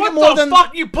 I drink it What more the than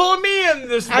fuck you pulling me in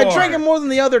this for? I drank it more than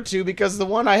the other two because the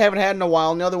one I haven't had in a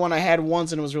while, and the other one I had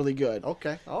once and it was really good.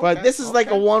 Okay. But this is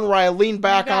like a one where I lean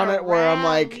back on gotta it, where I'm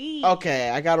like, rally. okay,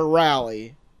 I gotta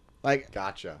rally. Like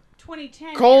Gotcha.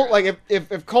 2010. Cole, era. like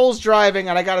if Cole's driving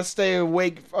and I gotta stay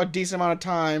awake a decent amount of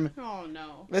time, Oh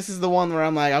no. this is the one where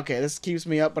I'm like, okay, this keeps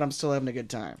me up, but I'm still having a good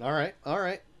time. All right. All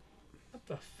right. What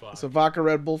the fuck? So vodka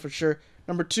Red Bull for sure.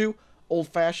 Number 2, old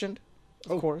fashioned,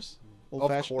 of course. Old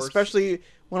fashioned. course. Especially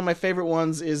one of my favorite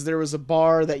ones is there was a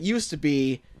bar that used to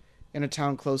be in a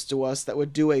town close to us that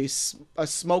would do a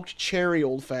smoked cherry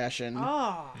old fashioned.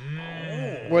 Oh.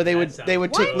 Where they That would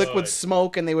sounds take good. liquid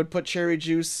smoke and they would put cherry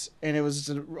juice and it was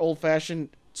an old fashioned,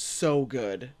 so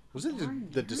good. Was it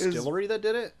the distillery that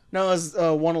did it? No, it was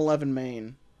 111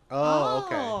 Maine. Oh,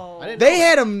 okay. Oh. I didn't They know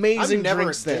had that. amazing I've never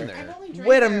drinks been there. I've only drank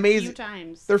What there a amazing- few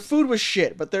times. Their food was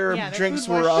shit, but their Yeah, their drinks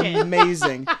food was were shit.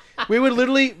 amazing. We would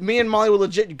literally, me and Molly would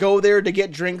legit go there to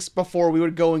get drinks before we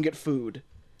would go and get food.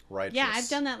 Righteous. Yeah, I've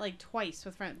done that like twice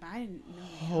with friends, but I didn't know.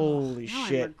 Holy Now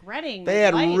shit. I'm regretting They my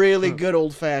had life. really good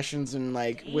old fashions and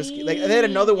like whiskey. Like, they had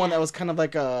another one that was kind of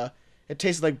like it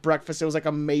tasted like breakfast. It was like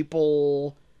a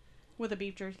maple, With a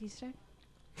beef jerky stick?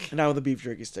 not with a beef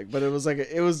jerky stick, but it was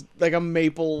like a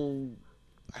maple.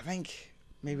 I think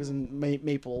maybe it was a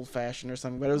maple old fashioned or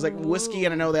something. But it was like whiskey,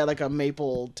 and I know they had like a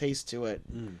maple taste to it.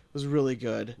 It was really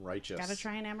good. Righteous. Gotta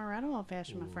try an amaretto old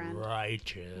fashioned, my friend.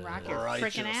 Righteous. Rock your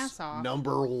Righteous. freaking ass off.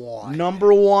 Number 1.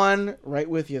 Number 1, right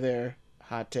with you there.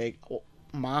 Hot take. Oh,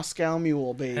 Moscow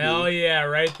Mule, baby. Hell yeah,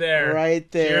 right there. Right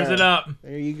there. Cheers it up.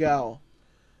 There you go.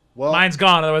 Well, Mine's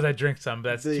gone, otherwise I'd drink some, but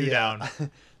that's The, 2 down.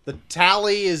 the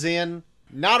tally is in.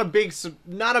 Not a big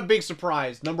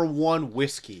surprise. Number 1,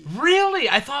 whiskey. Really?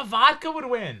 I thought vodka would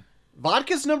win.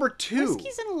 Vodka's number 2.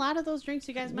 Whiskey's in a lot of those drinks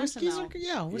you guys mentioned, Whiskeys though. are,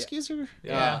 yeah, whiskeys are.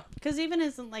 Yeah. Because even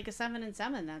isn't like a 7 and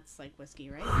 7, that's like whiskey,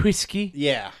 right? Whiskey?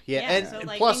 Yeah. Yeah, And so,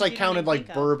 like, plus, things I you didn't counted even like think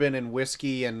of. bourbon and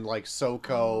whiskey and like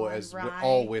SoCo as Rye.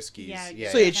 all whiskeys. Yeah, Yeah.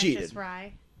 So you Pretentious cheated.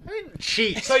 Rye.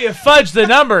 Cheat. So you fudged the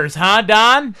numbers, huh,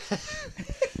 Don?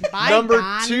 Bye, Number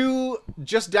Don. 2,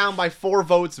 just down by 4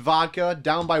 votes, vodka.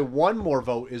 Down by 1 more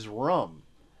vote is rum.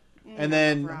 And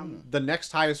then rum. the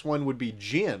next highest one would be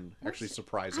gin, actually, I can't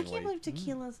surprisingly. believe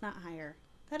tequila's not higher.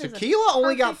 That is a Tequila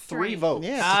only got perfect 3 drink. votes.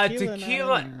 Yeah.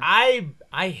 Tequila. no.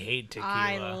 I hate tequila.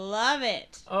 I love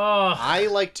it. Oh, I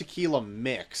like tequila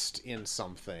mixed in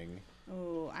something.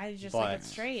 Oh, I just But- like it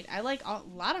straight. I like a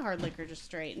lot of hard liquor just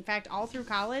straight. In fact, all through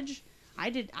college, I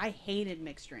hated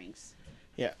mixed drinks.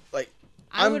 Yeah, like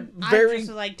I I'm would very- I just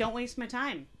was like, don't waste my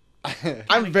time.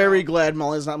 I'm very glad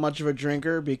Molly's not much of a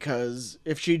drinker because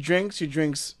if she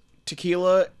drinks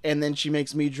tequila and then she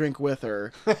makes me drink with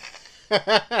her.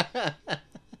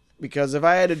 Because if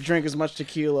I had to drink as much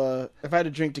tequila, if I had to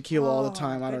drink tequila all the Oh,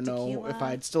 time, I good don't know tequila. if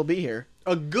I'd still be here.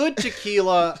 A good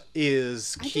tequila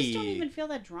is I key. just don't even feel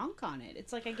that drunk on it.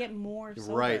 It's like I get more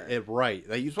sober. Right. That's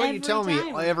what you Every tell me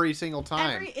time. every single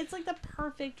time. It's like the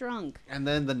perfect drunk. And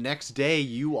then the next day,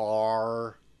 you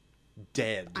are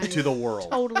dead I'm to the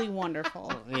world. Totally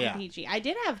wonderful. Yeah. I'm peachy. I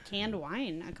did have canned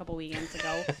wine a couple weekends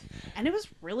ago, and it was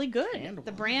really good. Canned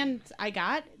The wine. brand I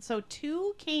got, so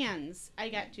 2 cans. I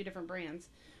got 2 different brands,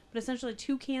 but essentially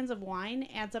 2 cans of wine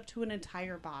adds up to an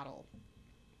entire bottle.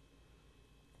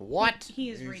 What? He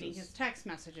is reading his text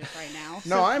messages right now.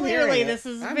 No, so I'm hearing clearly it. this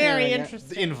is I'm very hearing it.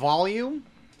 interesting. In volume?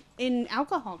 In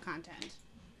alcohol content.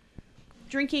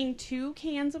 Drinking 2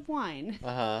 cans of wine,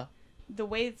 Uh-huh. the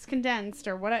way it's condensed,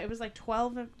 or what, it was like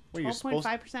supposed-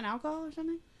 12.5% alcohol or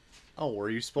something? Oh,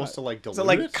 were you supposed to, like, dilute So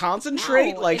like it?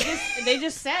 concentrate, No, like they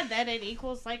just said that it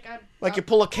equals like a you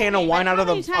pull a can of Okay, wine but out of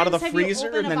how the many times have you freezer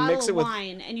opened and a then mix bottle it with. of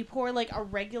wine and you pour like a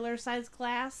regular sized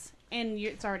glass and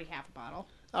it's already half a bottle.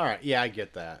 All right, yeah, I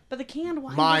get that. But the canned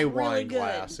wine My was really wine good.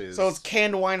 glass is... So it's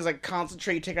canned wine is like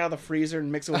concentrate. You take it out of the freezer and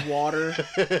mix it with water.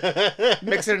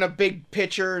 Mix it in a big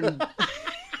pitcher and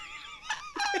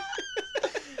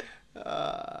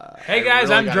hey guys,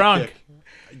 really I'm got a drunk. kick.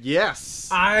 Yes.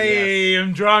 I Yes.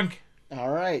 am drunk. all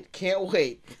right. Can't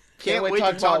wait. Can't wait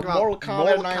to to talk about Mortal Kombat,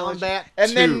 Mortal Annihilation. Kombat and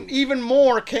 2. then even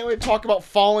more. Can't wait to talk about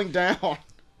falling down.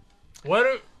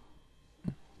 What?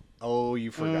 Oh,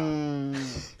 you forgot. I'm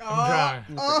drunk.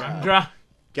 I'm drunk.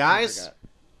 Guys, forgot.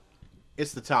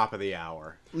 it's the top of the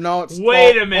hour. No, it's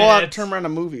Wait a We'll have minute. to turn around to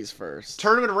movies first.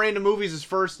 Tournament of Random Movies is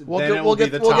first, then it will We'll be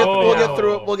get the we'll top get of the we'll hour. get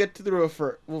through it. We'll get through it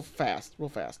for real fast.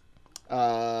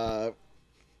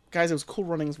 Guys, it was Cool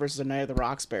Runnings versus A Night at the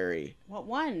Roxbury. What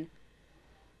one?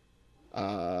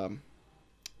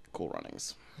 Cool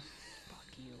Runnings.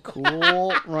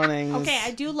 Cool Runnings. Okay,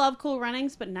 I do love Cool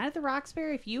Runnings, but Night at the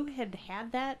Roxbury, if you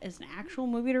had that as an actual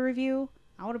movie to review,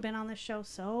 I would have been on this show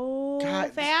so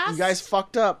God, fast. You guys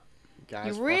fucked up. Guys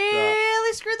You fucked up.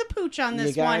 really screwed the pooch on You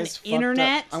this guys one. fucked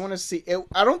Internet. up. I want to see it.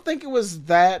 I don't think it was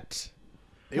that.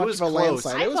 It much was of a close.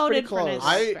 landslide. I It was pretty voted for Night at the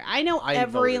close. Roxbury. I know I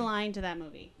every voted. line to that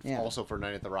movie. Yeah. Also for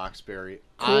Night at the Roxbury.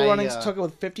 Cool Runnings took it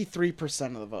with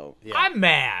 53% of the vote. Yeah. I'm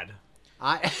mad.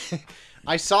 I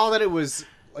I saw that it was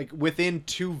like within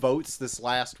 2 votes this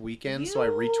last weekend, so I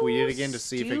retweeted it again to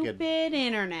see if it could Stupid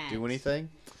internet. do anything.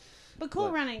 But Cool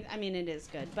But- Runnings, I mean, it is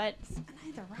good. But Night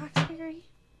at the Roxbury?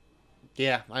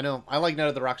 Yeah, I know. I like Night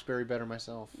at the Roxbury better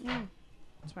myself.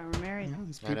 That's why we're married.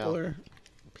 These I know.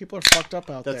 people are fucked up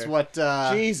out That's there. what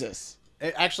Jesus.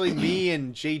 actually me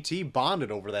and JT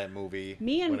bonded over that movie.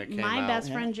 Me when it and came my out.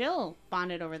 best friend Jill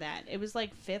bonded over that. It was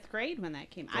like 5th grade when that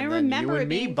came. I And then remember you it and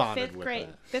me being bonded 5th with grade,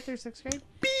 that. 5th or 6th grade.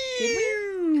 Did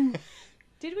we?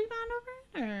 Did we bond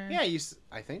over it? Or? Yeah,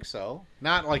 I think so.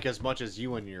 Not like as much as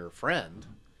you and your friend,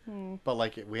 but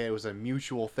like it was a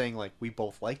mutual thing. Like we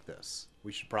both like this.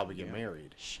 We should probably get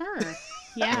married. Sure.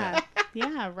 Yeah.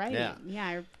 Yeah. Right. Yeah. Yeah.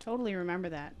 I totally remember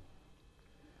that.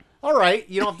 All right,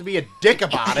 you don't have to be a dick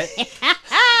about it.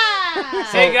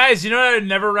 Hey guys, you know what I'd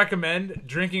never recommend?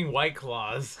 Drinking White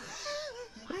Claws.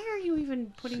 Why are you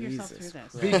even putting yourself through Jesus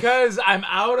this? Because I'm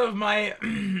out of my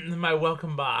my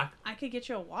welcome box. I could get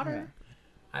you a water.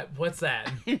 What's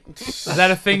that? Is that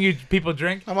a thing people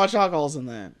drink? How much alcohol's in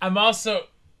that? I'm also,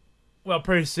 well,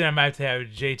 pretty soon I might have to have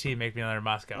JT make me another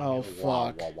Moscow. Oh,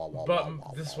 fuck.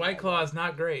 But this White Claw is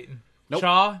not great. Nope.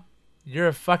 Chaw, you're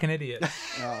a fucking idiot.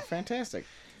 Oh, fantastic.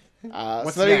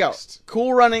 What's so there next? you go.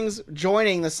 Cool Runnings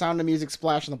joining the Sound of Music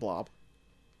Splash in the Blob.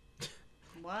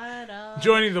 What up?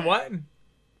 Joining the what?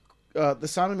 The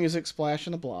Sound of Music Splash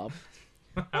in the Blob.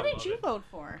 What did you vote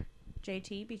for,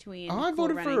 JT? Between I Cool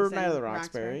voted for Runnings Night of and the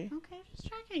Roxbury. Okay, just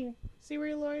checking. See where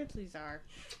your loyalties are.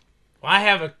 Well, I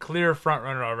have a clear front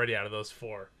runner already out of those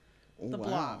 4. The Wow.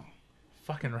 Blob.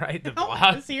 Fucking right, the Oh,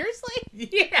 Blob. seriously?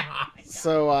 Yeah.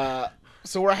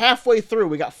 So we're halfway through.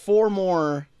 We got 4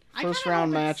 more I first kinda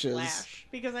round hope it's matches. Slash.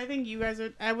 because I think you guys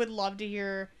would. I would love to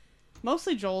hear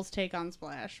mostly Joel's take on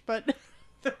Splash, but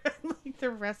like the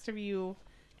rest of you.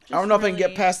 I don't know if I can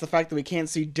get past the fact that we can't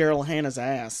see Daryl Hannah's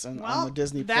ass on the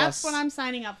Disney that's Plus. what I'm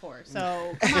signing up for.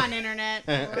 So come on, internet,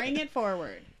 bring it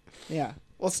forward. Yeah.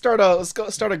 Let's start a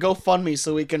GoFundMe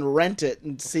so we can rent it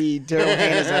and see Daryl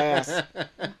Hannah's ass.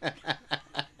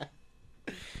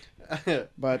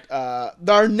 But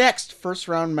our next first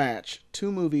round match,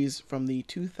 two movies from the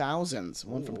 2000s.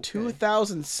 One from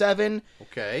 2007,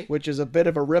 Okay. which is a bit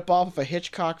of a ripoff of a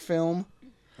Hitchcock film,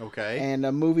 Okay. and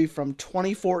a movie from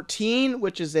 2014,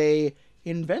 which is a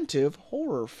inventive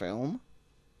horror film.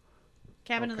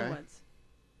 Cabin in the Okay. Woods.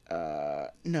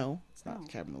 No, it's not Oh,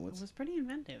 Cabin in the It Woods. was pretty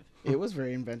inventive. It was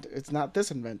very inventive. It's not this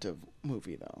inventive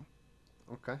movie though.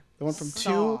 Okay. The one from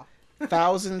Saw.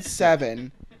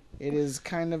 2007. It is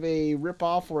kind of a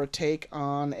ripoff or a take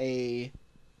on a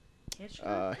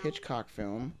Hitchcock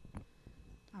film.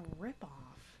 A ripoff.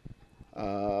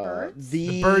 Birds?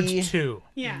 The Birds 2.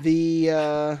 Yeah. The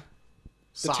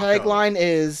Socko. tagline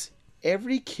is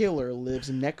 "Every killer lives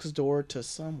next door to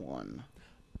someone."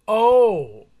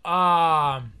 Oh,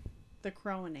 The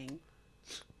Croning.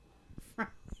 From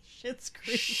Schitt's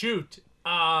Creek. shoot.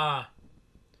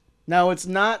 Now it's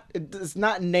not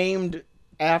named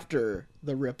after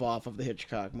the ripoff of the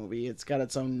Hitchcock movie. It's got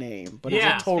its own name, but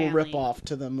Yeah. it's a total Family. ripoff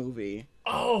to the movie.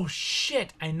 Oh,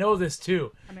 shit. I know this,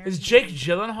 too. American Is Jake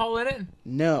Gyllenhaal in it?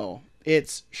 No,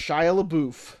 it's Shia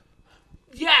LaBeouf.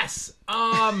 Yes.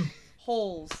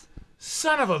 Holes.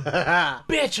 Son of a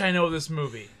bitch, I know this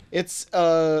movie. It's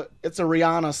a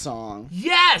Rihanna song.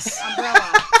 Yes.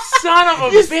 Umbrella. Son of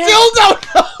a You bitch. still don't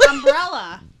know.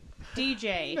 Umbrella.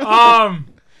 DJ.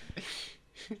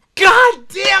 God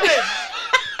damn it.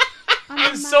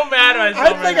 I'm so mad at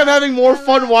myself. I think I'm having more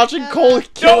fun watching Cole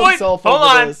kill No, wait. himself. Hold over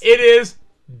on. this. It is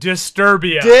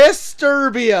Disturbia.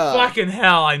 Disturbia. Fucking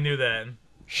hell, I knew that.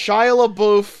 Shia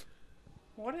LaBeouf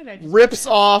What did I just rips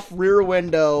off Rear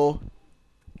Window.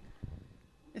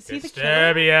 Is he the killer?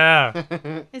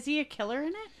 Disturbia. Is he a killer in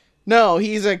it? No,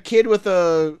 he's a kid with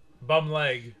a. Bum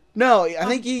leg. No, I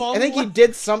think he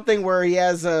did something where he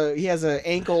has a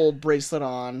ankle bracelet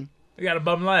on. I got a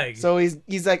bum leg. So he's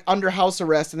like under house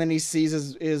arrest, and then he sees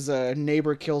his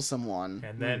neighbor kill someone.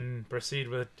 And then proceed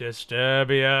with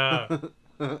Disturbia.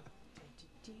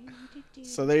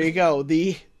 So there you go.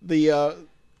 The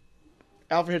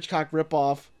Alfred Hitchcock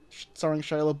ripoff starring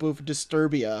Shia LaBeouf,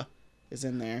 Disturbia, is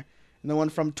in there. And the one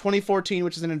from 2014,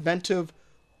 which is an inventive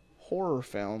horror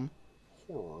film.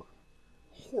 Horror.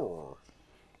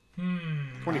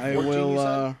 2014, you will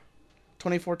said?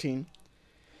 2014.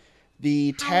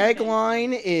 The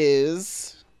tagline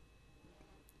is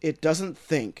 "It doesn't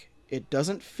think, it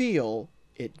doesn't feel,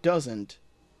 it doesn't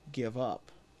give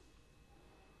up."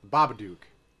 Babadook.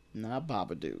 Not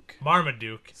Babadook.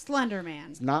 Marmaduke. Slender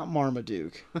Man. It's not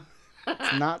Marmaduke.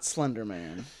 It's not Slender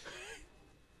Man.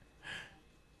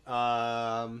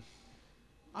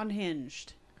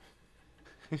 Unhinged.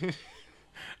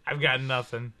 I've got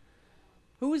nothing.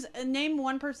 Who's name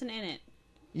one person in it?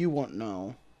 You won't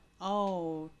know.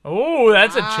 Oh. Oh,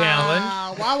 that's a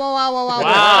challenge. Wow.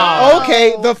 Wow.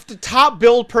 Okay, the top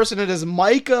billed person in it is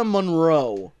Micah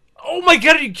Monroe. Oh my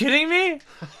god, are you kidding me?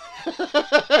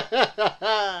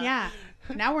 Yeah.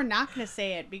 Now we're not going to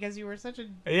say it because you were such a...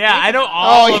 Yeah, I know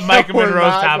all of yeah, Micah we're Monroe's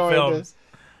not top going to. films.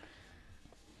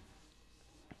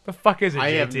 The fuck is it, I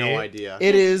have JT? no idea.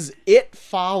 It is It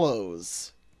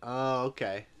Follows. Oh,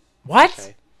 okay. What?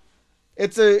 Okay.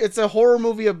 It's a horror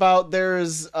movie about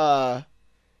it's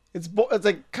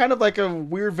like kind of like a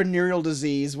weird venereal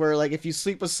disease where like if you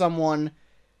sleep with someone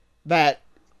that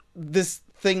this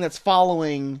thing that's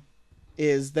following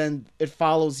is, then it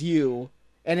follows you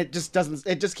and it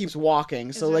just keeps walking.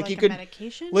 Is So there, like you a could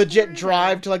medication legit for it,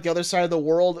 drive or- to like the other side of the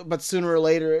world, but sooner or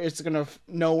later it's gonna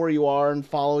know where you are and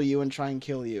follow you and try and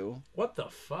kill you. What the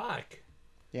fuck?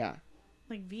 Yeah.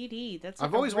 Like VD. That's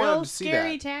I've like always a real wanted to see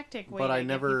scary that, tactic way but to I get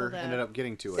never people to- ended up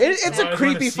getting to it. It's Oh, a I wanna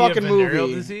creepy see a fucking venereal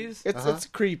movie. disease? It's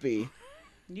creepy.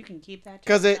 You can keep that to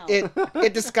Because yourself.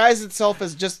 it disguises itself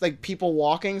as just like people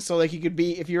walking, so like you could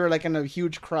be, if you're like in a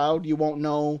huge crowd, you won't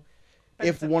know But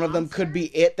if it's a one of them could monster?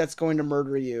 be it that's going to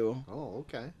murder you. Oh,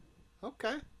 okay.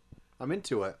 Okay. I'm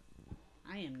into it.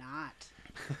 I am not.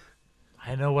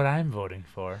 I know what I'm voting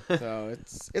for. So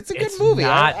it's a good It's movie.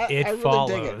 not I It really Follows.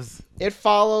 dig it. It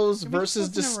Follows Can we versus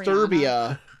just listen to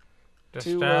Disturbia.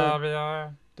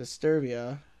 Disturbia.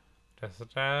 Disturbia.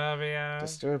 Disturbia.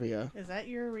 Disturbia. Is that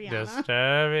your Rihanna?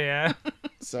 Disturbia.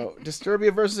 So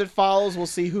Disturbia versus It Follows. We'll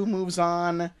see who moves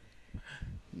on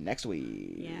next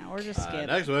week. Yeah, or just skip.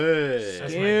 Next week.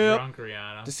 That's my Yep. drunk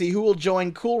Rihanna. To see who will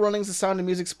join Cool Runnings, The Sound of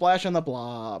Music, Splash on the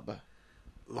Blob.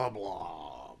 The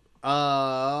Blob.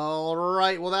 All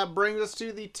right. Well, that brings us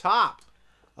to the top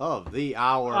of the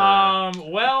hour.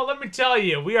 Well, let me tell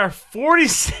you, we are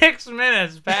 46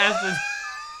 minutes past the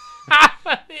top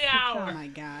of the hour. Oh my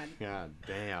god. God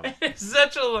damn. It's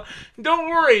such a. Don't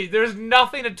worry, there's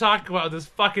nothing to talk about with this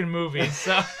fucking movie.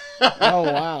 So. Oh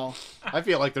wow. I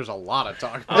feel like there's a lot of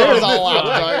talk. There's a lot to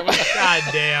talk about. God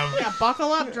damn. Yeah,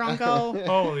 buckle up, Drunko.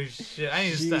 Holy shit! I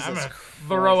need to stop. I'm Jesus gonna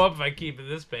throw up if I keep at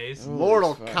this pace.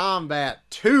 Mortal fuck. Kombat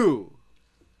 2,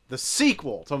 the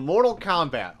sequel to Mortal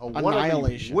Kombat, one of the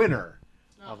Annihilation. winner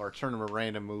of our Tournament of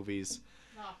Random movies,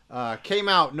 came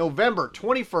out November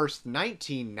 21st,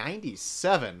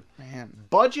 1997. Man.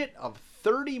 Budget of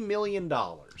 $30 million.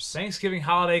 Thanksgiving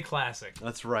holiday classic.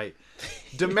 That's right.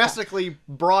 Domestically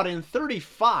brought in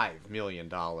 $35 million.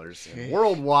 And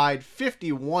worldwide,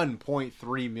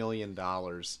 $51.3 million.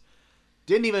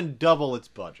 Didn't even double its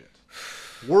budget.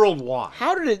 Worldwide.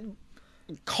 How did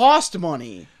it cost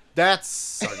money?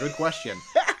 That's a good question.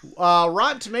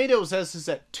 Rotten Tomatoes has this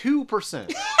at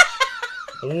 2%.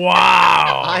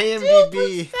 Wow.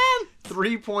 IMDb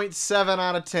 3.7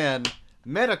 out of 10.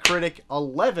 Metacritic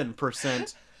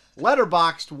 11%.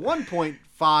 Letterboxd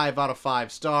 1.5 out of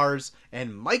 5 stars.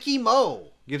 And Mikey Mo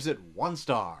gives it 1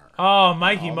 star. Oh,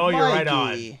 Mikey Mo, you're right on.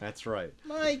 Mikey. That's right.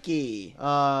 Mikey.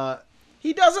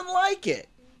 He doesn't like it.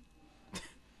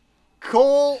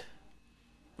 Cole,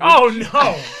 Oh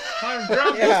no, I'm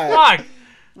drunk Yeah. as fuck.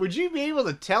 would you be able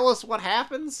to tell us what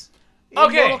happens in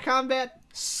Okay. Mortal Kombat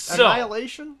So,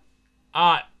 Annihilation?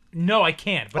 no, I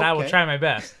can't, but I will Okay. try my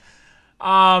best.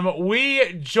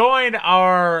 We joined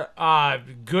our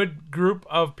good group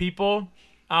of people.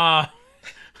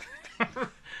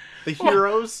 The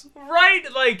heroes? Right,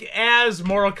 like as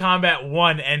Mortal Kombat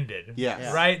 1 ended.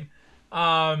 Yes. Right.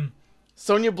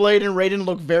 Sonya Blade and Raiden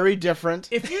look very different.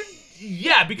 If you,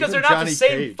 yeah, because Even they're not Johnny the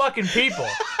same Cage. fucking people.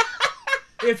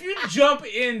 If you jump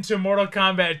into Mortal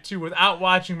Kombat 2 without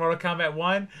watching Mortal Kombat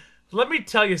 1, let me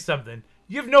tell you something.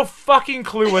 You have no fucking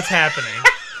clue what's happening.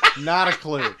 Not a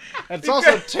clue. It's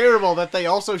also terrible that they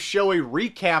also show a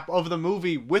recap of the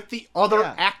movie with the other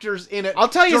Yeah. actors in it. I'll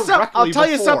tell you directly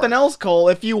before. something else, Cole.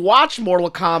 If you watch Mortal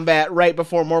Kombat right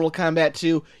before Mortal Kombat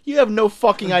 2, you have no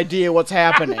fucking idea what's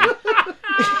happening.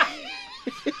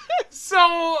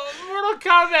 So, Mortal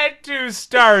Kombat 2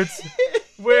 starts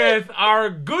with our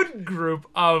good group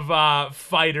of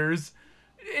fighters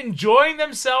enjoying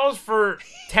themselves for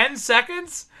 10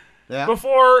 seconds Yeah.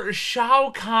 before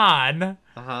Shao Kahn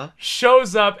Uh-huh.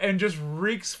 shows up and just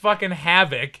wreaks fucking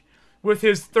havoc with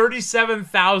his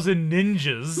 37,000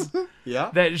 ninjas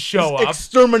Yeah. that show up.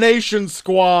 Extermination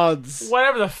squads.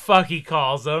 Whatever the fuck he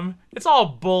calls them. It's all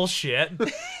bullshit.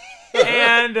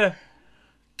 And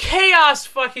chaos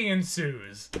fucking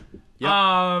ensues.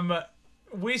 Yep.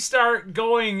 We start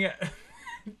going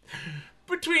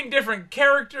between different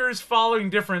characters, following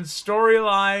different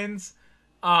storylines.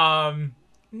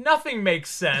 Nothing makes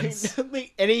sense.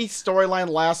 Any storyline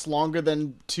lasts longer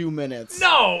than 2 minutes.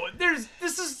 No,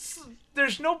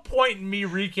 there's no point in me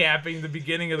recapping the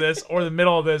beginning of this or the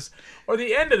middle of this or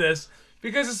the end of this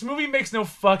because this movie makes no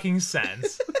fucking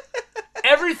sense.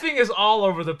 Everything is all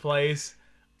over the place.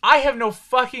 I have no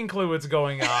fucking clue what's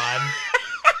going on.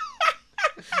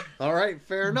 All right,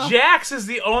 fair enough. Jax is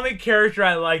the only character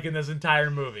I like in this entire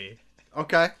movie.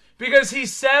 Okay. Because he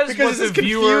says Because what the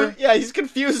viewer... Yeah, he's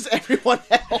confused everyone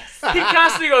else. He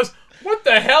constantly goes, what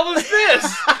the hell is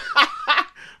this?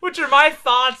 Which are my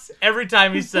thoughts every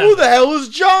time he says Who the hell is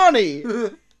Johnny?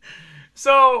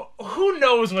 So, who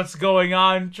knows what's going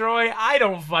on, Troy? I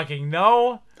don't fucking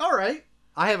know. All right.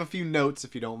 I have a few notes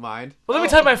if you don't mind. Well, let me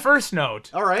tell you my first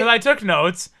note. All right. Because I took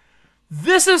notes.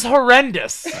 This is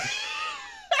horrendous.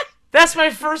 That's my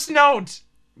first note.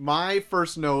 My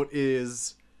first note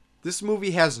is this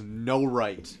movie has no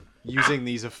right using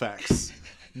these effects.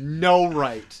 No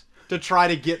right to try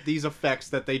to get these effects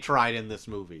that they tried in this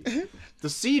movie. The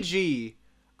CG,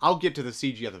 I'll get to the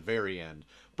CG at the very end.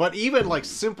 But even like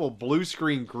simple blue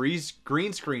screen,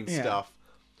 green screen stuff,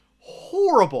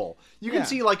 horrible. You can Yeah.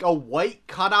 see like a white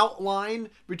cutout line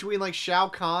between like Shao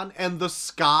Kahn and the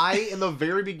sky in the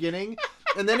very beginning.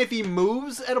 And then if he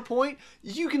moves at a point,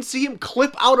 you can see him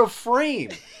clip out of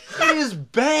frame. It is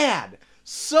bad.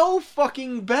 So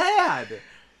fucking bad.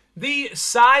 The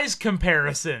size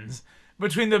comparisons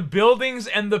between the buildings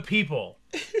and the people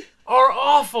are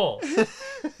awful.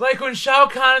 Like when Shao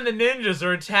Kahn and the ninjas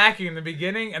are attacking in the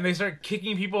beginning and they start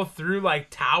kicking people through like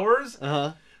towers.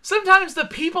 Uh-huh. Sometimes the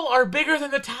people are bigger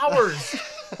than the towers.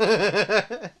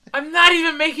 I'm not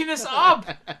even making this up.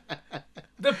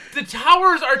 The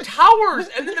towers are towers,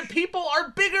 and then the people are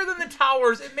bigger than the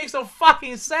towers. It makes no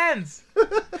fucking sense.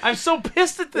 I'm so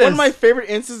pissed at this. One of my favorite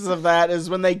instances of that is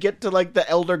when they get to like the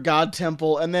Elder God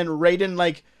Temple, and then Raiden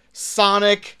like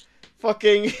Sonic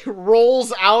fucking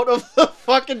rolls out of the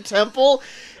fucking temple,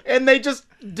 and they just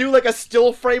do like a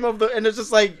still frame of the, and it's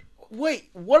just like, wait,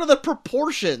 what are the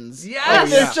proportions?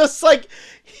 Yes! And it's just like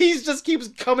he's just keeps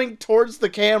coming towards the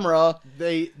camera.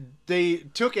 They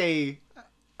took a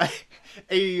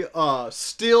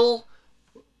still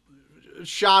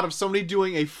shot of somebody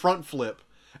doing a front flip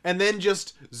and then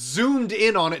just zoomed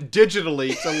in on it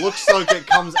digitally so it looks like it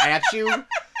comes at you,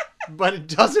 but it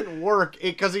doesn't work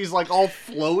because he's like all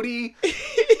floaty.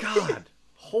 God,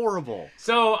 horrible.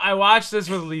 So I watched this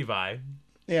with Levi,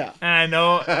 Yeah. and I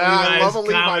know I Levi's love a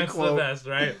Levi comments the quote. best,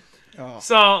 right? Oh.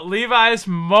 So Levi's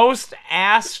most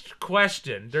asked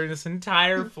question during this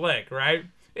entire flick, right,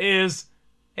 is,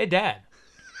 "Hey, Dad."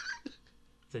 I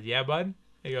said, "Yeah, bud."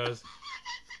 He goes,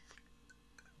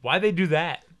 "Why'd they do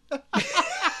that?"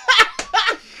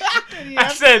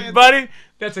 I said, "Buddy,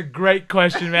 that's a great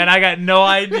question, man. I got no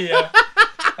idea."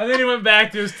 And then he went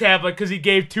back to his tablet because he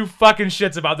gave two fucking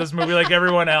shits about this movie like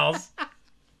everyone else.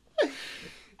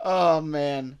 Oh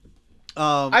man.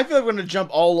 I feel like we're gonna jump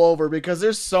all over because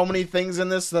there's so many things in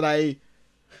this that I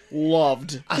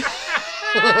loved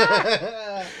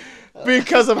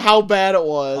because of how bad it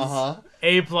was. Uh-huh.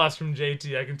 A+ from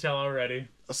JT, I can tell already.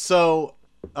 So,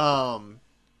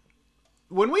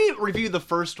 when we reviewed the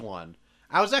first one,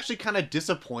 I was actually kind of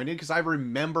disappointed because I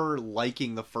remember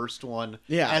liking the first one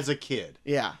as a kid.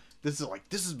 Yeah. This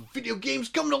is video games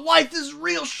come to life. This is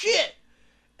real shit.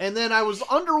 And then I was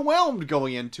underwhelmed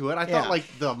going into it. I thought like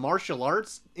the martial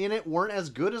arts in it weren't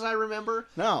as good as I remember.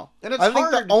 No. And it's I think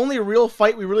hard. the only real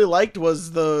fight we really liked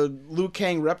was the Liu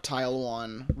Kang reptile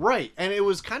one. Right. And it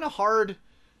was kind of hard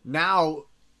now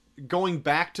going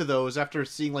back to those after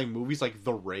seeing like movies like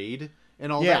The Raid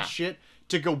and all that shit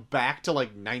to go back to like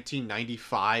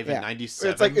 1995 and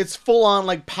 97. It's like it's full on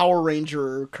like Power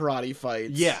Ranger karate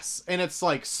fights. Yes. And it's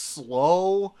like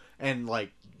slow and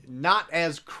like not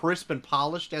as crisp and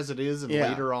polished as it is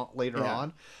later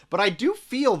on. But I do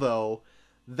feel though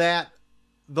that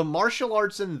the martial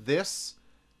arts in this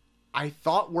I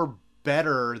thought were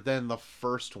better than the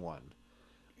first one.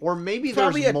 Or maybe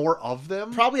there's more of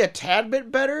them. Probably a tad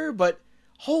bit better, but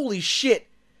holy shit.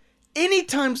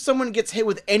 Anytime someone gets hit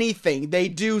with anything, they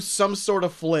do some sort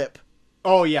of flip.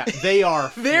 Oh yeah, they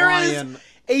are There flying. is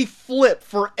a flip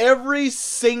for every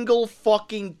single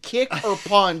fucking kick or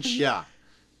punch. Yeah.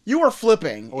 You are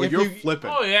flipping. Or If you're you- flipping.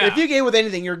 Oh, yeah. If you get hit with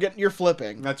anything, you're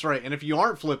flipping. That's right. And if you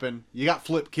aren't flipping, you got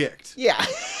flip kicked. Yeah.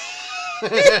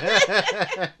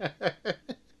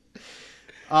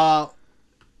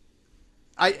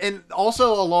 And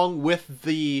also along with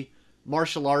the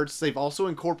martial arts, they've also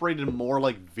incorporated more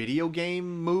like video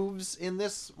game moves in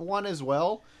this one as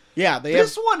well. Yeah, they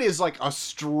This have. one is like a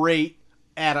straight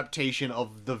adaptation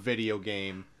of the video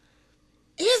game.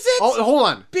 Is it? Oh, hold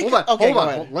on. Okay, hold go on.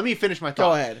 ahead. Let me finish my thought.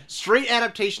 Go ahead. Straight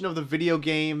adaptation of the video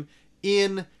game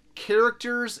in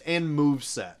characters and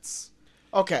movesets.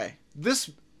 Okay.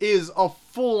 This is a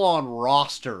full-on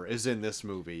roster is in this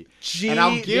movie. And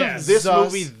I'll give this Jesus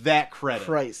movie that credit.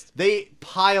 Christ. They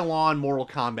pile on Mortal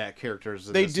Kombat characters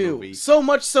in They this do. movie. So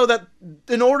much so that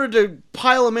in order to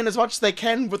pile them in as much as they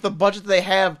can with the budget they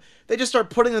have, they just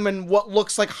start putting them in what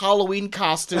looks like Halloween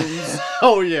costumes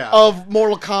Oh, yeah. of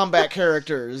Mortal Kombat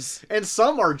characters. And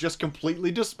some are just completely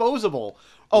disposable.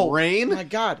 Oh, Rain my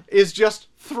God. is just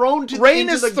thrown Rain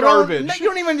into is the thrown. garbage. No,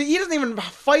 he doesn't even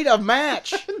fight a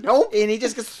match. Nope. And he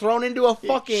just gets thrown into a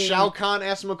fucking. Shao Kahn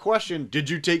asks him a question. Did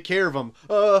you take care of him?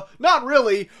 Not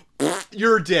really. Pfft,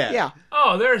 you're dead. Yeah.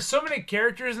 Oh, there are so many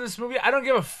characters in this movie. I don't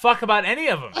give a fuck about any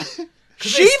of them. 'Cause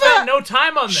they Shiva- spent no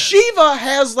time on them. Shiva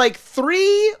has like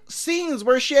 3 scenes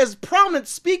where she has prominent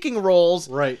speaking roles.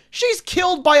 Right. She's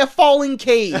killed by a falling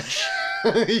cage.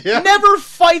 Yeah. Never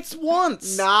fights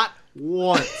once. Not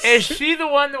once. Is she the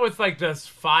one that with like those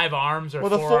 5 arms or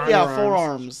With a 4 full, arms? yeah, 4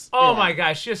 arms. Oh Yeah. my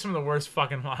gosh, she has some of the worst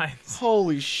fucking lines.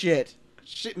 Holy shit.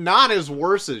 Not as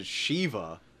worse as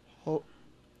Shiva.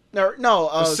 No,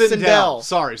 Sindel. Sindel.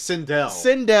 Sorry, Sindel.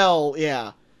 Sindel,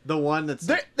 yeah. The one that's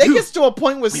There, like, it gets to a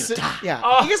point with it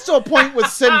gets to a point with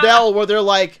Sindel where they're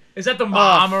like, Is that the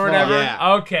mom or fuck. whatever?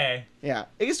 Yeah. Okay. yeah.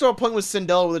 It gets to a point with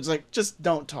Sindel where it's like, just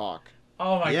don't talk.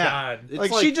 Oh my yeah. god. It's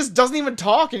Like, she just doesn't even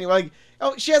talk, and you're like,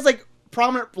 oh, she has like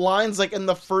prominent lines like in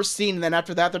the first scene, and then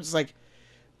after that they're just like,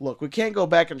 look, we can't go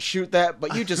back and shoot that,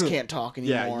 but you just can't talk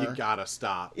anymore. yeah, you gotta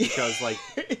stop because like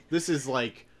this is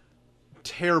like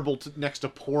terrible next to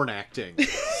porn acting.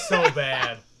 So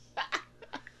bad.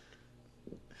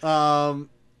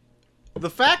 The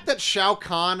fact that Shao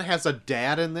Kahn has a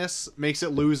dad in this makes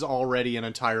it lose already an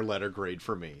entire letter grade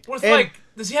for me. What's And- like?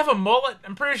 Does he have a mullet?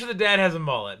 I'm pretty sure the dad has a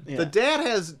mullet. Yeah. The dad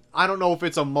has, I don't know if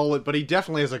it's a mullet, but he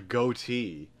definitely has a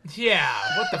goatee. Yeah.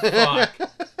 What the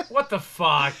fuck? What the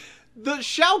fuck? The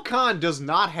Shao Kahn does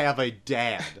not have a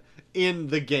dad in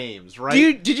the games,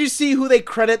 right? Did you see who they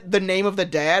credit the name of the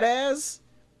dad as?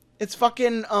 It's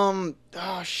fucking oh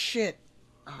shit.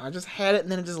 I just had it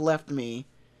and then it just left me.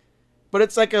 But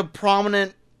it's like a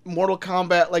prominent Mortal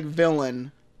Kombat like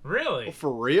villain. Really? For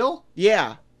real?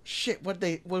 Yeah. Shit,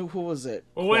 who was it?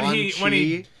 Well, when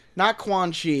he Not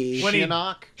Quan Chi. When he-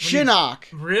 Shinnok? Shinnok.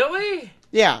 really?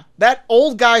 Yeah, that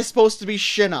old guy's supposed to be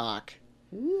Shinnok.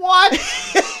 What?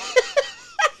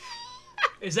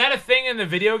 Is that a thing in the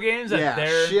video games that Yeah,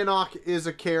 they're? Shinnok is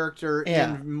a character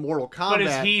Yeah. in Mortal Kombat. But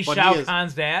is he but Shao is-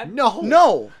 Kahn's dad? No.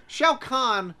 No. Shao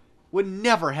Kahn would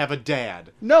never have a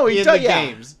dad. No, he in does- the yeah.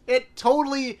 games. It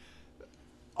totally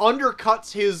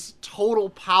undercuts his total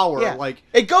power. Yeah. Like,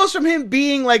 It goes from him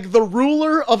being like the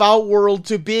ruler of Outworld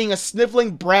to being a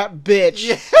sniveling brat bitch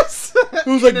yes,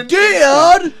 who's like,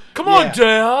 Dad! Come on, Yeah.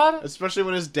 Dad. especially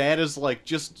when his dad is like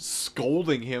just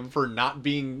scolding him for not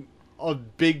being a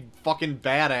big fucking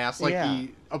badass like Yeah.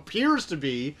 he appears to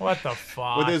be. What the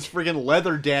fuck? With his friggin'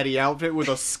 leather daddy outfit with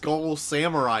a skull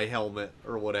samurai helmet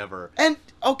or whatever. And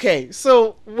okay,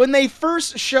 so when they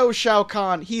first show Shao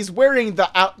Kahn, he's wearing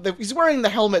he's wearing the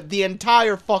helmet the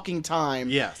entire fucking time.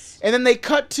 Yes. And then they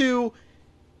cut to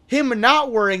him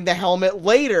not wearing the helmet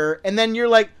later, and then you're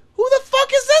like, who the fuck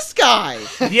is this guy?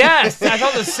 Yes, I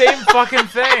thought the same fucking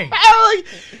thing. I'm like,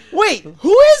 wait,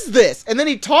 who is this? And then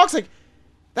he talks like,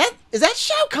 is that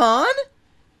Shao Kahn?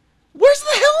 Where's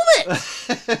the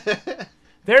helmet?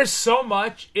 There's so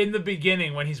much in the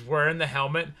beginning when he's wearing the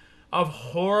helmet of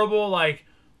horrible like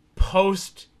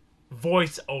post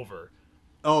voiceover.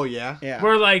 Oh, yeah? Yeah.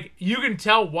 Where like you can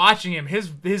tell watching him, his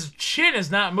chin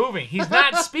is not moving. He's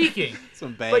not speaking.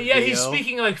 Some bad But yet he's VO.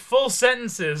 speaking like full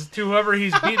sentences to whoever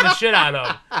he's beating the shit out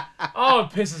of. Oh, it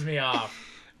pisses me off.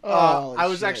 Oh, I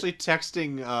was shit. actually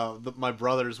texting my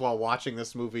brothers while watching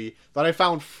this movie that I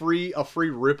found a free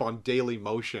rip on Daily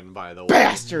Motion, by the way.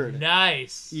 Bastard.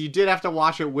 Nice. You did have to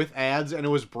watch it with ads, and it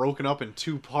was broken up in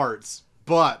 2 parts,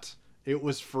 but it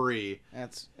was free.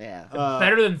 That's, yeah.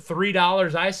 Better than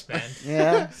 $3 I spent.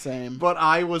 Yeah, same. But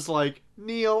I was like,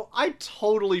 Neil, I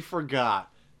totally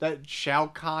forgot that Shao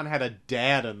Kahn had a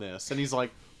dad in this. And he's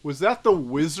like, was that the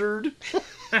wizard?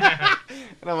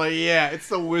 And I'm like, yeah, it's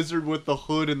the wizard with the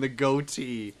hood and the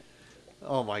goatee.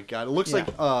 Oh my god. It looks Yeah.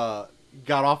 like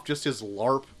got off just his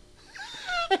LARP.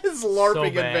 His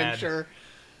LARPing bad. adventure.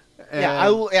 Yeah,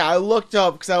 And- I looked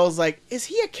up because I was like, is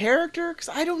he a character? Because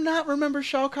I do not remember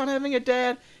Shao Kahn having a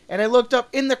dad. And I looked up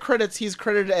in the credits, he's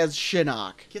credited as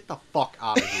Shinnok. Get the fuck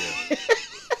out of here.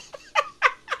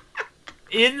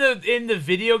 In the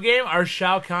video game, are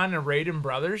Shao Kahn and Raiden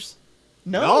brothers?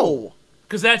 No.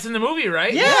 Because that's in the movie,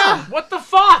 right? Yeah. What the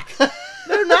fuck?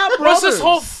 They're not What's brothers. this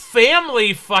whole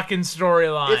family fucking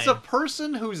storyline? It's a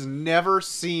person who's never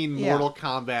seen Yeah. Mortal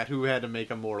Kombat who had to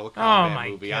make a Mortal Kombat my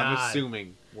movie. I'm God.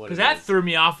 assuming what Because it that is. threw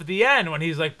me off at the end when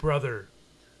he's like, brother.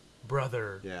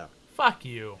 Yeah. Fuck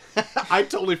you. I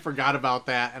totally forgot about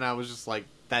that, and I was just like,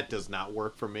 that does not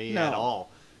work for me No. at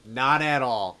all. Not at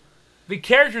all. The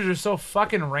characters are so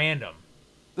fucking random.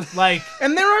 Like,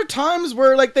 And there are times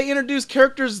where like they introduce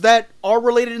characters that are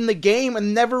related in the game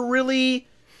and never really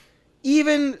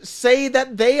even say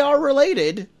that they are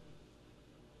related.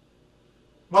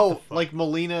 Like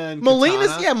Melina and Melina's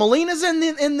Katana? Melina's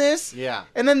in this. Yeah.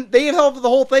 And then they have the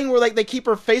whole thing where like they keep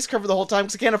her face covered the whole time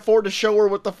because they can't afford to show her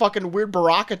with the fucking weird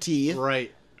Baraka teeth.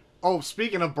 Right. Oh,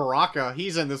 speaking of Baraka,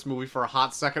 he's in this movie for a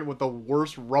hot second with the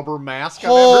worst rubber mask I've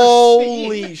ever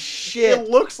Holy seen. shit. It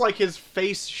looks like his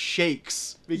face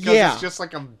shakes because Yeah. it's just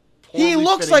like a He poorly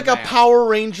looks fitting like a mask. Power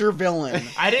Ranger villain.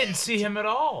 I didn't see him at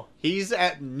all. He's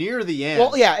at near the end.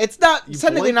 Well, yeah, it's not You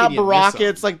technically blink not and you miss Baraka, him.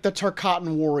 it's like the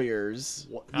Tarkatan Warriors.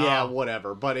 Yeah, Oh.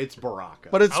 whatever, but it's Baraka.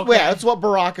 But it's Okay. yeah, it's what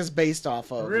Baraka's based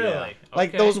off of. Really? Like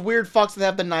Okay. those weird fucks that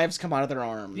have the knives come out of their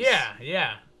arms.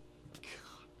 Yeah.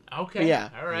 Okay. Yeah.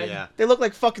 All right. Yeah. They look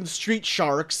like fucking street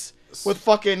sharks with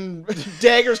fucking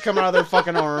daggers coming out of their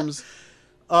fucking arms.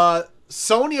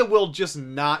 Sonya will just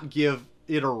not give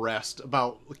it a rest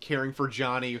about caring for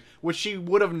Johnny, which she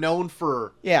would have known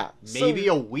for Yeah. maybe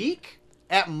so, a week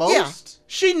at yeah. most.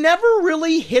 She never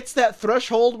really hits that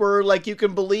threshold where like you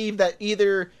can believe that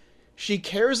either she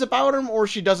cares about him or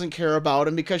she doesn't care about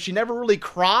him because she never really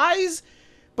cries,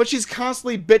 but she's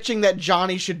constantly bitching that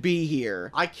Johnny should be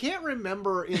here. I can't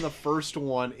remember in the first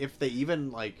one if they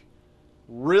even like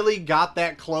really got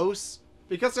that close,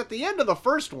 because at the end of the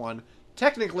first one,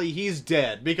 technically he's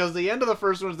dead because the end of the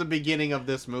first one is the beginning of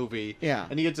this movie. Yeah.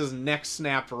 And he gets his neck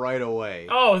snapped right away.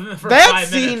 Oh, in the first That 5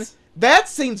 scene, minutes. that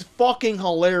scene's fucking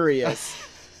hilarious.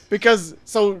 Because,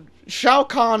 so, Shao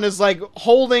Kahn is, like,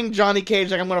 holding Johnny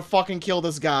Cage like, I'm gonna fucking kill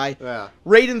this guy. Yeah.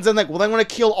 Raiden's in, like, well, I'm gonna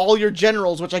kill all your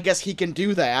generals, which I guess he can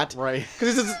do that. Right.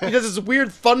 Because he does this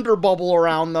weird thunder bubble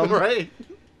around them. Right.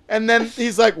 And then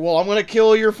he's like, well, I'm gonna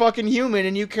kill your fucking human,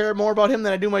 and you care more about him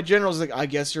than I do my generals. He's like, I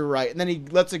guess you're right. And then he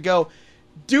lets it go.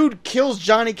 Dude kills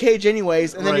Johnny Cage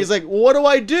anyways, and then Right. he's like, well, what do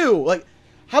I do? Like,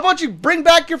 how about you bring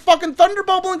back your fucking thunder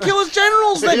bubble and kill his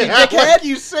generals then, you Yeah, dickhead? like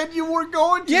you said you were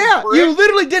going to. Yeah, prick. you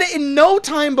literally did it in no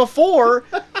time before.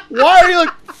 Why are you,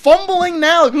 like, fumbling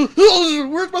now? Like,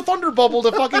 where's my thunder bubble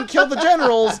to fucking kill the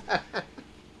generals?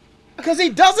 Because he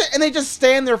does it, and they just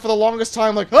stand there for the longest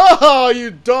time like, oh, you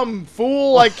dumb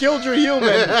fool, I killed your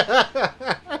human.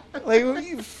 Like,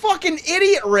 you fucking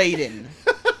idiot, Raiden.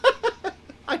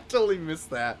 I totally missed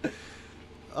that.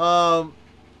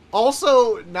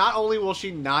 Also, not only will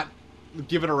she not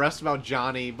give an arrest about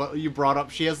Johnny, but you brought up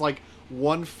she has like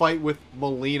one fight with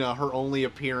Melina, her only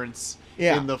appearance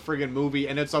Yeah. in the friggin' movie,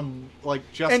 and it's like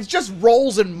just And just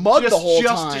rolls in mud the whole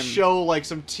time. to show like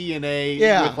some TNA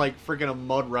Yeah. with like friggin' a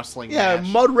mud wrestling Yeah, match.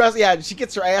 mud wrestling. Yeah, she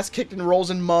gets her ass kicked and rolls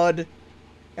in mud.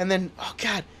 And then, oh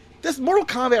god, this Mortal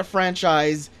Kombat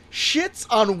franchise shits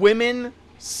on women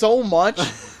so much.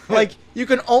 Like, you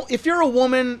can, if you're a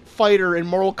woman fighter in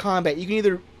Mortal Kombat, you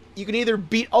can either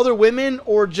beat other women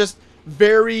or just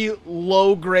very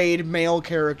low grade male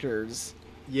characters.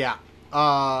 Yeah.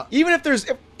 Even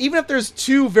if there's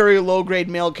two very low grade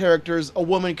male characters, a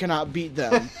woman cannot beat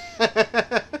them.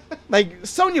 Like,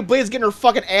 Sonya Blade's getting her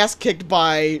fucking ass kicked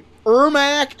by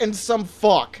Ermac and some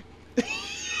fuck.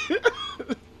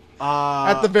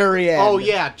 At the very end. Oh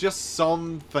yeah, just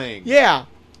something. Yeah.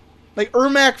 Like,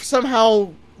 Ermac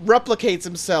somehow replicates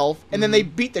himself, and then they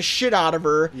beat the shit out of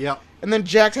her, Yep. and then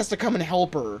Jax has to come and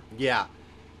help her. Yeah.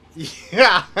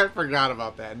 Yeah, I forgot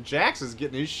about that. And Jax is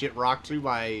getting his shit rocked too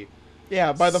by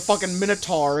Yeah, by the fucking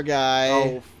Minotaur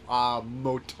guy.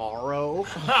 Motaro.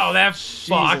 Oh, that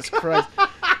fuck. Jesus Christ.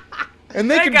 And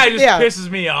they That can, guy just yeah, pisses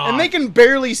me off. and they can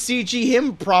barely CG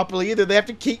him properly either. They have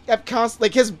to keep constant,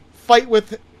 like, his fight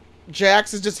with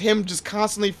Jax is just him just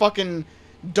constantly fucking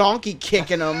donkey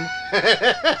kicking him.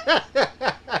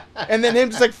 And then him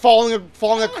just like falling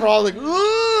across like,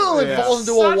 ooh, and Yeah. falls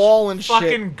into Such a wall and fucking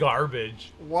shit.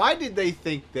 garbage. Why did they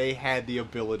think they had the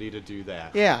ability to do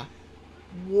that? Yeah.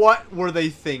 What were they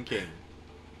thinking?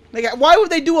 Like, why would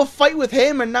they do a fight with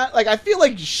him and not, like, I feel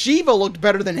like Shiva looked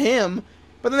better than him,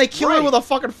 but then they kill her Right. with a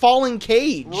fucking falling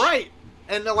cage. Right.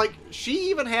 And like she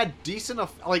even had decent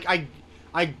like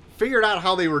I figured out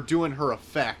how they were doing her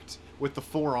effect with the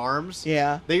four arms.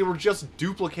 Yeah. They were just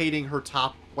duplicating her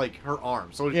top, like her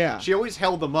arms. So Yeah. she always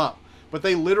held them up, but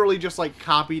they literally just like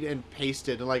copied and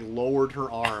pasted and like lowered her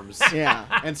arms. Yeah.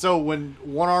 And so when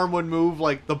one arm would move,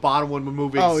 like the bottom one would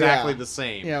move Oh, exactly yeah. the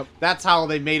same. Yep. That's how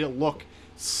they made it look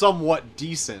somewhat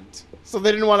decent. So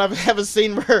they didn't want to have a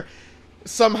scene where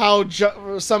somehow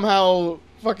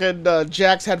fucking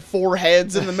Jax had four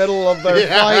heads in the middle of their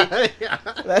fight. Yeah.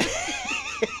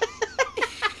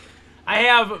 I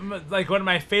have, like, one of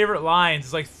my favorite lines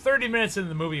is, like, 30 minutes into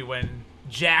the movie when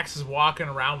Jax is walking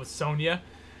around with Sonya,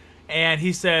 and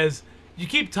he says, you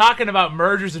keep talking about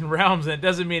mergers and realms, and it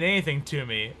doesn't mean anything to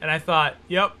me. And I thought,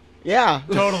 yep, Yeah.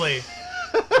 totally.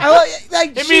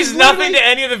 Like, It she's means nothing literally- to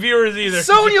any of the viewers either.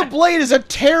 Sonya Blade is a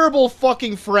terrible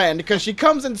fucking friend because she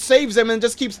comes and saves him and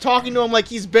just keeps talking to him like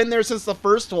he's been there since the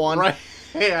first one. Right.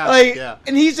 Yeah. Like, yeah.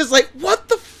 and he's just like, what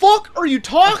the fuck are you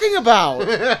talking about?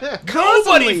 Nobody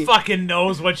Constantly. fucking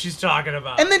knows what she's talking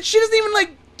about. And then she doesn't even,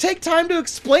 like, take time to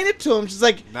explain it to him. She's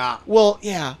like, Nah. well,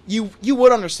 yeah, you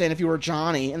would understand if you were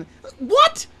Johnny. And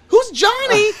what? Who's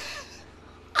Johnny?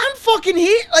 I'm fucking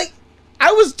here. Like,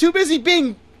 I was too busy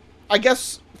being, I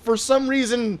guess, for some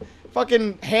reason,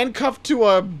 fucking handcuffed to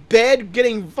a bed,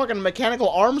 getting fucking mechanical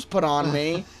arms put on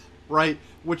me. Right.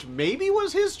 Which maybe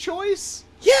was his choice,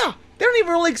 Yeah, they don't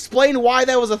even really explain why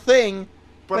that was a thing.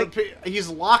 but he's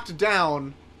locked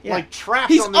down, Yeah. like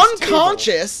trapped He's on this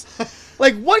unconscious.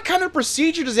 Like, what kind of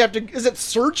procedure does he have to... Is it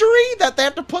surgery that they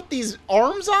have to put these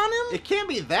arms on table. him? It can't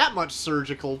be that much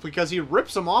surgical because he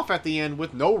rips him off at the end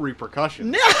with no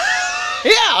repercussions.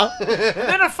 Yeah. And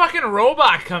then a fucking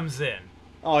robot comes in.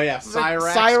 Oh yeah,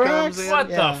 Cyrax Cyrax? comes in. What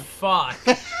Yeah. the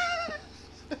fuck?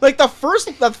 Like, the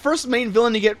first main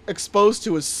villain to get exposed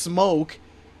to is Smoke,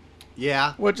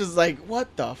 Yeah. which is like,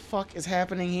 what the fuck is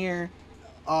happening here?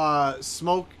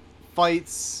 Smoke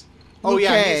fights. Liu He's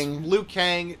Kang. Liu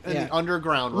Kang in Yeah. the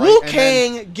underground, right? Liu And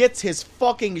then- Kang gets his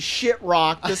fucking shit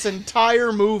rocked this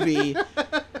entire movie.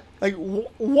 Like,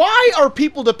 why are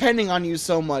people depending on you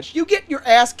so much? You get your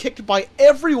ass kicked by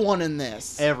everyone in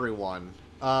this. Everyone.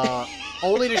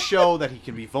 Only to show that he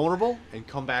can be vulnerable and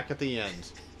come back at the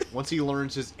end. Once he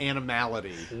learns his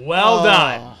animality. Well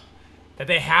done. That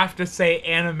they have to say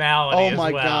animality Oh as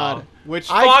my well. God. Which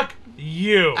Fuck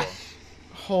you.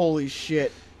 Holy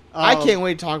shit. I can't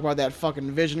wait to talk about that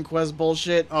fucking Vision Quest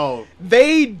bullshit. Oh,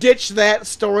 They ditched that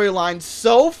storyline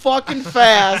so fucking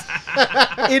fast.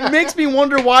 It makes me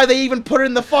wonder why they even put it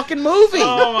in the fucking movie.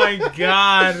 Oh my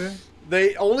God.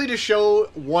 they only to show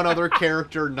one other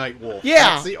character, Nightwolf.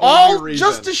 Yeah, That's the all only reason.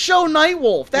 just to show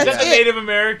Nightwolf. That's Is that the it. Native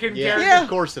American Yeah, character? Yeah. of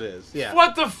course it is. Yeah.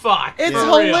 What the fuck? It's For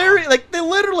real. hilarious. Like, they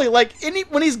literally, like,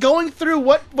 when he's going through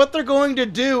what they're going to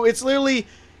do, it's literally,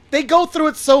 they go through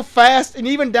it so fast, and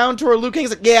even down to where Liu Kang's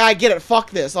like, yeah, I get it,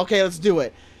 fuck this, okay, let's do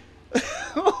it.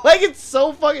 Like, it's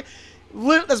so fucking,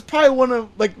 that's probably one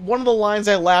of the lines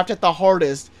I laughed at the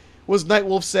hardest, was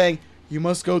Nightwolf saying, you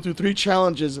must go through 3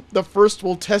 challenges, the first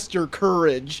will test your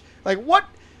courage. Like, what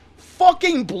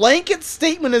fucking blanket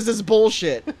statement is this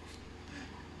bullshit?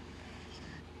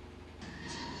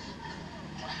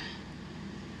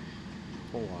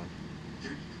 Hold on.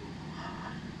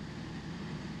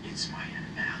 It's my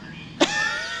animality.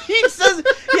 He says,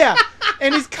 yeah,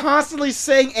 and he's constantly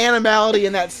saying animality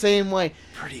in that same way.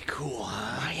 Pretty cool,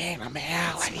 huh? My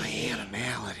animality. My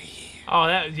animality. Oh,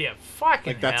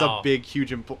 fucking Like, that's hell. a big,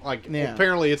 huge, Yeah.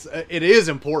 apparently it is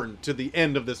important to the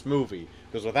end of this movie.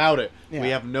 Because without it, Yeah. we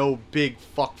have no big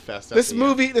fuck fest at This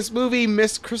the movie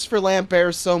missed Christopher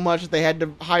Lambert so much that they had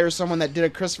to hire someone that did a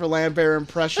Christopher Lambert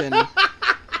impression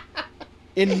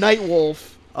in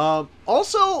Nightwolf.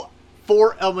 Also,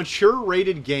 for a mature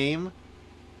rated game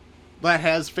that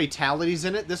has fatalities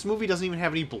in it, this movie doesn't even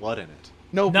have any blood in it.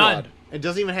 No None. blood. It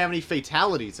doesn't even have any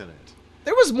fatalities in it.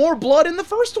 There was more blood in the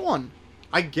first one.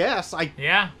 I guess.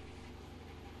 Yeah.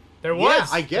 There was.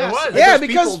 Yeah, I guess. There was. Yeah, There's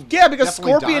because people because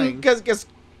definitely Scorpion dying. because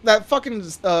that fucking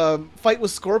fight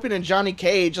with Scorpion and Johnny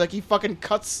Cage, like he fucking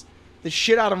cuts the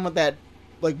shit out of him with that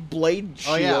like blade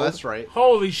shield. Oh yeah, that's right.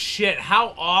 Holy shit.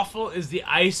 How awful is the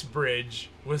ice bridge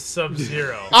with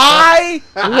Sub-Zero? I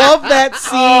love that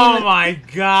scene. Oh my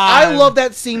God. I love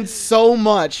that scene so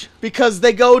much because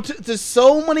they go to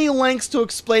so many lengths to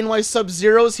explain why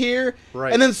Sub-Zero's here,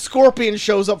 Right. and then Scorpion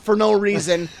shows up for no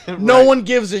reason. No Right. one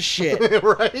gives a shit.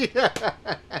 Right.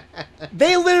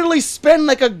 They literally spend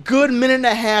like a good minute and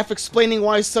a half explaining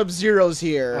why Sub-Zero's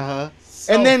here,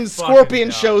 So and then fucking Scorpion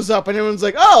dumb. shows up, and everyone's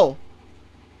like, "Oh,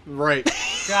 Right.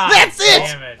 God That's it!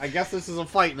 damn it. I guess this is a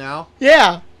fight now.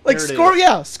 yeah." Like There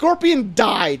it is. Scorpion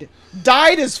died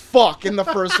as fuck in the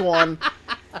first one,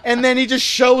 and then he just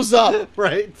shows up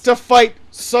Right. to fight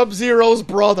Sub-Zero's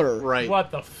brother. Right. What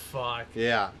the fuck?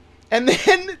 Yeah. And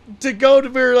then to go to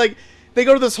where, like, they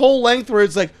go to this whole length where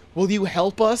it's like, will you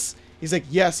help us? He's like,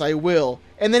 yes, I will.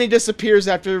 And then he disappears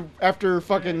after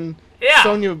fucking Yeah.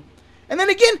 Sonya. And then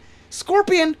again,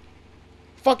 Scorpion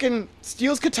fucking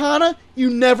steals Katana. You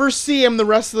never see him the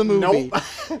rest of the movie. Nope.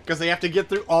 Because they have to get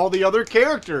through all the other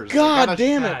characters. They God gotta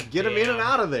damn it. God Get him in damn. and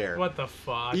out of there. What the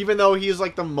fuck? Even though he's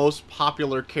like the most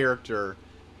popular character.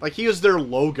 Like, he is their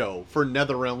logo for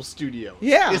NetherRealm Studios.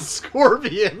 Yeah. It's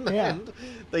Scorpion. Yeah. And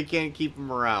they can't keep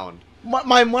him around.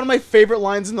 One of my favorite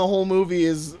lines in the whole movie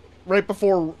is right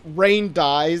before Rain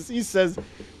dies. He says,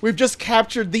 we've just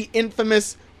captured the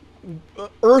infamous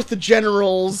Earth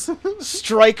Generals,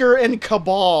 Stryker and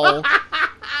Cabal.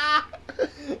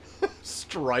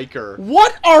 Striker.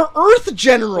 What are Earth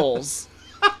Generals?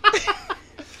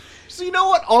 So you know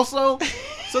what? Also,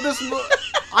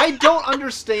 I don't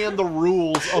understand the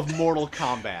rules of Mortal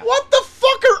Kombat. What the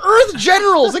fuck are Earth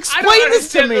Generals? I Explain don't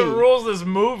this to understand me. the rules of this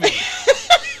movie.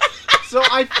 So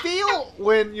I feel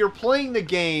when you're playing the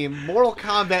game, Mortal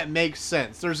Kombat makes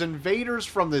sense. There's invaders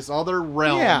from this other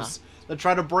realms Yeah. that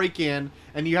try to break in,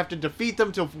 and you have to defeat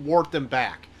them to ward them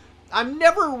back. I'm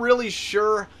never really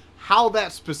sure how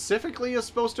that specifically is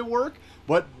supposed to work,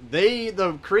 but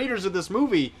the creators of this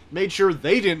movie, made sure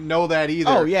they didn't know that either.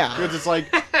 Oh, yeah. Because it's like,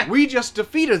 we just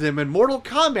defeated them in Mortal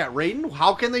Kombat, Raiden.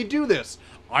 How can they do this?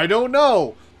 I don't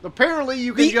know. Apparently,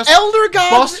 you can The just Elder Gods-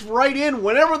 bust right in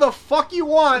whenever the fuck you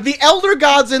want. The Elder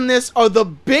Gods in this are the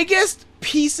biggest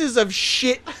pieces of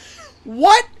shit.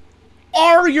 What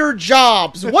are your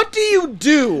jobs? What do you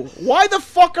do? Why the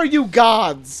fuck are you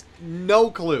gods?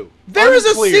 No clue. There is a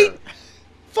Unclear. scene.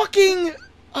 Fucking.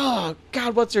 Oh,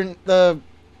 God, what's her. The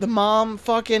mom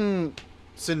fucking.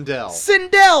 Sindel.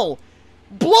 Sindel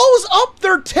blows up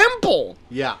their temple.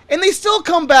 Yeah. And they still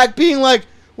come back being like,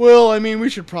 well, I mean, we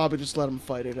should probably just let them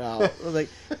fight it out. Like,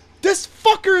 this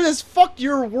fucker has fucked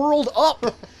your world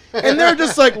up. And they're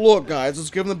just like, look, guys, let's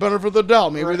give them the benefit of the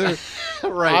doubt. Maybe they're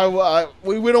Right.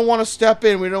 we don't want to step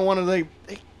in. We don't want to like.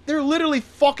 They're literally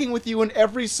fucking with you in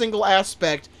every single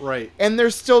aspect. Right. And they're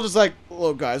still just like,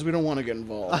 look, guys, we don't want to get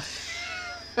involved.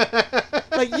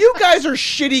 Like, you guys are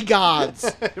shitty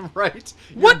gods. Right.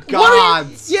 You're What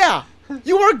gods. yeah.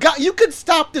 You are God. You could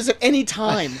stop this at any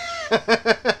time.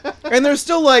 And they're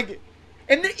still like,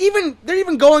 and they're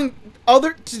even going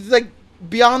like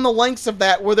beyond the lengths of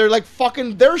that, where they're like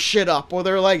fucking their shit up, where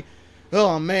they're like,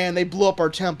 oh man, they blew up our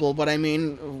temple, but I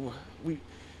mean,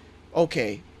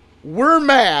 we're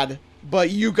mad,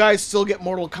 but you guys still get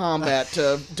Mortal Kombat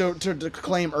to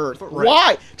claim Earth. Right.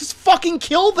 Why? Just fucking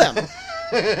kill them.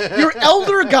 You're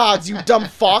elder gods, you dumb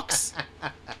fucks.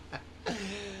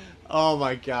 Oh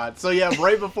my god. So yeah,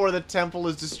 right before the temple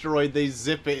is destroyed, they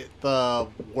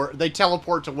they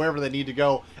teleport to wherever they need to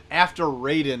go after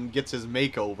Raiden gets his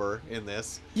makeover in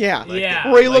this. Yeah.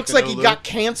 Yeah. Where he Like looks like he Anolu. got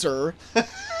cancer.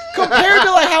 Compared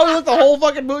to like how he looked the whole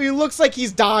fucking movie, he looks like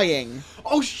he's dying.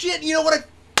 Oh shit, you know what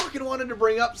I fucking wanted to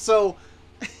bring up? So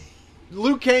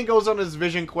Liu Kang goes on his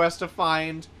vision quest to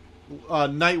find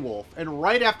Nightwolf, and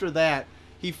right after that,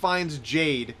 he finds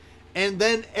Jade. And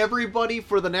then everybody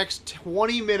for the next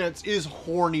 20 minutes is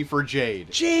horny for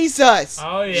Jade. Jesus.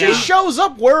 Oh, yeah. She shows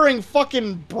up wearing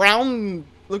fucking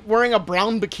wearing a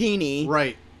brown bikini.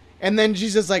 Right. And then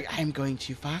she's just like, I'm going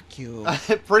to fuck you.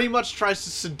 Pretty much tries to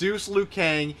seduce Liu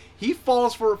Kang. He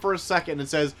falls for it for a second and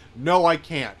says, no, I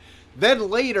can't. Then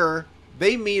later,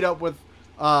 they meet up with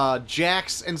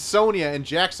Jax and Sonya, and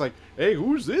Jax like, hey,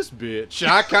 who's this bitch?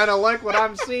 I kind of like what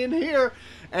I'm seeing here.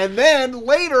 And then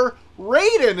later,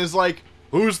 Raiden is like,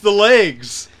 who's the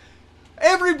legs?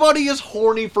 Everybody is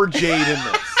horny for Jade in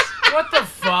this. What the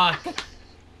fuck?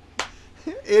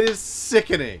 It is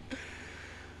sickening.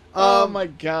 Oh my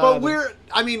god. But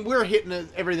we're hitting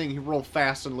everything real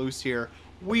fast and loose here.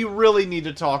 We really need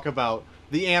to talk about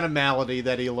the animality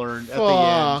that he learned at the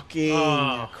end. Fucking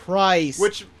Oh. Christ.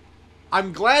 Which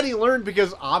I'm glad he learned,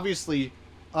 because obviously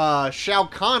Shao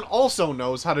Kahn also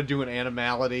knows how to do an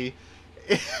animality.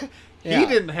 Yeah. He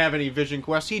didn't have any vision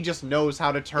quest. He just knows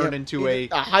how to turn into a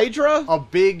Hydra?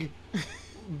 big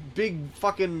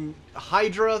fucking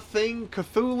Hydra thing,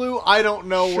 Cthulhu. I don't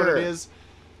know what Sure. it is.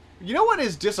 You know what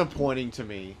is disappointing to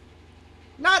me?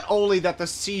 Not only that the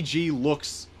CG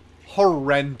looks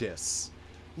horrendous.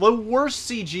 The worst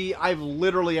CG I've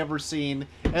literally ever seen,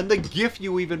 and the GIF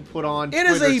you even put on It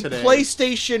Twitter is a today.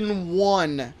 PlayStation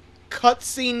 1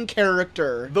 cutscene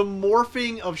character. The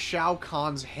morphing of Shao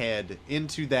Kahn's head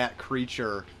into that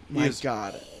creature My is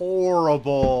God.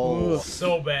 horrible.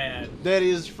 So bad. That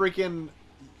is freaking...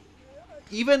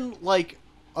 Even, like,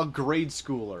 a grade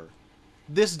schooler,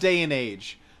 this day and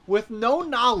age, with no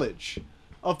knowledge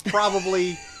of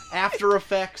probably After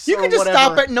Effects You or can just whatever,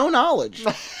 stop at no knowledge.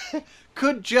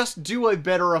 could just do a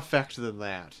better effect than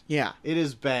that. Yeah. It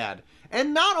is bad.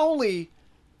 And not only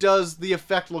does the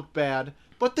effect look bad,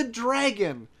 but the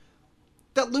dragon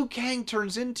that Liu Kang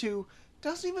turns into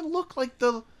doesn't even look like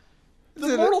the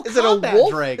Mortal Is it a Kombat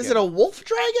wolf? dragon. Is it a wolf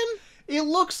dragon? It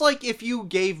looks like if you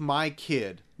gave my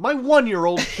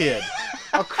 1-year-old kid,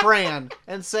 a crayon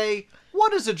and say,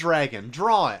 what is a dragon?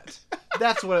 Draw it.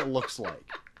 That's what it looks like.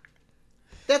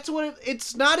 That's what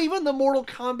it's not even the Mortal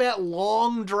Kombat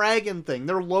long dragon thing.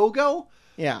 Their logo?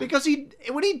 Yeah. Because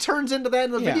when he turns into that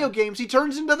in the Yeah. video games, he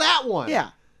turns into that one. Yeah.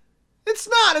 It's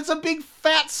not. It's a big,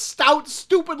 fat, stout,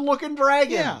 stupid-looking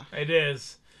dragon. Yeah. It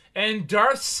is. And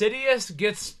Darth Sidious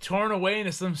gets torn away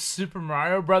into some Super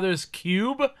Mario Brothers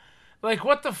cube? Like,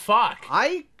 what the fuck?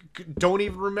 I don't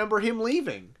even remember him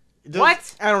leaving.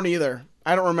 What? I don't either.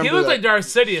 I don't remember. He looked that. like Darth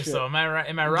Sidious, Shit. though. Am I right?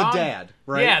 Am I The wrong? dad,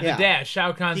 right? Yeah, the Yeah. dad.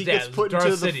 Shao Kahn's He dad. gets put Darth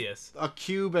into Sidious. a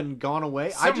cube and gone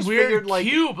away. I Some just weird figured, like,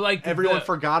 cube, like everyone the,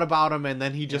 forgot about him, and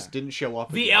then he just didn't show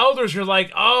up the again. elders are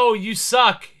like, "Oh, you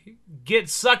suck. Get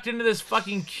sucked into this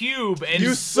fucking cube and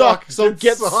You suck, so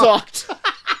get sucked.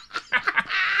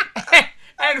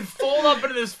 and fold up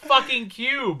into this fucking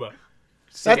cube."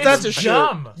 That's a It's shirt.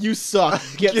 dumb. You suck.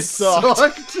 Get, Get sucked.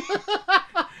 sucked.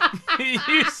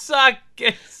 You suck.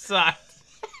 Get sucked.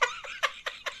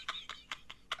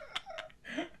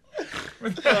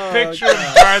 With a picture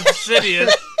of Darth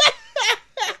Sidious.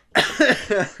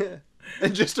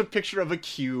 And just a picture of a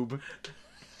cube.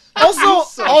 Also,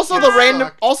 suck. also Get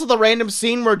the random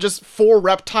scene where just 4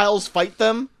 reptiles fight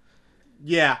them.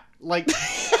 Yeah, like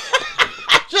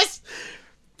Just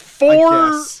I 4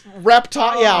 guess.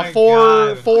 reptile. Oh Yeah, my four,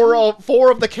 God.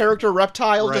 four of the character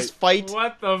reptile Right. just fight.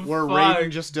 What the where fuck? Raiden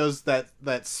just does that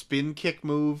spin kick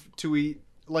move to eat.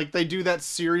 Like they do that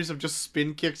series of just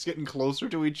spin kicks getting closer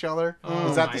to each other. Oh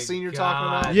Is that my the scene you're God, talking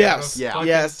about? Yes, that was yeah. fucking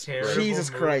yes. terrible Jesus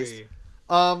Christ. movie.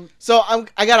 So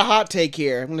I got a hot take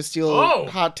here. I'm gonna steal Oh.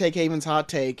 hot take Haven's hot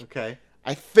take. Okay.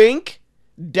 I think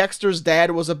Dexter's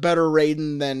dad was a better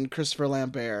Raiden than Christopher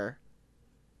Lambert.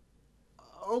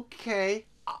 Okay.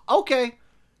 Okay.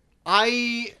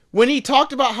 When he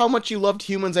talked about how much he loved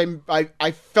humans,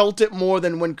 I felt it more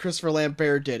than when Christopher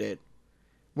Lambert did it.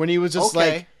 When he was just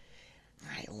Okay. like,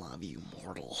 I love you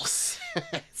mortals.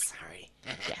 Sorry.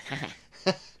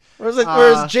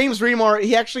 Whereas James Remar,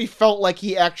 he actually felt like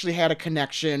he actually had a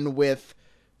connection with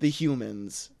the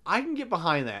humans. I can get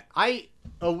behind that. I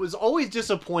was always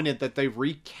disappointed that they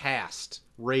recast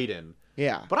Raiden,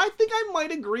 Yeah. but I think I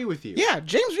might agree with you. Yeah,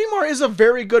 James Remar is a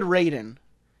very good Raiden.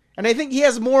 And I think he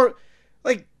has more,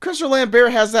 like, Christopher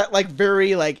Lambert has that, like,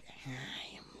 very, like,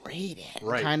 I am Raiden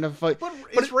Right. kind of, like, But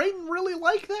is Raiden really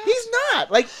like that? he's not.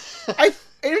 Like,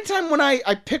 anytime when I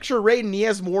picture Raiden, he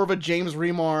has more of a James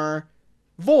Remar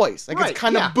voice. Like, Right, it's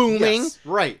kind yeah, of booming. yes,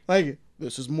 right, Like,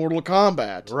 this is Mortal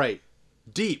Kombat. right.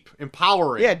 Deep,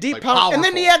 empowering. Yeah, deep like, power. And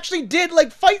then he powerful. actually did,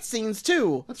 like, fight scenes,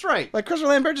 too. That's right. Like, Christopher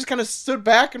Lambert just kind of stood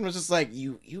back and was just like,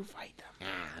 you fight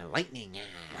them. Lightning.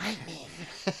 Lightning.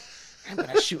 I'm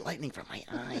gonna shoot lightning from my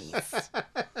eyes.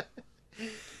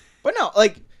 But no,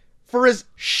 like, for as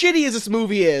shitty as this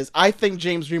movie is, I think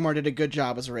James Remar did a good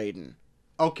job as Raiden.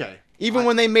 Okay. Even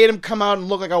when they made him come out and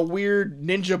look like a weird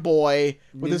ninja boy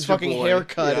with his Ninja fucking Boy,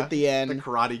 haircut yeah, at the end. The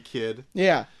Karate Kid.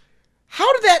 Yeah.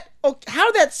 How did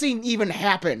that scene even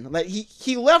happen? Like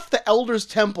he left the Elder's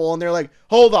Temple and they're like,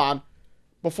 "Hold on.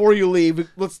 Before you leave,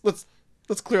 let's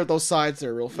clear out those sides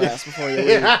there real fast before you leave."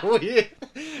 Yeah,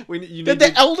 you Did need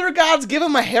the Elder Gods give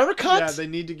him a haircut? Yeah, they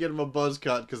need to get him a buzz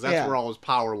cut because that's Yeah. where all his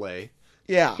power lay.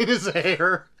 Yeah. In his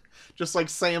hair. Just like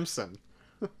Samson.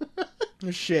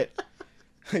 Shit.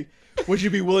 Like, would you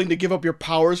be willing to give up your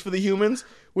powers for the humans?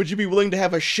 Would you be willing to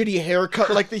have a shitty haircut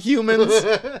like the humans?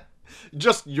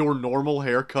 Just your normal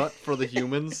haircut for the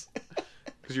humans.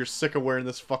 Because you're sick of wearing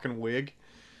this fucking wig.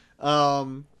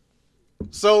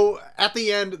 So, at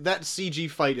the end, that CG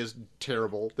fight is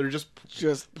terrible. They're just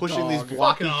pushing these dog.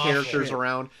 blocky Fucking awful. characters Shit.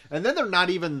 around. And then they're not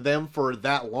even them for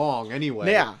that long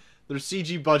anyway. Yeah. Their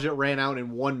CG budget ran out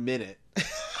in 1 minute.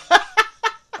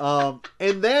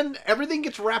 And then everything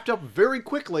gets wrapped up very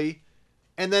quickly.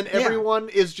 And then everyone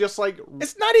is just like...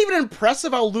 It's not even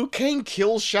impressive how Liu Kang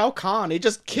kills Shao Kahn. He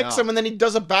just kicks No. him and then he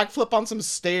does a backflip on some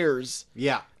stairs.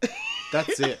 Yeah.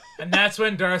 That's it. And that's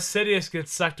when Darth Sidious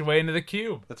gets sucked away into the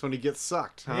cube. That's when he gets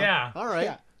sucked. Huh? Yeah. All right.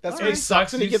 Yeah. That's All when he right.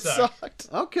 sucks and he He gets sucked. sucked.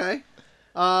 Okay.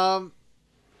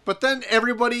 But then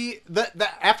everybody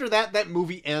after that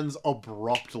movie ends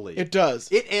abruptly. It does.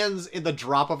 It ends in the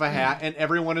drop of a hat, and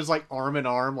everyone is like arm in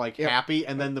arm, like happy,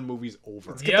 and then the movie's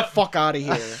over. Get the fuck out of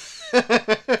here.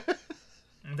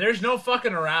 There's no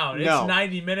fucking around. It's No.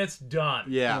 90 minutes done.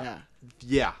 Yeah.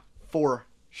 Yeah, for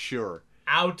sure.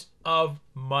 Out of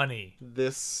money.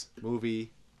 This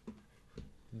movie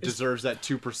deserves that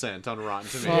 2% on Rotten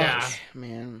Tomatoes. Fuck, Yeah.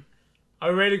 man.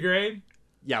 Are we ready to grade?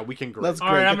 Yeah, we can grade. Let's it. All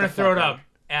right, Great, I'm get going the to throw it fuck up. out.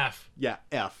 F. Yeah,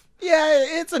 F.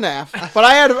 Yeah, it's an F.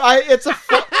 But it's a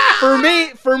for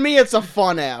me it's a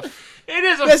fun F. It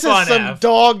is a This fun is some F.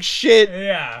 dog shit.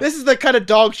 Yeah. This is the kind of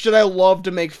dog shit I love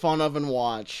to make fun of and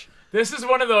watch. This is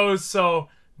one of those, so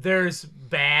there's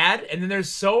bad, and then there's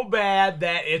so bad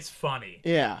that it's funny.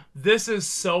 Yeah. This is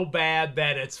so bad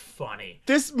that it's funny.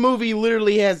 This movie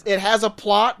literally has a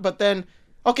plot, but then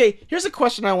okay, here's a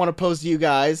question I want to pose to you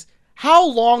guys. How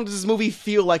long does this movie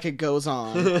feel like it goes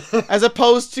on? As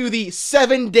opposed to the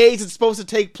 7 days it's supposed to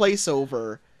take place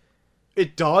over.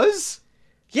 It does?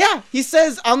 Yeah, he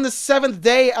says on the 7th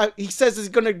day, he says he's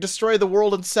going to destroy the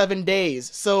world in 7 days.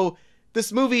 So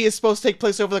this movie is supposed to take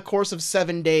place over the course of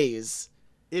 7 days.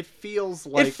 It feels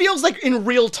like... It feels like in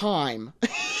real time.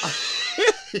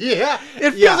 yeah.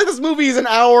 It feels like this movie is an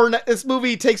hour. This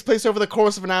movie takes place over the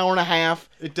course of an hour and a half.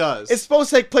 It does. It's supposed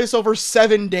to take place over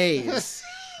 7 days.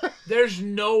 There's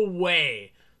no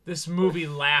way this movie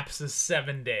lapses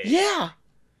 7 days. Yeah.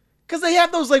 Because they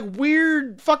have those like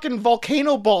weird fucking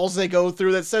volcano balls they go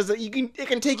through that says that it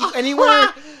can take you anywhere.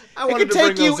 I It wanted can to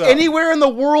take bring you those up. anywhere in the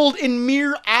world in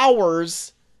mere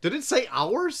hours. Did it say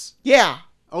hours? Yeah.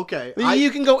 Okay. You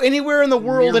can go anywhere in the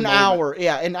world Mere in moment. hour.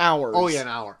 Yeah, in hours. Oh yeah, an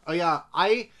hour. Oh yeah.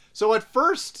 So at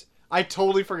first I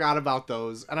totally forgot about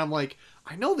those, and I'm like,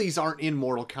 I know these aren't in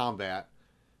Mortal Kombat,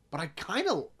 but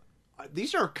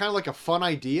these are kind of like a fun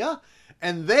idea.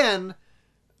 And then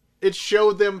it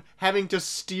showed them having to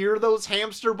steer those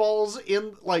hamster balls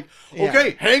in, like, Yeah.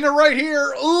 okay, hang it right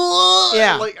here. Ugh!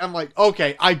 Yeah. Like, I'm like,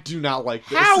 okay, I do not like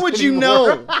this. How would you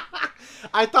anymore. know?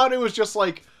 I thought it was just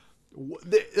like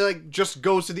Like, just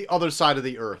goes to the other side of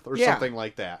the earth or Yeah. something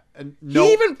like that. And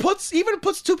He even puts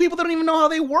two people that don't even know how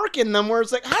they work in them, where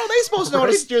it's like, how are they supposed to know how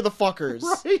to Right? steer the fuckers?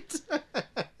 Right?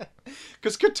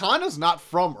 Because Katana's not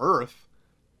from Earth.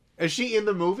 Is she in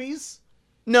the movies?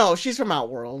 No, she's from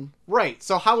Outworld. Right.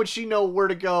 So how would she know where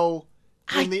to go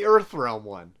in the Earth realm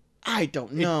one? I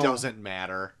don't know. It doesn't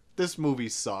matter. This movie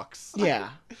sucks. Yeah.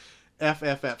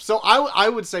 FFF. So I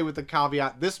would say with the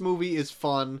caveat, this movie is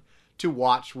fun to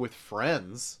watch with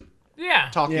friends Yeah.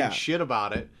 talking Yeah. shit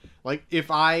about it. Like,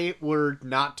 if I were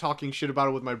not talking shit about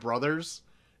it with my brothers,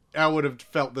 I would have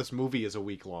felt this movie is a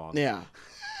week long. Yeah.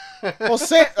 Well,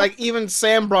 even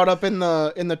Sam brought up in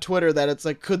the Twitter that it's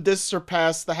like, could this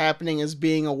surpass The Happening as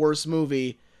being a worse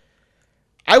movie?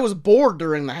 I was bored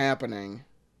during The Happening.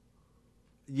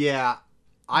 Yeah.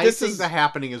 I This think is- The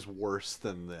Happening is worse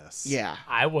than this. Yeah.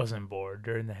 I wasn't bored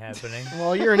during the happening.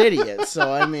 Well, you're an idiot,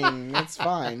 so I mean, that's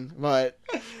fine. But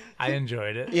I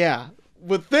enjoyed it. yeah,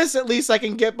 with this at least I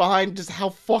can get behind just how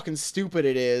fucking stupid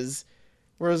it is.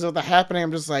 Whereas with The Happening,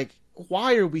 I'm just like,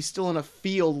 why are we still in a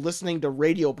field listening to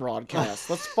radio broadcasts?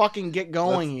 Let's fucking get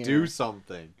going Let's here. do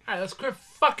something. All right, let's quit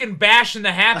fucking bashing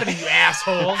the happening, you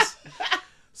assholes.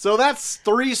 So that's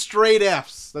 3 straight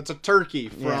Fs. That's a turkey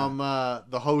from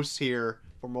the host here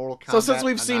for Mortal Kombat. So since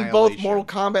we've seen both Annihilation. Mortal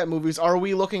Kombat movies, are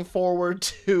we looking forward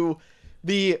to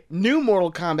the new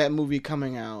Mortal Kombat movie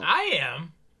coming out? I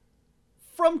am.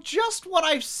 From just what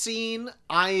I've seen,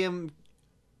 I am.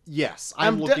 Yes,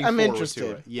 I'm looking I'm forward interested.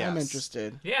 to it. Yes. I'm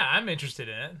interested. Yeah, I'm interested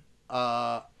in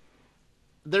it.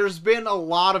 There's been a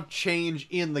lot of change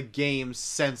in the games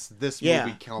since this Yeah,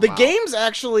 movie came out. the game's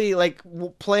actually like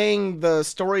playing the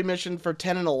story mission for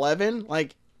 10 and 11.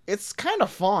 Like, it's kind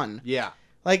of fun. Yeah.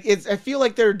 Like, I feel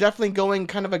like they're definitely going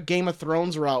kind of a Game of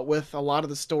Thrones route with a lot of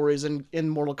the stories in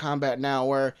Mortal Kombat now,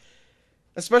 where,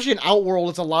 especially in Outworld,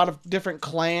 it's a lot of different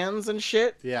clans and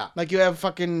shit. Yeah. Like, you have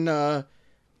fucking,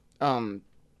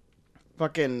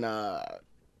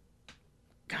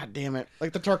 God damn it.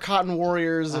 Like the Tarkatan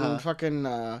warriors and fucking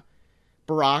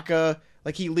Baraka.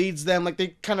 Like, he leads them. Like,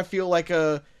 they kind of feel like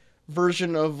a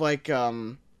version of like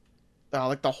the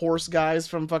horse guys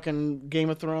from fucking Game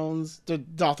of Thrones. The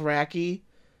Dothraki.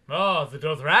 Oh, the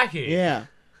Dothraki. Yeah.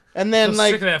 And then, So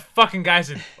like, sick of that fucking guy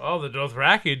said, oh, the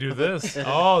Dothraki do this.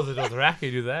 Oh, the Dothraki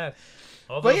do that.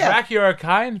 Oh, the But yeah. Dothraki are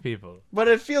kind people. but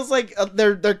it feels like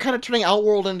they're kind of turning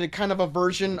Outworld into kind of a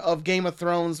version of Game of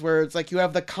Thrones, where it's like you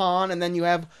have the Khan, and then you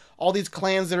have all these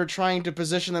clans that are trying to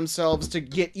position themselves to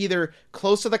get either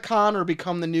close to the Khan or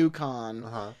become the new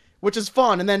Khan, which is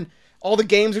fun. And then all the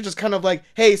games are just kind of like,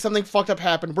 hey, something fucked up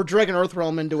happened. We're dragging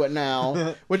Earthrealm into it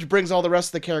now, which brings all the rest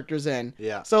of the characters in.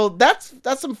 Yeah. So that's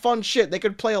some fun shit. They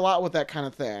could play a lot with that kind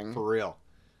of thing. For real.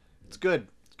 It's good.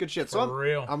 It's good shit. So For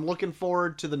real. I'm looking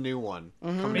forward to the new one.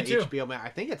 Coming Me to too. HBO Max. I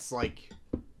think it's like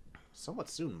somewhat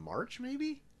soon. March,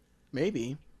 maybe?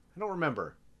 Maybe. I don't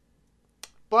remember.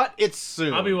 But it's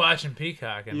soon. I'll be watching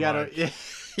Peacock in You gotta, March.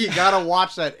 you gotta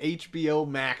watch that HBO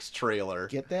Max trailer.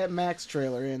 Get that Max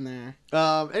trailer in there.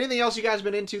 Anything else you guys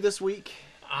been into this week?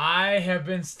 I have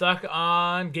been stuck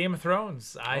on Game of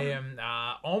Thrones. I am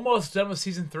almost done with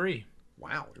season 3.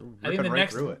 Wow, you're I think ripping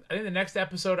right through it. I think the next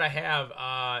episode I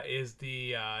have is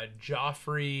the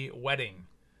Joffrey wedding.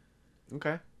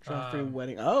 Okay. Joffrey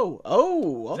wedding. Oh,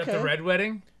 okay. Is that the Red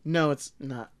Wedding? No, it's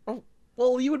not. Oh,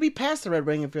 well, you would be past the Red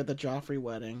Wedding if you're at the Joffrey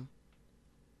wedding.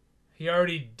 He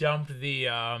already dumped the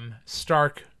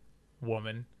Stark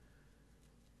woman.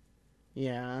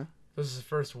 Yeah. This is his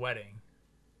first wedding.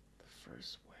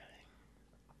 First wedding.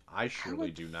 I surely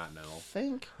would do not know.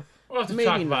 Think. We'll have to Maybe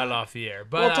talk about it not. off the air.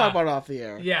 But We'll talk about it off the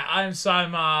air. Yeah, I'm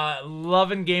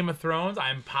loving Game of Thrones.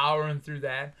 I'm powering through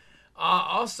that.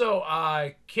 Also,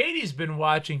 Katie's been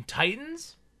watching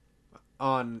Titans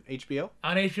On HBO?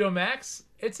 on HBO Max.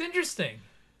 It's interesting.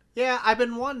 Yeah, I've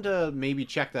been wanting to maybe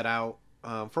check that out.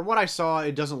 From what I saw,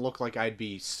 it doesn't look like I'd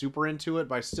be super into it,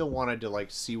 but I still wanted to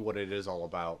like see what it is all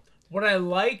about. What I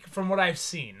like from what I've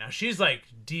seen, now she's like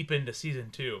deep into season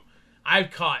 2.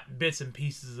 I've caught bits and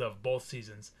pieces of both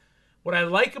seasons. What I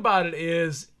like about it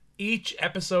is each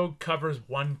episode covers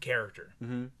one character.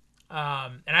 Mm-hmm.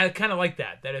 And I kind of like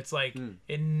that it's like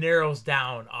it narrows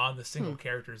down on the single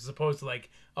characters as opposed to like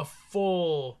a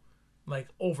full, like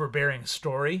overbearing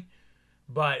story.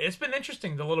 But it's been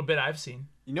interesting the little bit I've seen.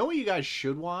 You know what you guys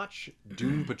should watch?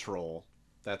 Doom Patrol.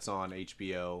 That's on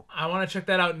HBO. I want to check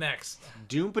that out next.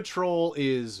 Doom Patrol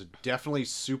is definitely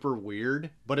super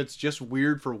weird, but it's just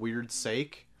weird for weird's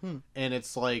sake. And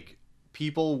it's like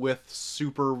people with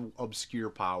super obscure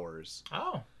powers.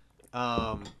 Oh,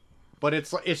 But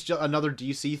it's just another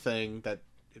DC thing that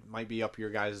it might be up your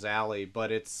guys' alley,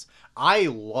 but I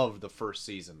love the first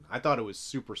season. I thought it was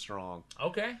super strong.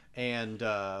 Okay. And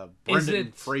Brendan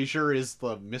it- Fraser is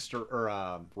the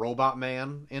Robot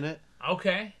Man in it.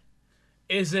 Okay.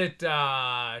 Is it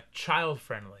child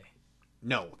friendly?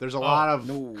 No, there's a lot of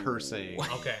no. cursing.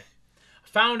 Okay.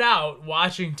 Found out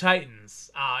watching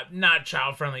Titans, not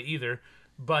child friendly either,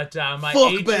 but my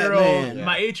Fuck 8-year-old Batman.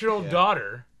 my 8-year-old Yeah.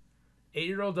 daughter,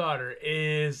 8-year-old daughter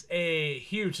is a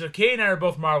huge. So Kay and I are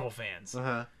both Marvel fans.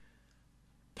 Uh-huh.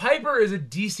 Piper is a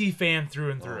DC fan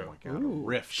through and Oh through. my god, a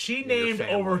rift. She in your named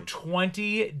family. over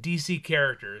 20 DC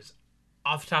characters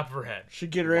off the top of her head.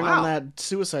 Should get her in Wow. on that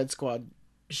Suicide Squad.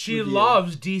 She Review.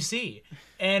 loves DC,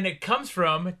 and it comes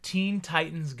from Teen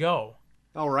Titans Go.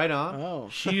 Oh, right on. Oh.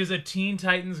 She is a Teen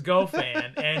Titans Go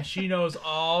fan, and she knows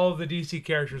all the DC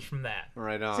characters from that.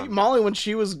 Right on. See, Molly, when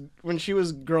she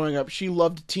was growing up, she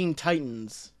loved Teen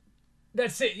Titans.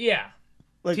 That's it, yeah.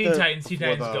 Like Teen the- Titans For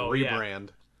the Go, yeah. rebrand.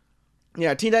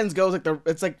 Yeah, Teen Titans Go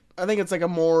is like I think it's like a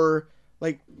more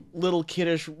like little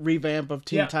kiddish revamp of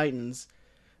Teen Yeah. Titans.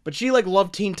 But she like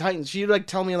loved Teen Titans. She'd like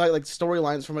tell me like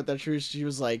storylines from it that she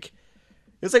was like,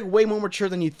 it's like way more mature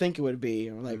than you think it would be.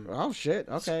 I'm like, oh shit,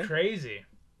 okay. It's crazy.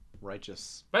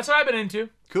 Righteous. That's what I've been into.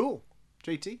 Cool.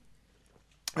 JT.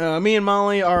 Me and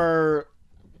Molly are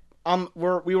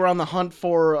we were on the hunt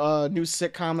for a new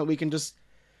sitcom that we can just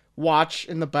watch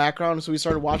in the background. So we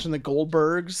started watching the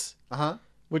Goldbergs, Uh-huh.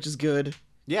 which is good.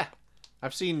 Yeah.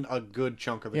 I've seen a good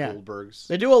chunk of the Yeah. Goldbergs.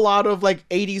 They do a lot of like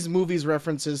 80s movies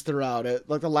references throughout it.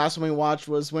 Like the last one we watched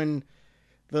was when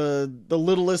the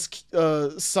littlest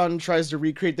son tries to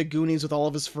recreate the Goonies with all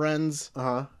of his friends.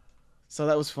 Uh-huh. So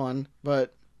that was fun.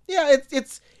 But yeah,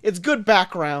 it's good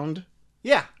background.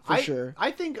 Yeah, For sure.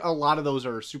 I think a lot of those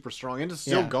are super strong and it's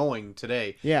still Yeah. going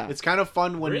today. Yeah. It's kind of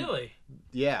fun when Really?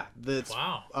 Yeah, it's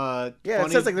Wow. Yeah, funny,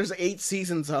 it says like there's 8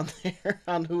 seasons on there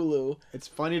on Hulu. it's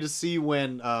funny to see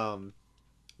when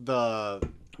the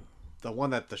one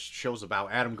that the show's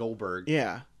about, Adam Goldberg,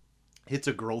 Yeah. hits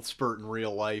a growth spurt in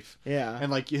real life. Yeah.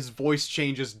 And like his voice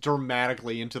changes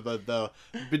dramatically into the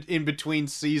in between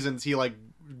seasons he like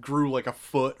grew like a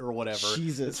foot or whatever.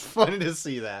 Jesus. It's funny to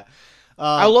see that.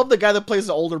 I love the guy that plays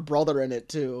the older brother in it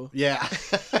too. Yeah.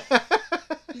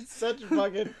 He's such a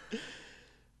fucking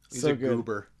He's so a good.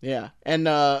 goober. Yeah. And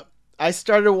I watched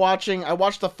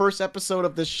the first episode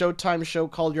of this Showtime show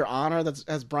called Your Honor that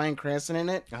has Bryan Cranston in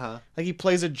it. Uh-huh. Like he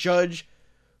plays a judge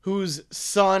whose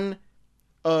son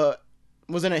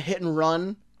was in a hit and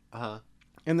run, Uh-huh.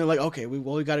 and they're like, okay,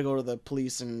 we got to go to the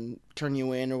police and turn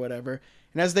you in or whatever.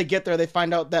 And as they get there, they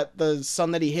find out that the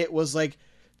son that he hit was like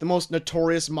the most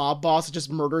notorious mob boss that just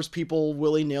murders people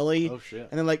willy-nilly. Oh shit.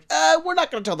 And they're like, we're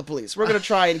not going to tell the police. We're going to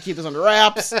try and keep this under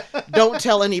wraps. Don't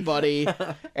tell anybody.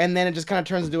 And then it just kind of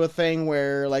turns into a thing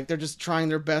where like they're just trying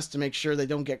their best to make sure they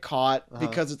don't get caught.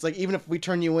 Because it's like, even if we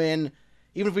turn you in,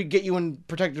 even if we get you in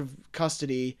protective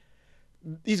custody,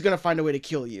 he's going to find a way to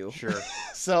kill you. Sure.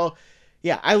 So,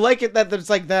 yeah, I like it that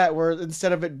it's like that, where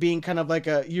instead of it being kind of like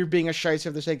you're being a shyster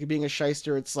for the sake of being a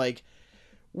shyster, it's like,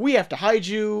 we have to hide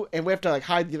you, and we have to like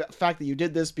hide the fact that you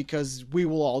did this because we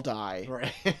will all die.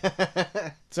 Right.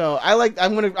 So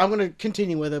I'm gonna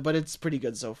continue with it, but it's pretty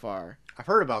good so far. I've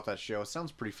heard about that show. It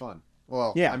sounds pretty fun.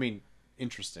 Well, Yeah. I mean,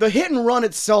 interesting. The hit and run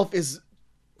itself is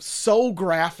so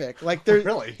graphic. Like there,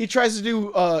 Really? he tries to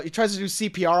do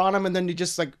CPR on him, and then he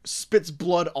just like spits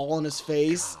blood all in his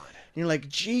face. And you're like,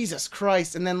 Jesus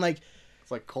Christ! And then like,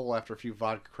 It's like Cole after a few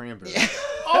vodka cranberries.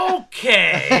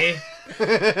 Okay.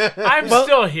 I'm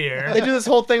still here. they do this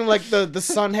whole thing like the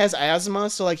son has asthma,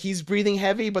 so like he's breathing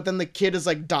heavy, but then the kid is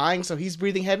like dying, so he's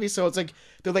breathing heavy. So it's like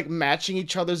they're like matching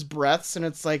each other's breaths, and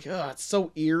it's like, it's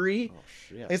so eerie. Oh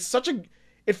shit.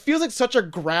 It feels like such a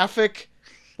graphic,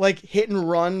 like hit and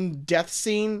run death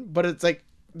scene, but it's like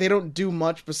they don't do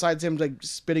much besides him like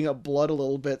spitting up blood a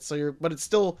little bit. But it's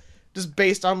still just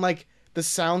based on like the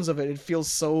sounds of it. It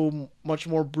feels so much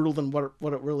more brutal than what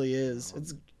it really is.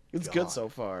 It's good so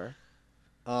far.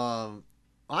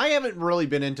 I haven't really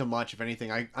been into much, if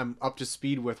anything. I'm up to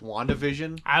speed with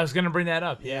WandaVision. I was gonna bring that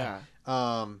up. Yeah.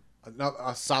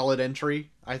 A solid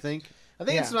entry, I think.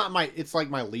 It's not it's like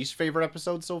my least favorite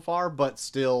episode so far, but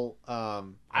still, I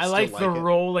still like the it.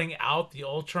 rolling out the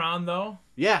Ultron though.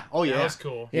 Yeah. Oh yeah. That was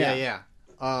cool. Yeah.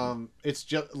 It's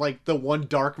just like the one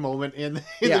dark moment in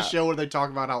Yeah. the show where they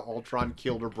talk about how Ultron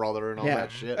killed her brother and all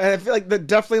that shit. And I feel like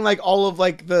definitely like all of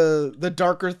like the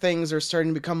darker things are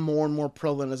starting to become more and more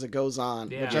prevalent as it goes on.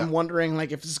 Which Yeah. I'm wondering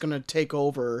like if it's gonna take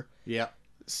over Yeah.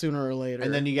 sooner or later.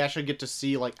 And then you actually get to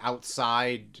see like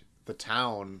outside the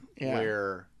town Yeah.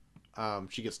 where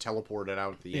she gets teleported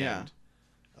out at the Yeah. end.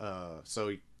 So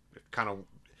it kind of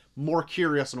more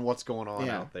curious on what's going on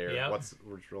Yeah. out there. Yep. What's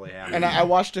really happening. And I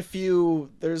watched a few.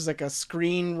 There's like a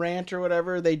Screen Rant or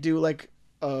whatever. They do like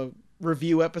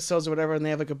review episodes or whatever, and they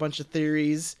have like a bunch of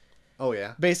theories Oh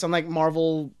yeah. based on like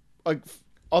Marvel, like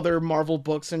other Marvel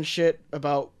books and shit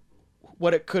about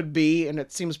what it could be, and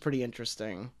it seems pretty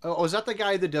interesting. Oh, is that the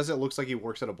guy that does it? Looks like he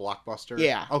works at a Blockbuster.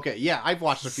 Yeah. Okay. Yeah, I've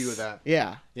watched a few of that.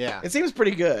 Yeah, Yeah. it seems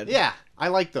pretty good. Yeah, I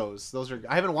like those. Those are.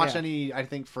 I haven't watched Yeah. any. I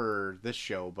think for this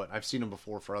show, but I've seen them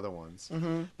before for other ones.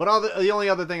 Mm-hmm. But the only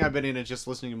other thing I've been in is just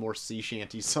listening to more sea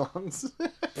shanty songs.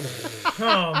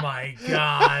 Oh my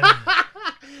god.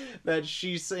 That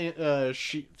she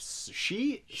Santy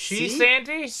sea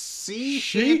shanty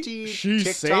She's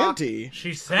TikTok. Santy.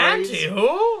 She's Santy.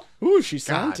 Who? Ooh, she's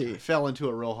God, Santy. I fell into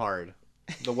it real hard.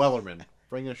 The Wellerman.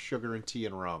 Bring us sugar and tea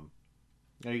and rum.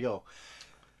 There you go.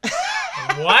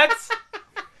 What?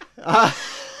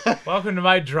 Welcome to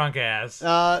my drunk ass.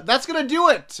 That's gonna do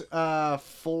it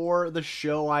for the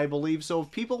show, I believe. So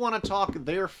if people want to talk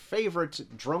their favorite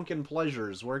drunken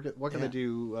pleasures, what can they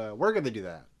do? Where can they do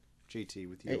that? JT,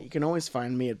 with you. Hey, you can always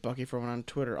find me at Bucky41 on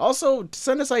Twitter. Also,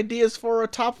 send us ideas for a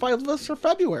top 5 list for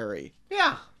February.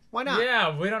 Yeah, why not?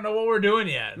 Yeah, we don't know what we're doing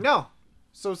yet. No.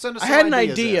 So send us. I some had an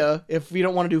ideas idea. If we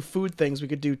don't want to do food things, we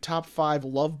could do top 5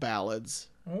 love ballads.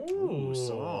 Ooh.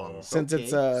 songs. Since Okay,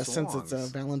 it's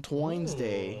songs. Valentine's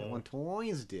Day.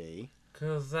 Valentine's Day.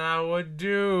 'Cause I would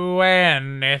do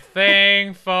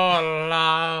anything for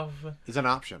love. Is an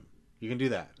option. You can do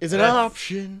that. Is it an That's-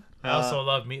 option? I also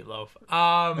love meatloaf.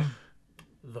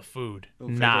 The food,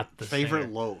 not the favorite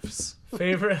singer. loaves.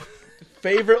 Favorite.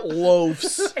 Favorite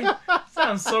loaves.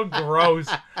 Sounds so gross.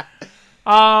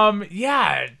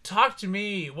 Yeah. Talk to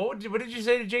me. What did you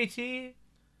say to JT?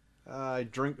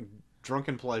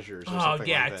 Drunken pleasures. Or Oh something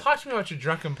yeah, like that. talk to me about your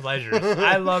drunken pleasures.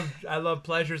 I love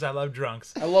pleasures. I love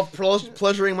drunks. I love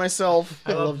pleasuring myself.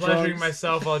 I love pleasuring drunks.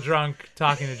 myself while drunk,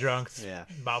 talking to drunks Yeah.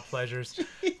 about pleasures.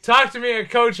 Talk to me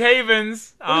at Coach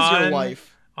Havens. What is your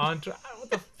life? What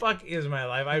the fuck is my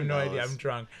life? I have no idea. knows? I'm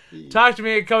drunk. Talk to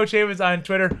me at Coach Havens on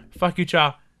Twitter. Fuck you,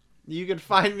 Chow. You can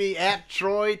find me at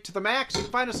Troy to the Max. You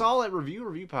can find us all at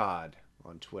Review Pod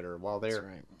on Twitter. While there, That's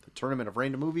right. the tournament of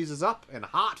random movies is up and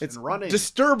hot It's and running.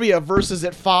 Disturbia versus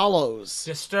It Follows.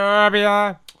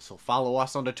 Disturbia. So follow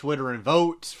us on the Twitter and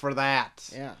vote for that.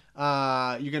 Yeah,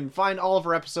 You can find all of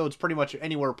our episodes pretty much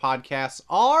anywhere podcasts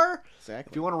are. If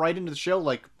exactly. you want to write into the show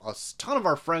like a ton of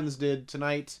our friends did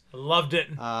tonight, Loved it.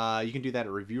 you can do that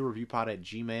at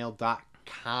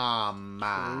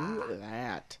reviewpod@gmail.com. True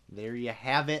that. There you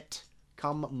have it.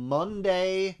 Come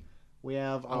Monday, we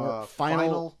have Our a final-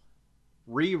 final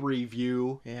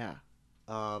re-review Yeah.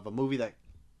 of a movie that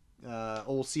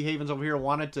old C. Havens over here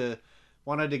wanted to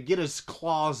get his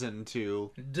claws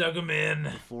into Dug him in.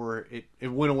 before it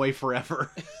went away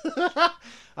forever.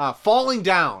 Falling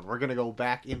Down. We're gonna go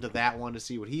back into that one to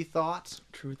see what he thought,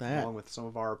 True that. along with some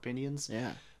of our opinions.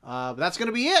 Yeah. But that's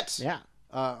gonna be it. Yeah.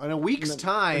 In a week's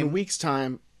time. In a week's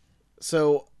time.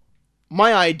 So,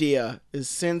 my idea is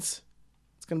since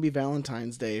it's going to be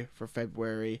Valentine's Day for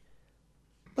February,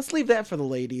 let's leave that for the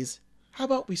ladies. How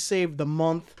about we save the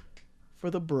month for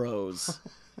the bros?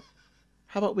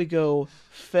 How about we go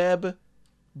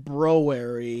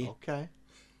Feb-broary, Okay.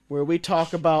 where we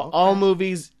talk about all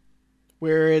movies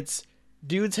where it's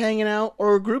dudes hanging out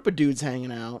or a group of dudes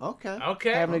hanging out, Okay.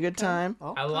 Okay. having a good time.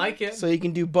 I like it. So you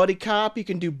can do buddy cop, you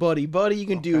can do buddy buddy, you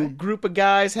can do Okay. group of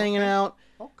guys hanging out.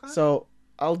 Okay. So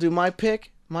I'll do my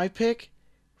pick. My pick.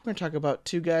 We're gonna talk about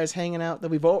two guys hanging out that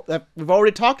we've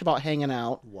already talked about hanging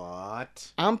out.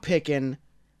 What? I'm picking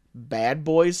Bad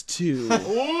Boys 2.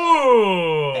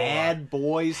 Ooh. Bad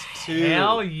Boys 2.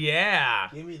 Hell yeah.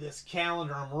 Give me this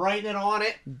calendar. I'm writing it on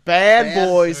it. Bad Bad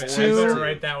Boys Boys I better 2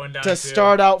 write that one down to too.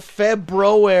 start out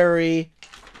February,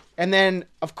 and then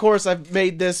of course I've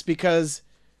made this because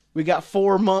we got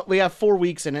 4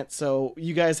 weeks in it. So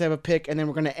you guys have a pick, and then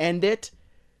we're gonna end it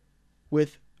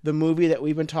with the movie that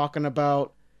we've been talking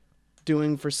about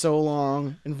doing for so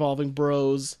long, involving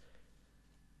bros,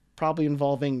 probably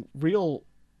involving real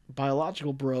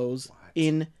biological bros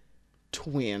in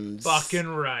Twins. Fucking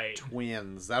right.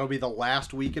 Twins. That'll be the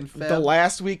last week in Feb. The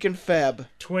last week in Feb.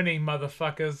 Twinning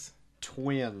motherfuckers.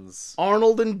 Twins.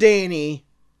 Arnold and Danny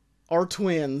are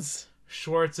twins.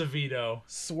 Schwarzenegger.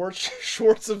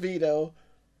 Schwarzenegger.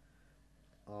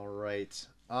 All right.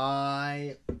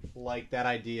 I like that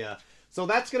idea. So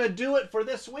that's going to do it for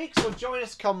this week. So join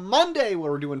us come Monday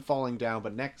where we're doing Falling Down.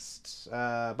 But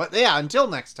until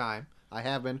next time, I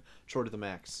have been Troy to the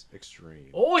Max Extreme.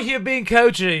 Oh, you've been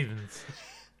Coach Evans.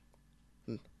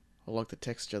 I like the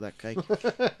texture of that cake.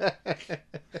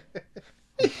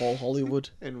 Paul Hollywood.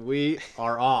 And we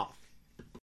are off.